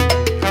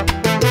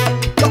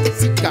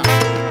 tóxica.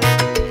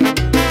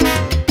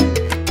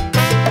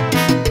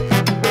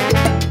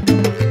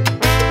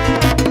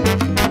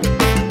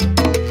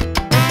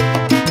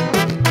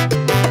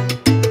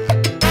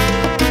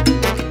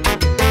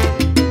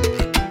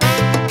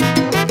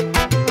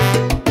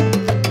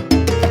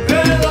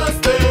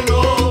 Quedaste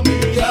nominada.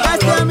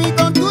 Llegaste a mí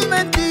con tus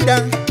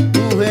mentiras,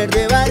 mujer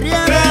de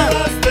barriada.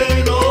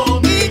 Quedaste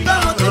Y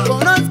como te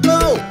conozco,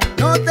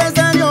 no te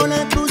salió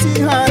la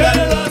encrucijada.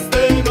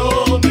 Quedaste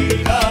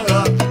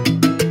nominada.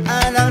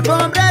 A la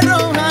alfombra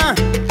roja,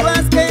 tú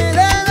has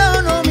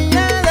quedado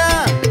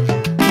nominada.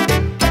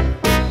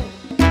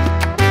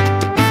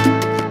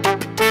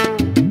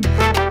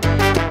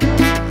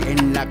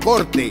 En la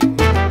corte,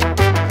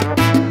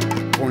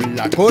 con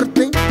la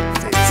corte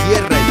se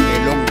cierra el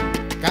telón.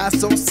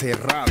 Caso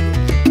cerrado.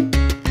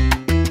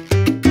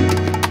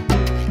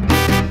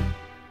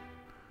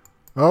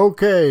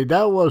 Okay,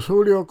 that was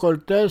Julio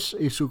Cortez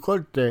y su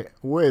corte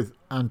with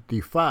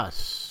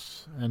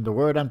antifaz. And the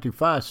word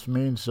antifaz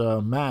means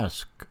a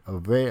mask, a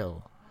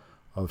veil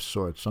of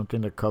sorts,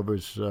 something that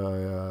covers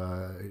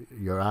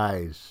your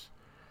eyes.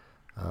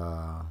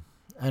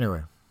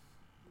 Anyway,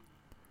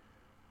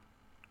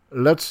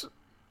 let's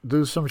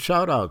do some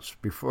shout outs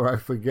before I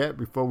forget,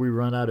 before we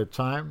run out of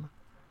time.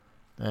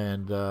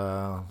 And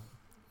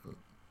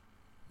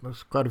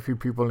there's quite a few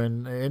people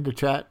in the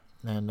chat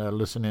and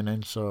listening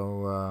in,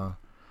 so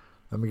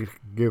let me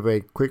give a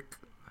quick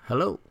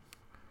hello.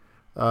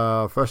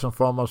 First and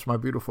foremost, my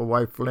beautiful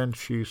wife Lynn,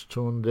 she's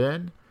tuned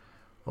in.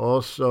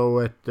 Also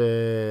at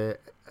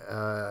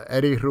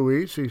Eddie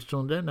Ruiz, he's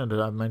tuned in, and as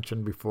I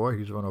mentioned before,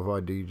 he's one of our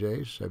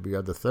DJs every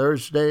other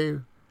Thursday,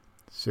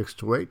 6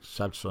 to 8,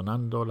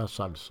 Salsonando la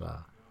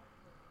Salsa.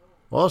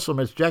 Also,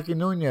 Miss Jackie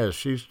Nunez,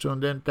 she's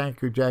tuned in.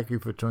 Thank you, Jackie,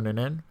 for tuning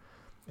in.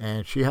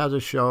 And she has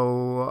a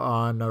show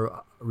on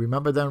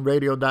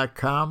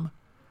RememberThenRadio.com.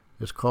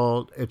 It's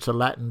called It's a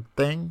Latin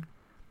Thing.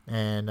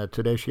 And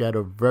today she had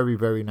a very,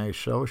 very nice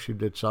show. She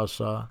did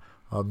salsa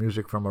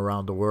music from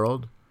around the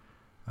world.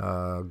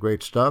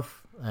 Great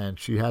stuff. And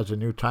she has a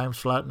new time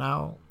slot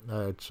now.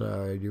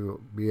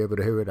 You'll be able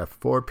to hear it at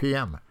 4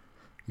 p.m.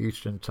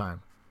 Eastern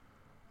Time.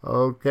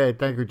 Okay,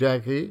 thank you,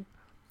 Jackie.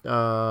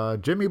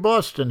 Jimmy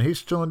Boston,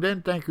 he's tuned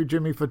in. Thank you,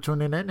 Jimmy, for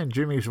tuning in. And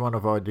Jimmy's one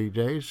of our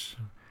DJs.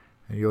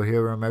 And you'll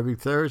hear him every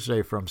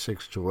Thursday from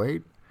 6 to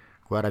 8.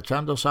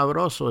 Guarachando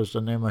Sabroso is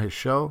the name of his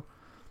show.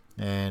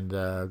 And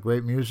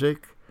great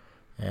music.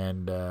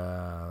 And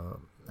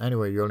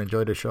anyway, you'll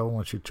enjoy the show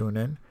once you tune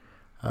in.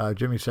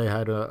 Jimmy, say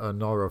hi to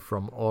Nora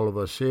from all of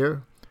us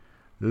here.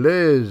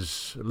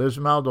 Liz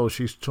Maldo,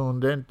 she's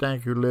tuned in.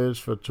 Thank you, Liz,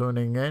 for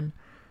tuning in.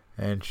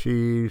 And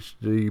she's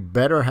the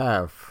better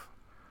half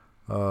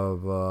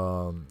of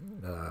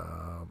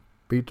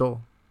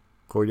Pito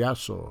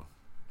Collazo.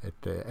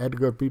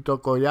 Edgar Pito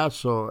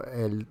Collazo,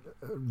 el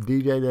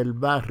DJ del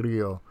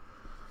barrio.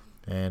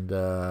 And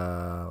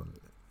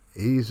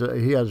he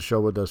has a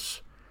show with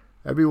us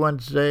every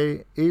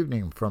Wednesday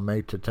evening from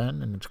 8 to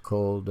 10, and it's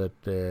called the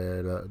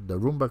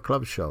Rumba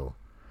Club Show.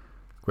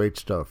 Great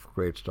stuff,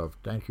 great stuff.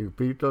 Thank you,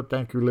 Pito.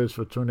 Thank you, Liz,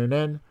 for tuning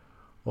in.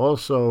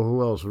 Also,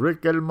 who else?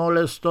 Rick El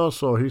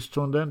Molestoso, he's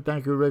tuned in.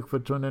 Thank you, Rick, for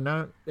tuning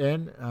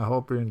in. I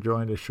hope you're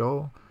enjoying the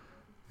show,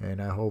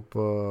 and I hope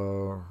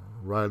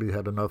Riley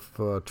had enough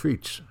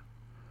treats.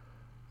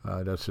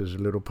 That's his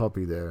little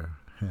puppy there.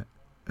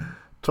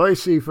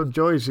 Toycy from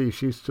Joycey,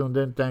 she's tuned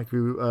in. Thank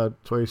you,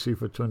 Toycy,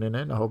 for tuning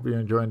in. I hope you're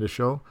enjoying the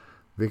show.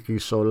 Vicky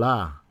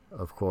Sola,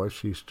 of course,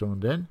 she's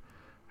tuned in.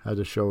 Has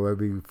a show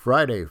every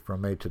Friday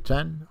from 8 to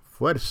 10.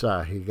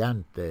 Fuerza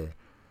Gigante.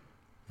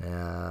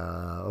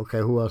 Okay,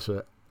 who else?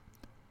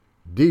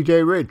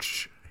 DJ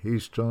Rich,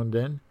 he's tuned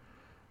in.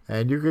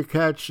 And you can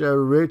catch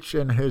Rich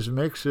and his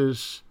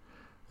mixes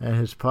and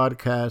his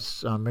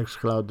podcasts on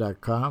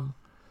Mixcloud.com.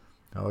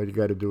 All you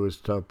got to do is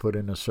put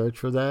in a search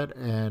for that.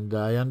 And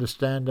I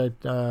understand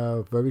that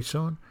very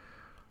soon,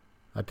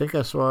 I think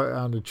I saw it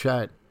on the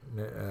chat,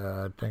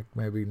 I think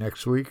maybe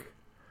next week,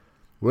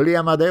 Willie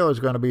Amadeo is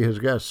going to be his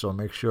guest, so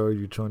make sure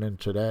you tune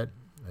into that.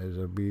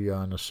 It'll be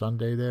on a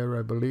Sunday there,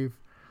 I believe.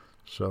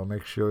 So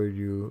make sure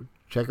you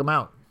check him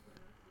out.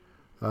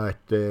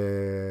 At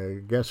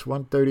guest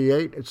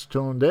 138, it's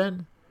tuned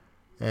in.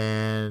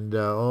 And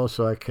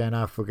also, I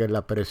cannot forget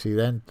La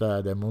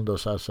Presidenta de Mundo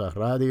Salsa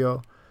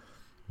Radio,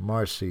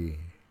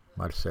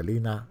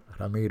 Marcelina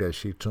Ramirez.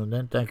 She tuned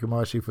in. Thank you,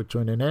 Marcy, for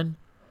tuning in.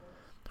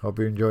 Hope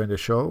you're enjoying the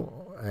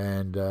show.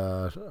 And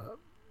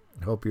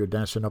Hope you're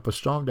dancing up a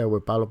storm there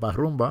with Palo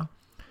Parrumba.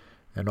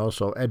 And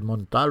also Ed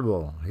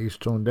Montalvo. He's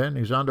tuned in.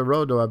 He's on the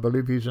road, though. I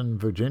believe he's in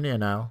Virginia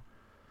now.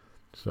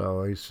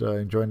 So he's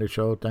enjoying the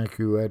show. Thank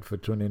you, Ed, for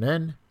tuning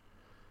in.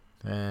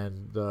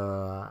 And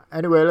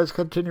anyway, let's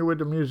continue with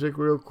the music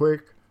real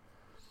quick.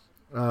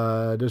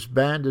 This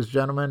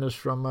gentleman is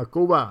from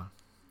Cuba.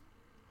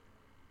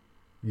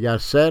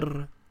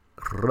 Yacer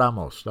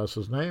Ramos, that's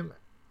his name.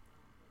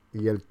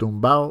 Y el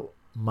Tumbao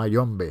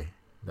Mayombe,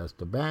 that's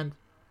the band.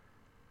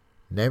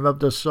 Name of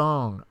the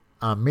song,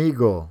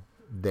 Amigo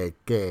de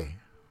Que.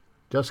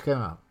 Just came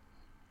out.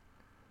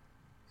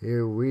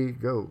 Here we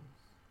go.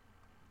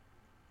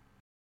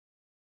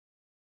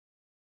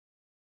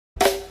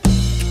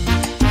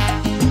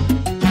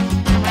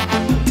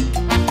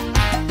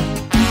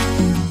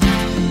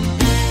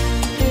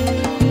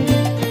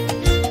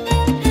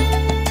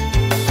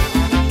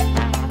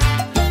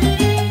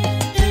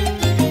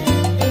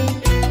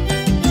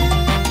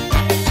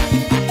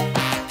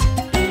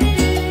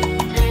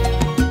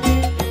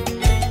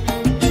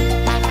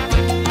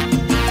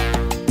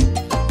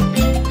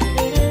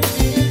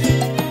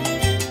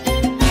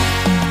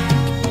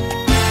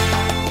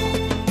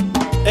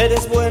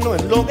 Eres bueno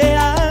en lo que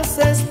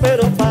haces,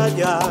 pero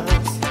fallas.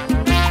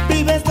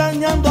 Vives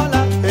dañando a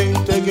la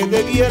gente que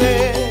te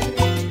quiere.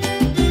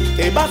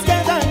 Te vas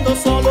quedando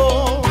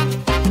solo.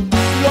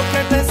 Los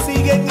que te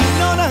siguen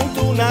ignoran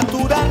tu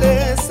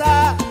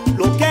naturaleza,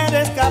 lo que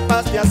eres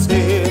capaz de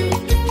hacer.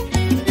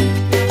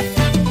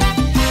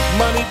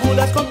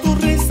 Manipulas con tu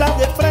risa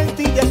de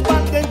frente y de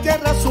espalda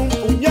entierras un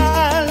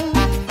puñal.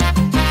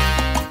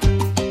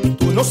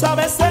 Tú no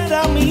sabes ser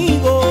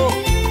amigo.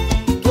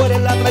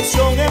 La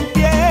traición en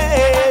pie.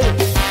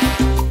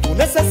 Tú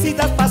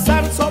necesitas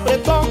pasar sobre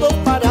todo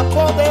para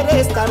poder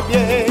estar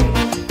bien.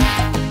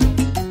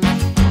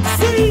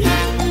 Sí,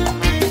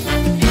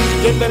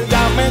 y en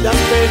verdad me das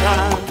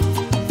pena,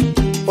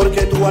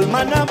 porque tu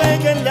alma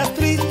navega en las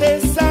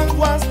tristes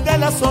aguas de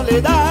la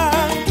soledad.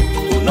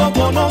 Tú no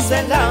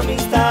conoces la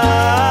amistad.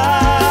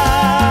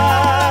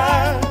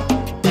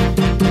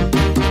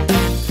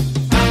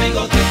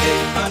 Amigo, ¿de qué?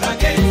 ¿Para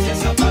qué? Si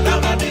esa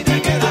palabra ni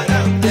te queda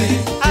grande.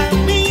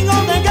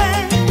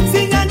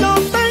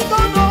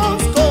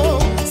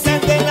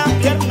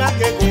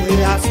 Que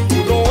cuidas, tú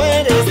no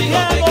eres mi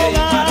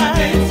abogado.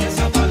 Si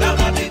esa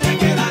palabra a ti te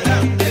queda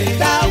grande.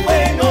 Está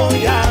bueno,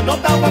 ya no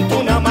te aguanto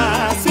una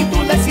más. Si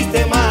tú le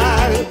hiciste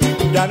mal,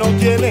 ya no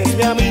tienes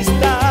mi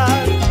amistad.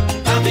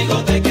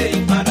 Amigo, ¿de qué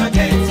y para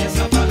qué? Si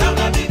esa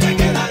palabra a ti te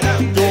queda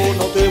grande. Yo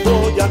no te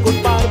voy a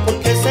culpar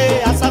porque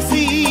seas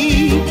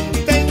así.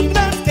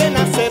 Tendrás que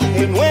nacer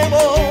de nuevo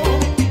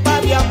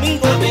para mi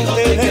amigo. Amigo,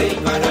 ¿de qué y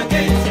para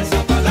qué? Si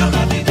esa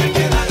palabra a ti te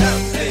queda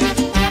grande.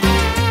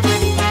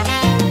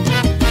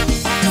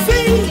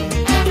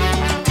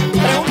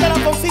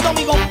 Consigo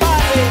mi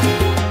compadre.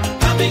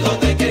 Amigo,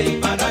 ¿de qué y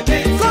para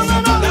qué? ¿Cómo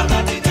no? La palabra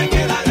a ti te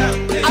queda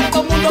grande. A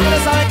todo el mundo quiere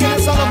saber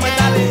quiénes son los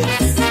metales.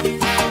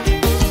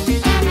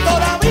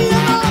 Todavía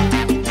no.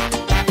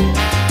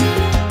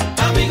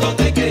 Amigo,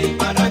 ¿de qué y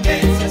para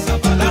qué? Si esa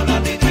palabra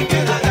a ti te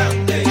queda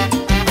grande.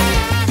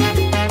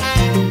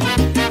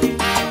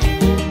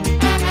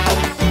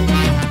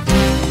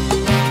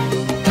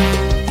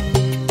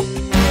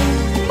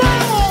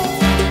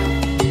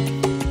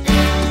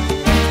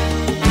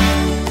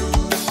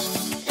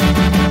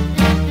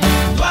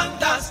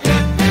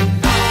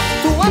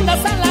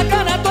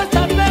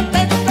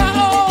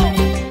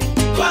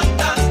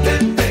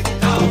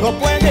 No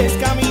puedes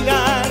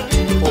caminar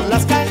por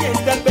las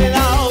calles del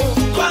Pelao.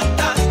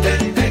 ¿Cuántas te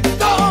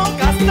detectó?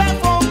 Tocas de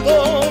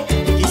fondo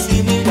y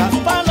si miras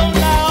para los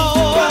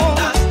lados.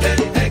 ¿Cuántas te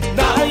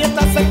detectó? Nadie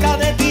está cerca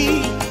de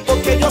ti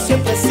porque yo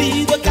siempre he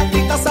sido el que a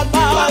ti te ha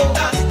salvado.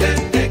 ¿Cuántas te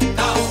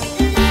detectó?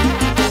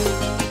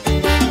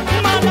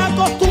 Mal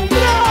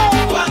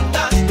acostumbrado.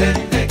 ¿Cuántas te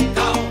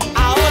detectó?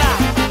 Ahora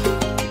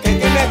que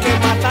tienes que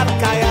matar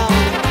callado.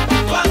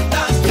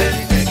 ¿Cuántas te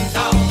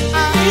detectó?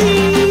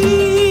 Ahí.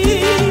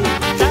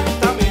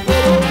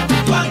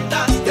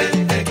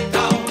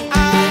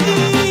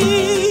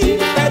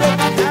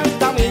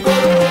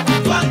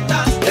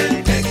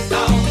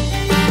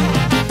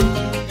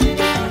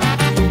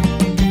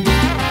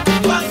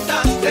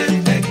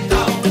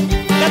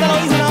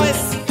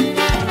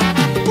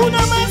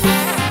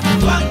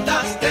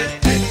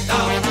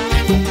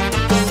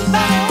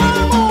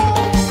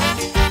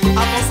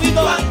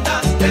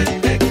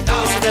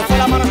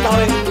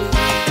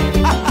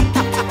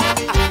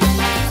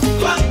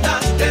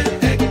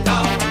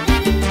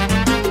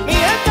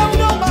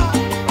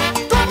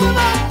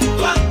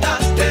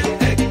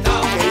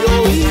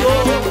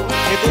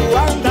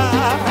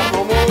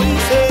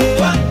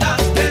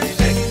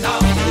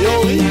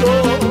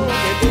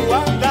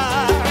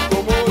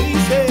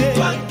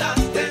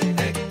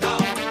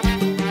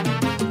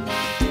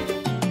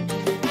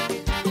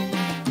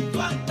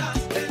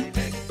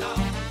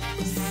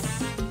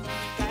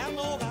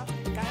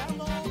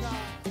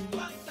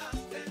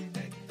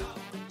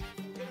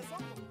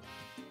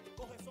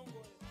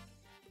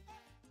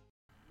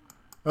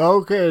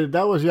 Okay,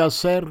 that was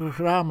Yacer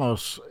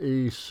Ramos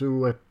y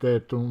su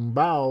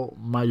tumbao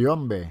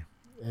Mayombe.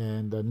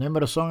 And the name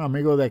of the song,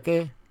 Amigo de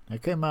Que?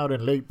 It came out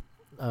in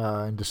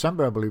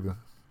December, I believe,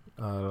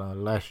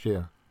 last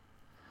year.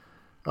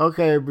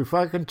 Okay,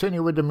 before I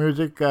continue with the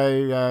music,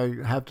 I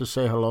have to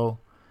say hello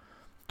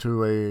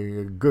to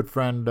a good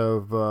friend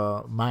of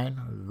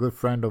mine, a good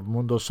friend of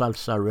Mundo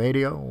Salsa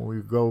Radio. We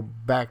go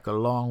back a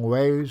long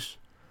ways.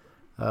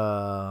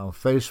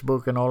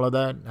 Facebook and all of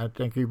that. I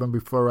think even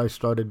before I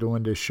started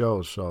doing this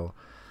show. So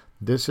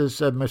this is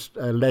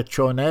Mr.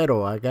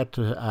 Lechonero. I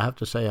have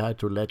to say hi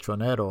to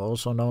Lechonero,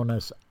 also known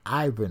as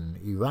Ivan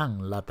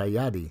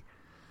Latayadi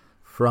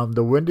from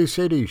the Windy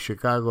City,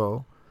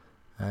 Chicago.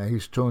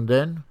 He's tuned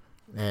in,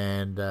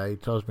 and he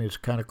tells me it's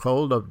kind of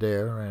cold up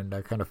there, and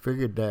I kind of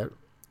figured that.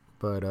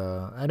 But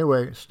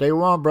anyway, stay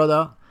warm,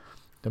 brother.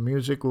 The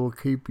music will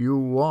keep you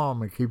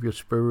warm and keep your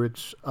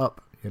spirits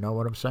up. You know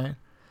what I'm saying?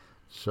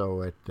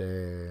 So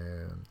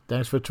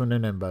thanks for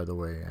tuning in, by the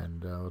way,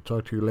 and I'll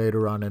talk to you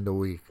later on in the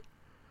week.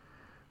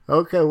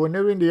 Okay, we're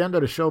nearing the end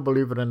of the show,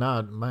 believe it or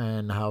not.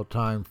 Man, how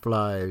time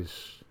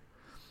flies.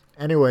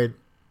 Anyway,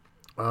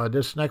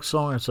 this next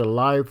song is a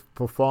live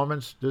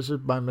performance. This is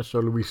by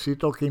Mr.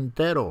 Luisito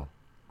Quintero,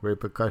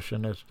 great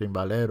percussionist,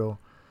 timbalero,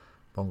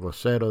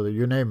 bongocero,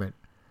 you name it.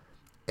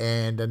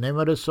 And the name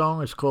of the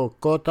song is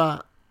called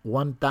Cota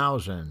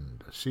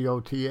 1000,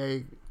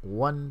 C-O-T-A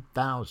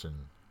 1000.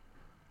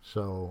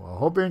 So I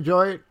hope you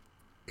enjoy it.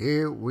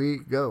 Here we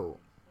go.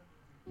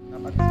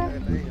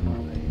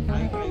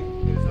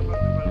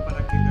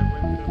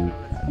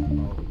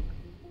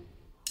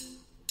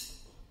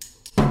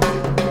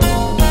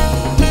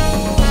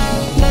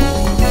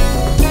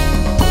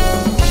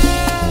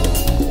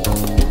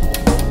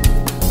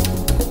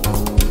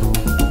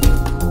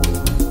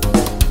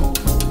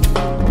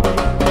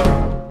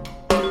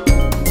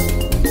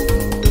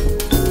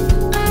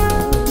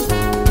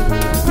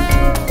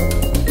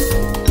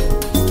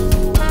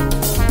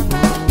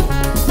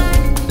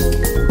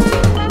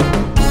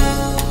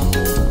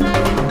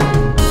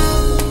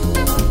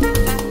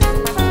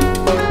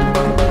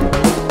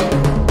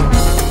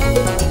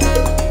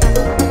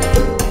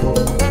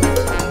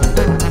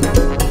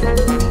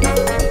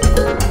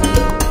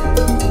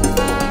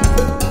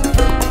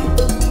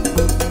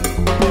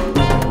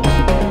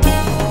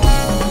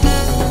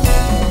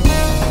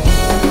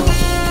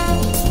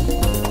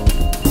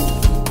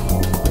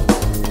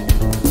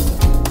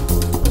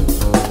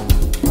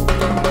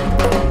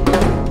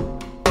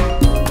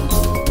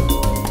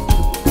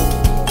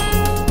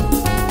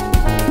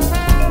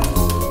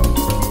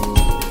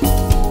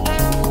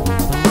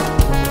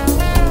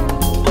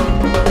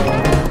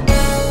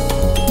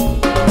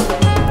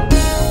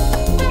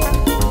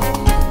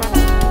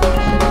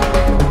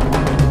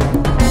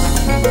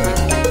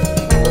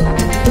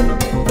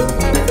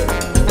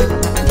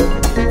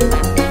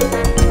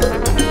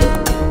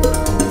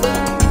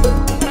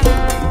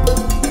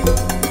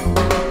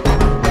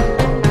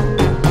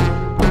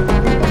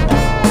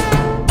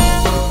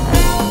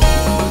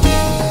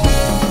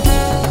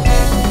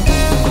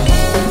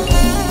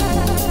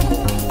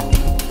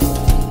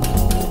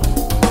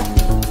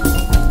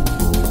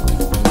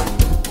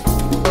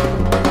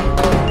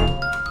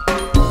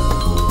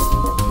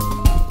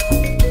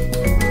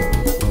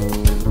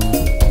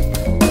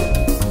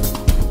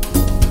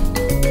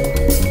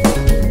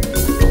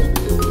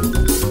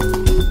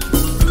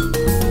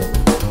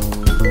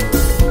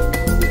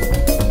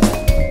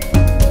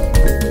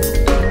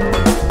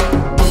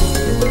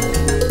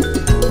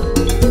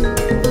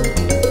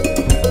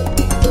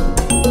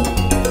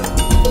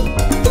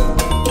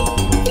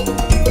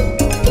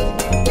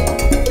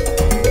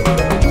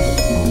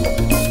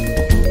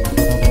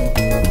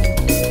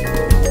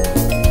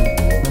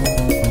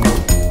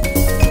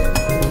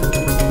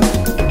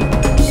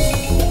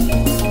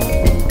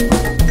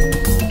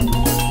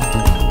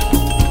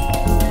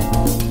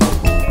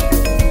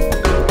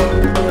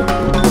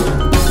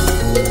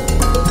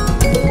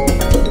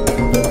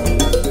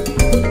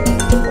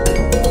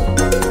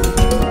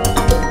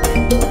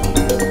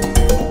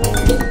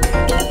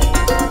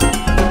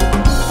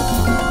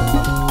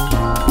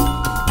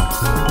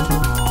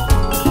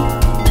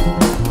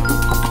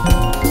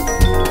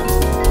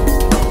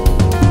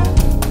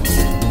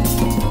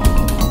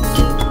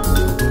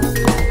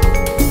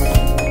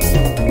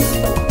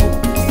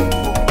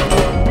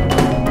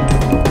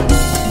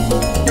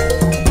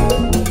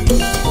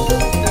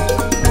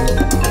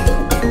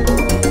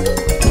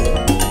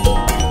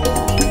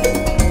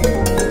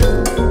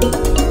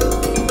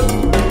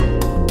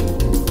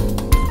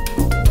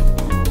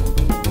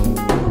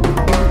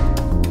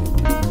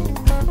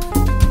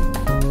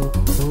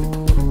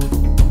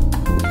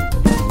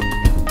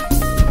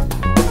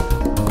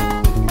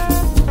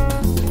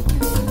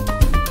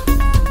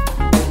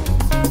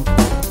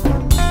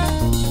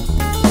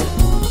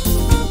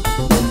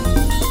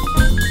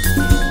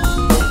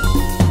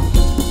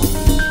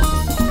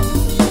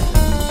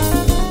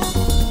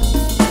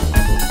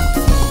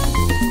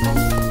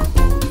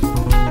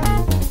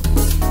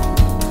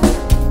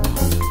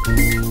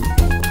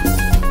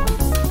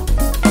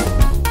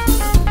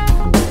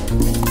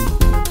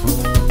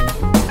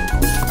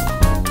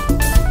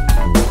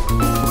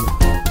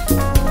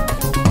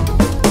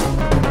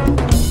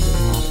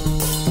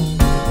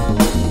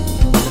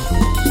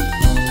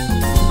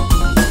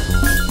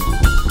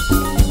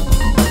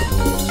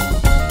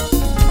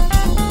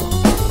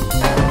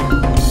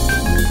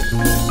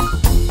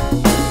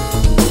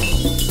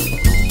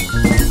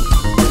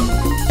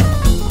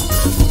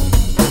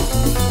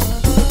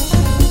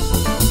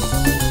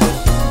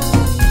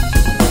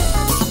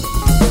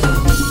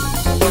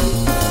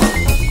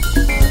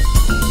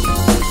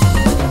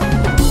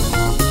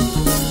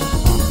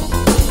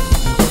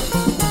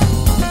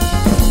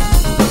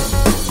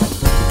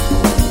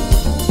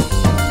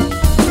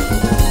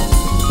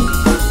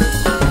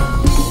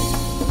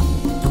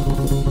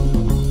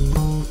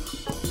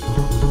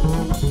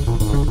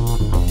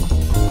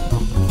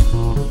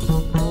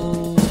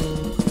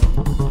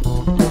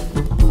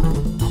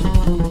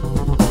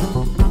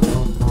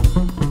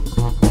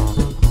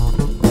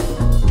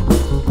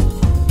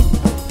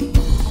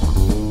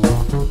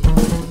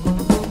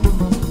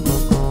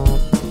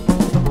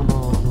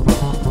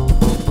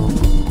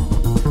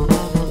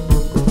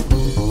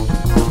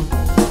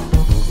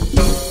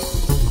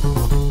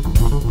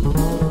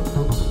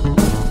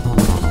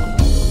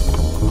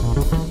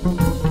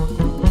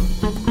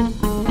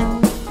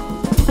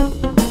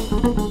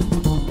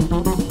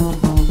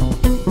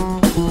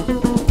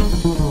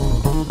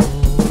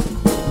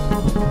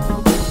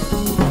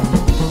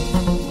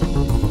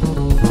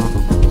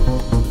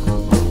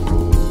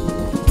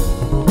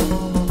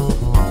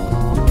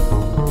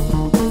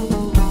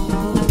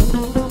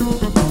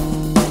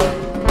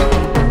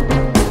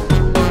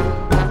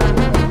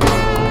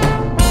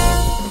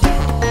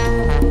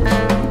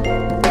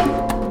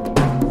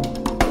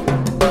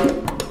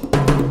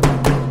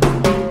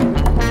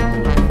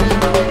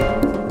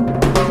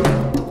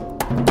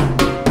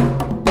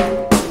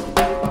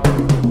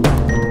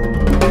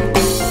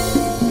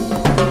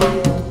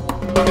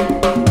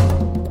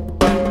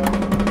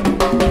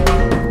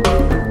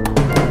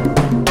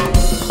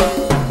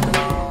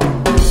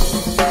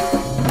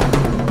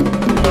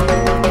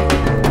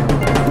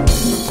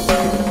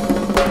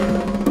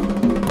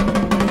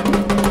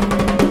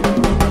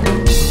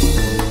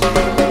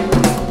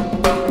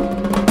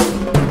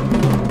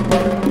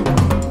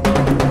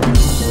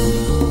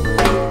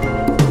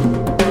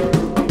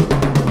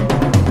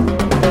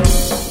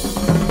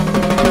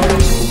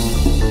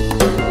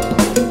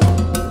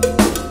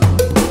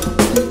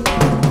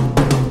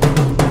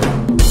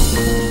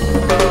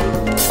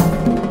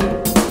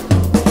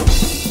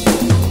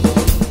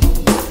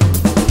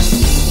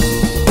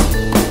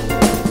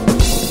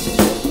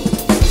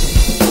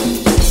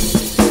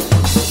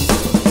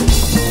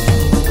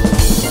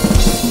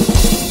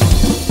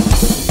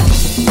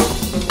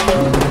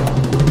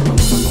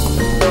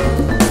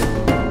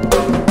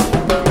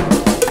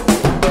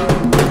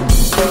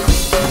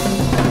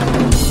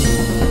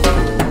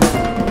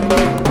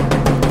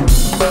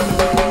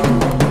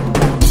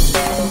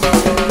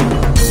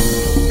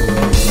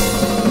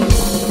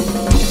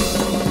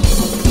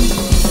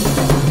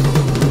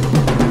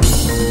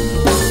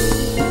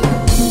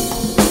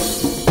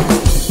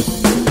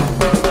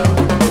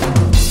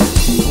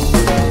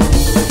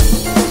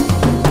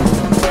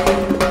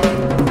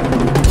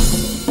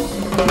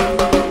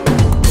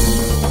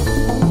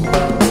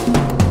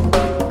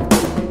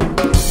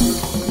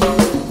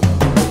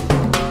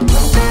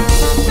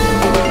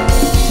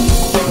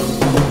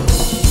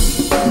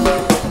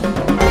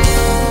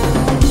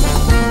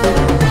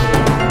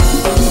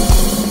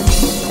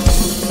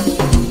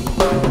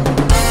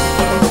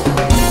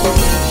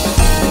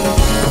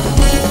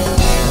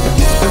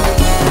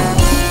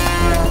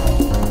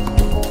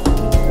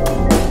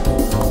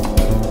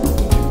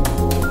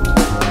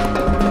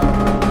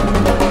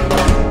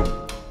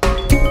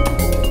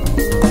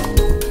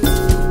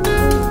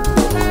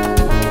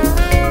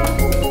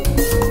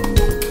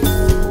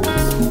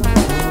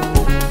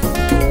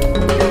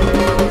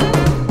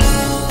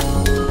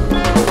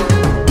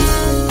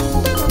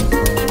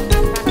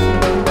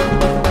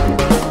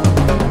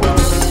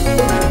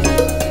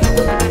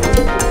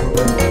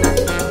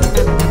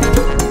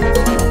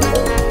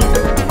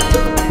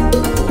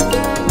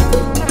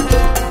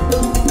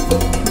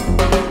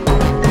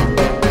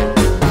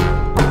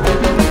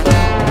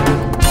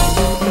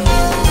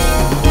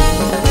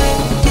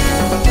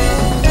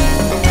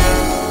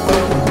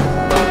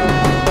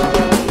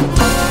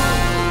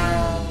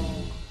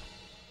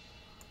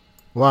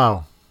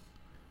 Wow.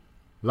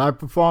 Live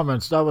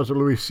performance. That was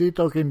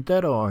Luisito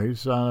Quintero.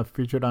 He's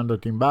featured on the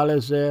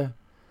timbales there.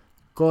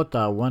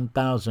 Cota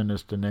 1000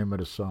 is the name of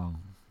the song.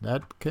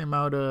 That came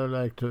out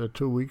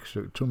 2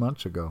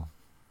 months ago.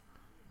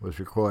 Was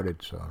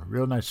recorded, so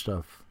real nice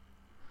stuff.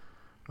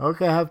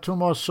 Okay, I have 2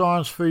 more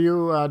songs for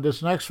you.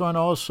 This next one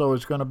also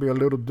is going to be a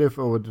little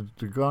different.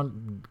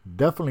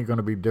 Definitely going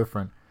to be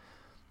different.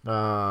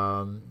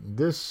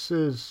 This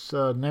is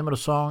name of the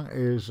song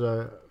is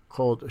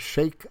called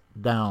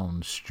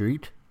Shakedown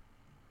Street,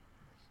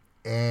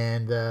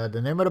 and the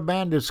name of the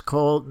band is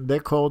called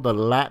the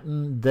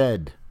Latin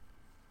Dead.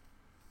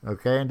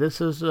 Okay, and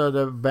this is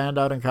the band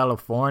out in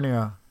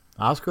California.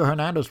 Oscar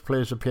Hernandez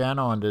plays the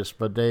piano on this,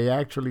 but they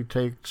actually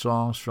take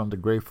songs from the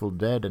Grateful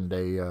Dead and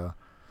they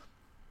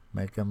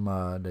make them,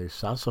 they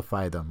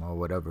salsify them or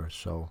whatever.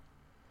 So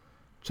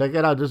check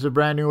it out. This is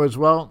brand new as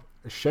well.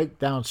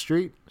 Shakedown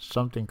Street,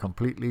 something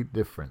completely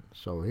different.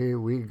 So here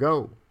we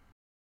go.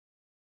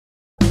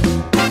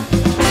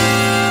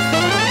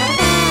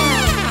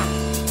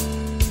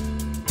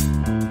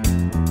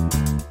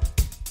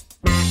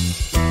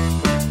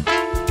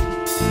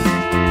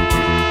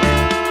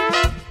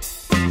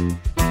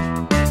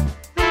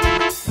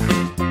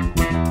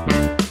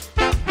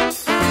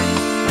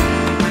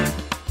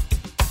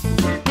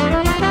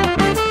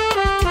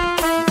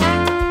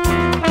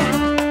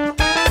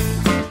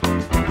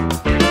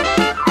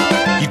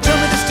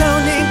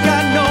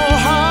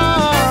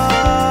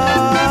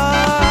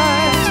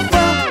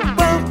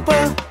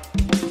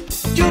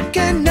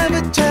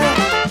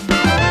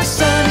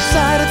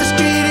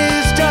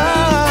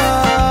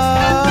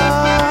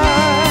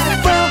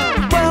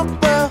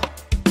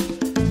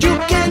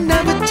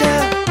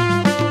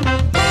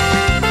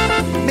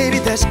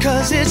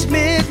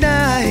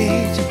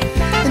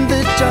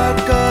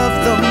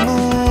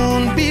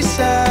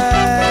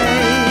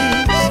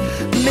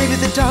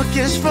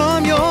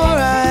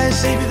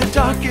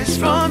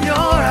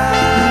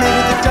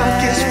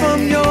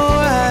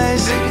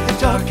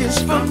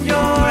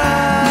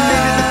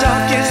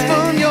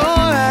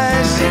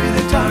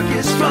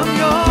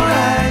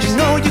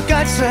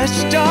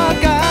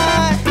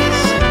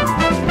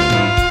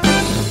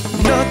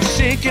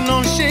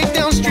 On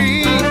Shakedown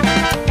Street,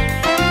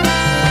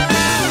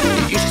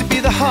 it used to be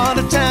the heart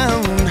of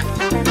town.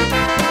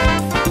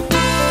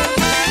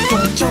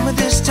 Don't tell me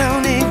this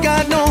town ain't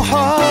got no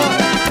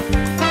heart.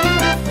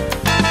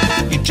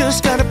 You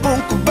just gotta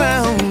poke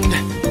around.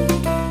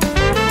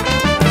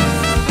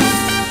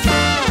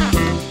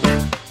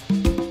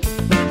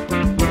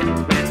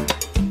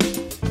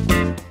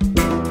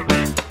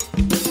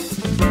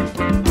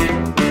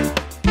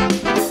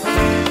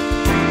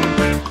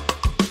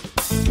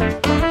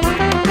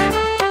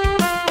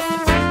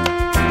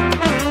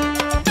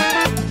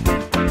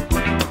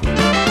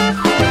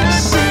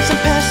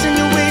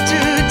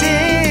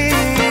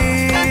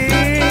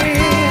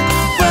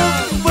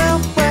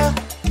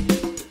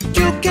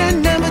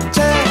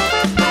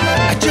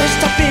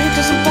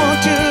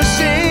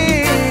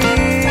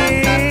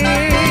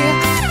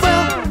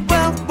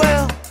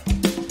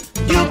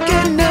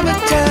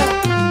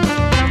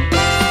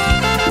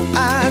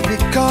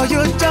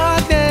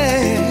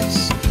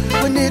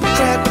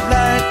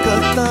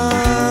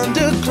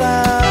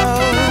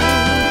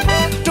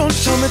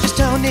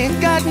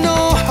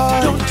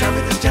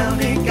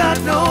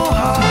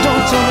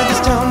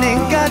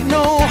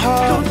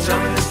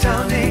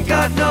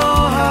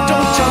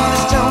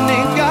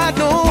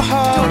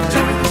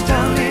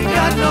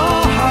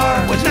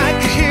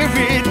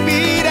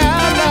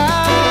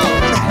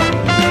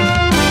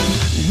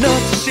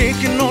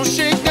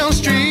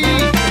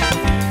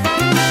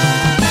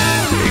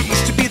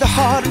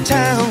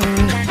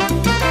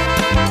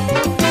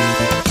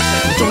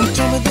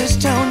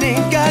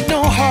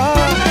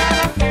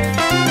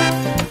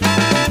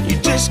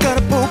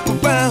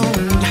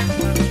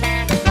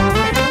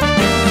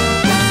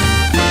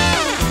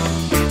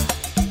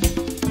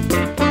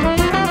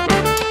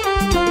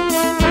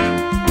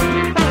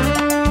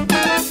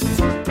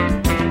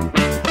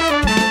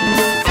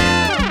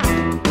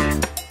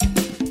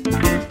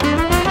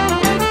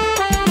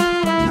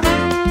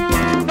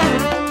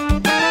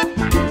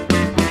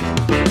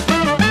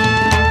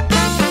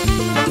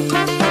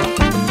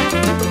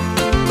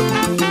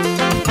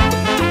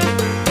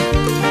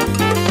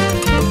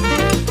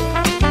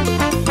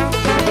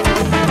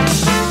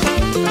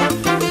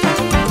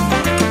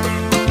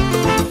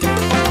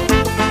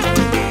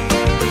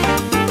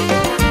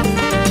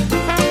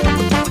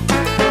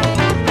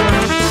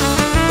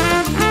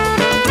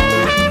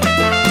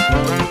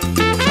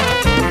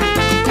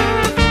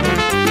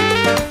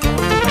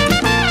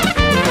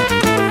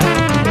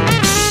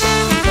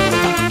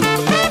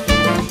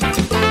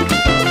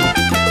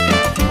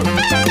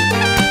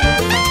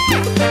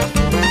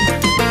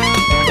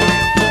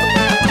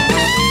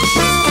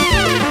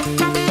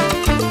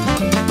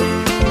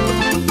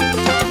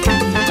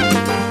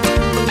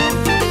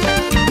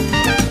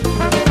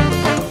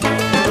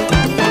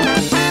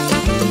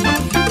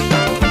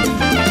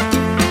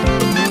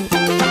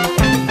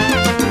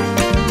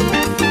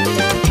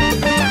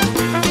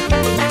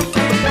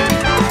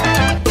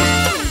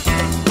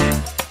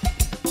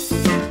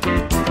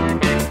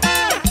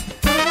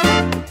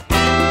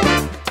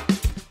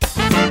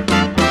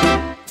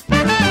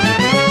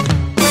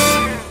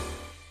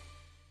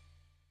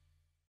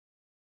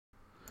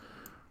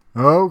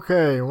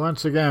 Okay,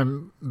 once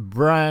again,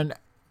 brand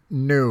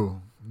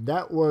new.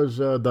 That was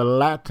the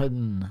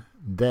Latin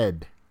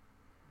Dead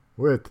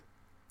with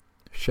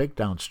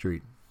Shakedown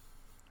Street.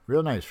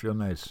 Real nice, real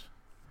nice.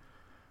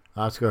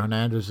 Oscar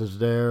Hernandez is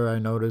there. I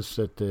noticed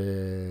that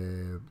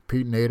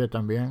Pete Nader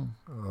también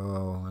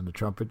on the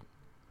trumpet.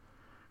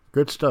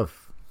 Good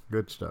stuff,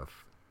 good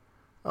stuff.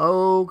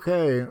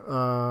 Okay,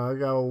 I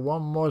got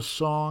one more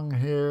song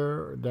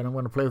here that I'm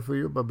going to play for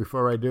you, but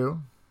before I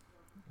do,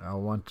 I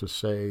want to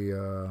say,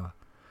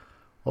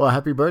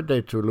 happy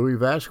birthday to Louis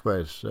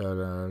Vasquez.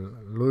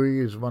 Louis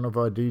is one of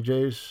our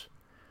DJs.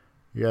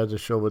 He has a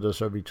show with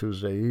us every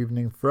Tuesday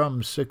evening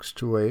from 6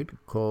 to 8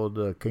 called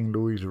King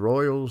Louis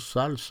Royal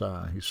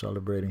Salsa. He's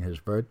celebrating his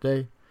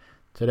birthday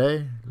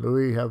today.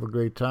 Louis, have a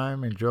great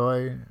time,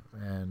 enjoy,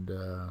 and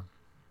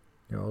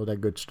all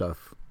that good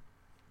stuff.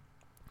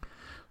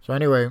 So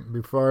anyway,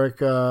 before I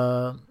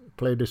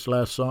play this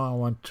last song, I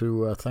want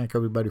to thank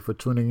everybody for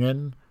tuning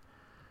in.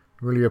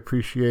 Really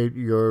appreciate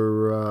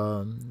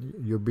your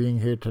being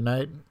here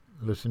tonight,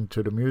 listening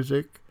to the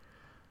music,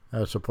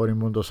 supporting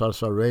Mundo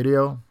Salsa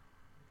Radio.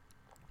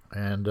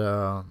 And,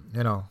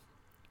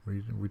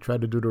 we try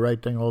to do the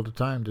right thing all the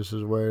time. This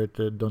is where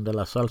donde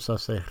la salsa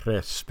se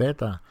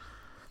respeta.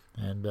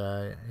 And,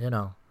 I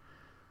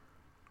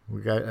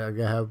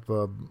have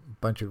a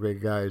bunch of great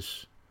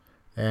guys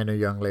and a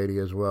young lady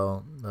as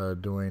well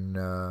doing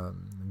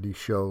these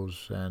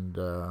shows. And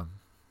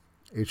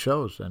it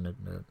shows. And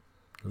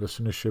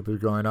listenership is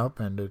going up,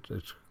 and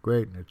it's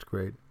great. It's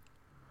great.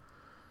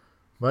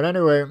 But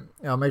anyway,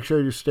 make sure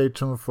you stay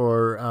tuned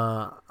for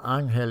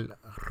Ángel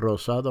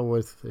Rosado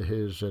with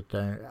his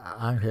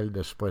Ángel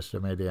Después de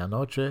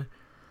Medianoche.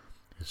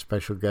 His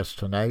special guest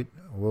tonight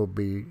will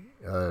be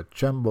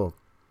Chembo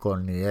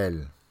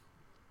Corniel.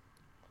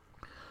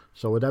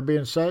 So with that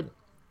being said,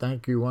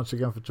 thank you once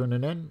again for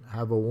tuning in.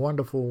 Have a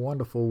wonderful,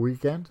 wonderful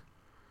weekend.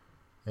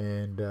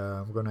 And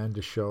I'm going to end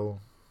the show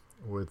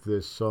with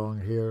this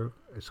song here.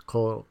 It's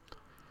called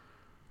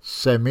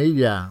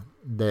Semilla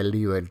de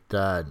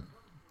Libertad,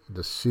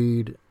 the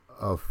Seed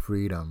of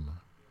Freedom.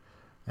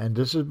 And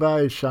this is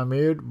by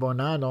Shamir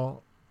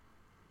Bonano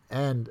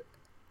and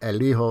El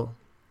Hijo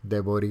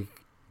de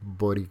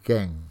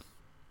Boriquén.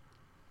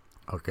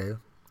 Okay?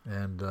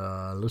 And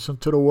listen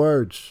to the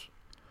words.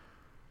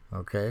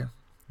 Okay?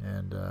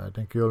 And I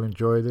think you'll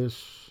enjoy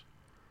this.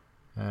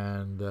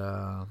 And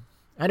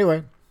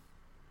anyway,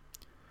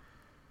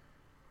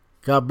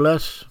 God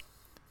bless.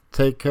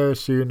 Take care.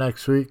 See you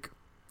next week.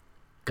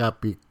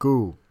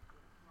 Capicu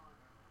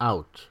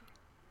out.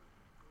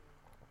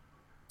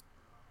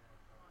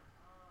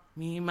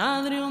 Mi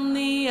madre un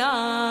día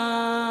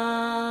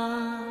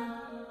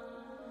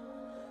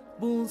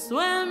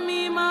puso en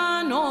mi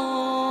mano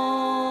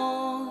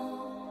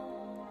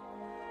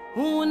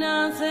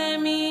una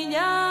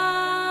semilla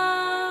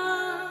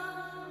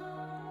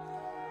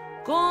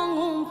con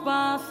un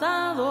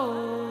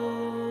pasado.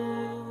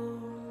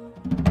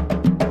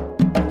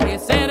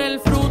 Ese era el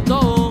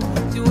fruto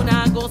de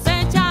una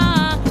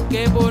cosecha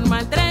que por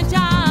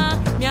maltrecha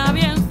me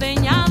había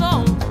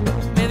enseñado.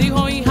 Me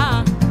dijo,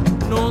 hija,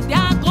 no te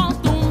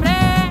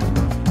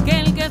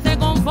se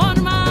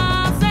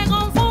conforma, se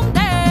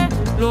confunde.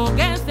 Lo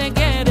que se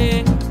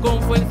quiere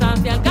con fuerza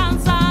se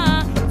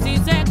alcanza. Si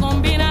se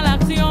combina la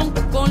acción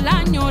con la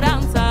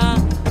añoranza.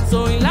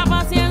 Soy la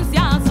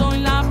paciencia,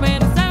 soy la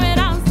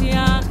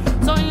perseverancia.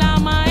 Soy la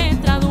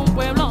maestra de un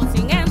pueblo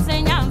sin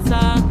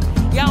enseñanza.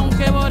 Y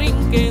aunque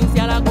Borinquen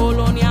sea la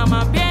colonia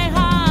más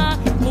vieja,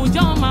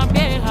 mucho más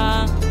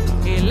vieja,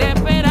 es la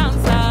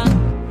esperanza.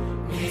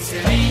 Mi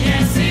semilla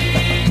es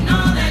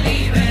signo de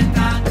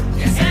libertad,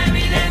 que es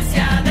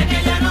evidencia de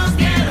que ya nos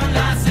dieron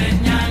la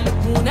señal.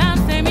 Una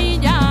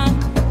semilla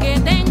que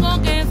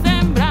tengo que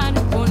sembrar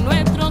con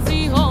nuestros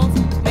hijos,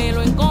 me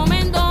lo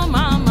encomendó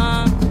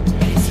mamá.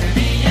 Mi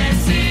semilla es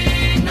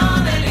signo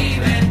de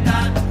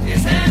libertad, que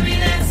es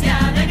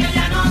evidencia de que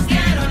ya nos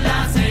dieron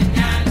la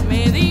señal.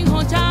 Me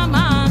dijo,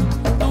 chama,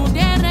 tu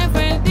tierra es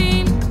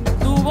fértil,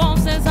 tu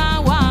voz es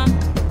agua,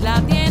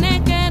 la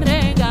tienes que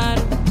regar.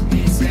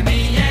 Mi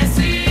semilla es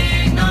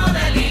signo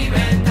de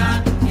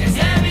libertad, y es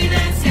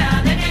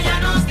evidencia de que ya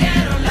nos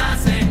dieron la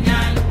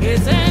señal.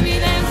 Es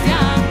evidencia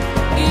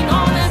y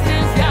no de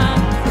ciencia,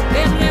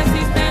 es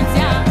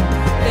resistencia,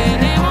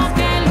 tenemos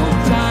que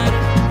luchar.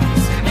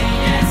 Mi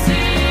semilla es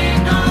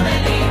signo de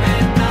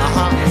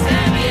libertad, es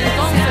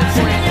evidencia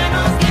de que ya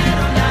nos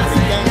dieron la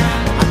señal.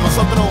 A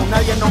nosotros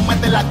nadie nos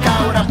mete la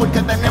cabra,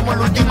 porque tenemos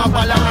la última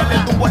palabra. Le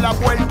tumbo la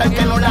puerta y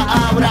que no la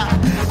abra.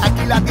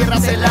 Aquí la tierra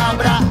se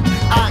labra.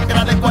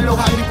 Agradezco a los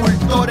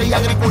agricultores y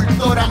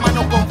agricultoras,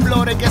 mano con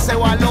flores que se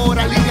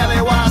valora, línea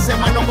de base,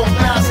 mano con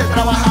clase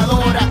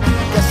trabajadora,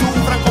 que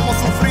sufran como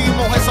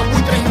sufrimos esos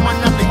buitres y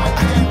manates.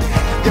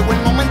 Llegó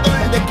el momento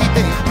del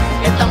desquite,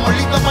 estamos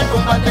listos para el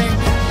combate.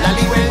 La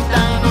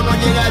libertad no nos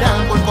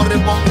llegará por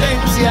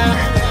correspondencia,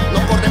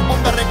 nos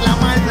corresponde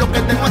reclamar lo que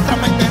es de nuestra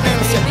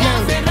pertenencia.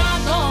 Hace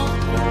rato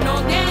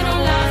nos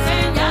dieron la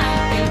señal,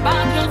 el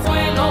patrio, el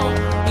suelo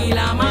y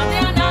la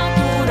materia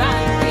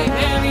natural. Es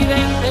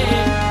evidente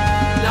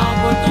la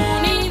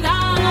oportunidad.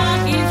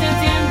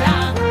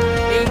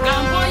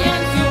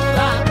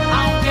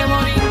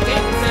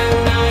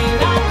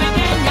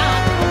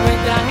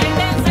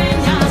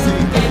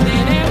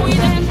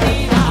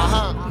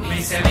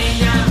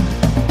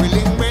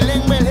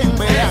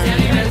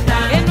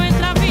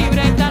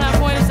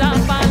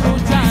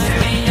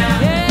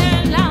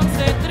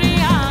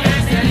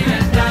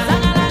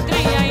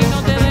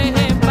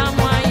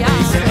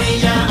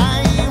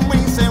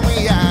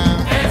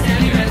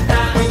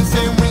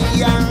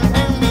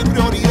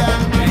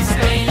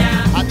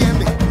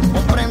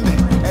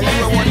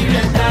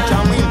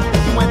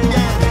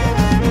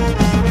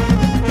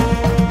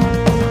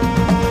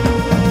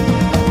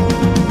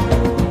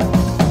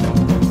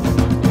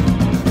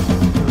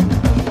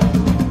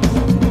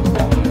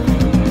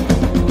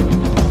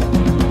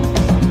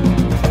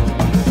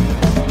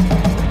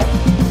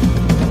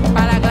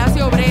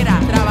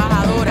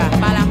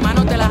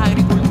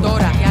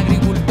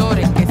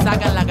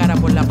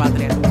 por la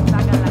patria.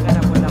 Sacan la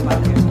cara por la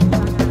patria.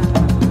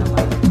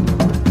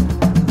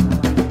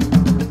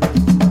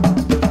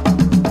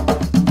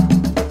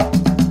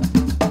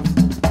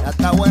 Ya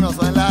está bueno,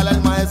 son las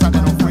alarmas esas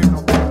que nos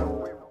fuimos.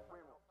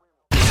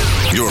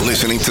 You're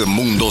listening to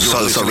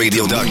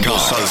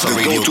MundoSalsaRadio.com,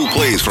 the go-to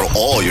place for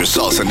all your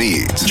salsa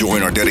needs.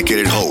 Join our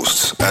dedicated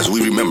hosts as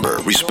we remember,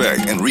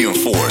 respect, and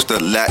reinforce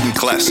the Latin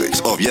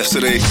classics of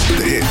yesterday,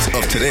 the hits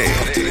of today,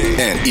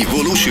 and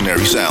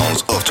evolutionary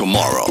sounds of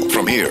tomorrow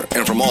from here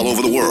and from all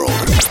over the world.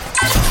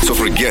 So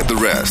forget the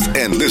rest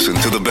and listen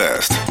to the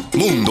best.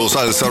 Mundo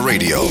Salsa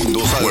Radio,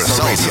 where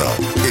salsa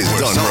is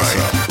done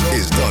right.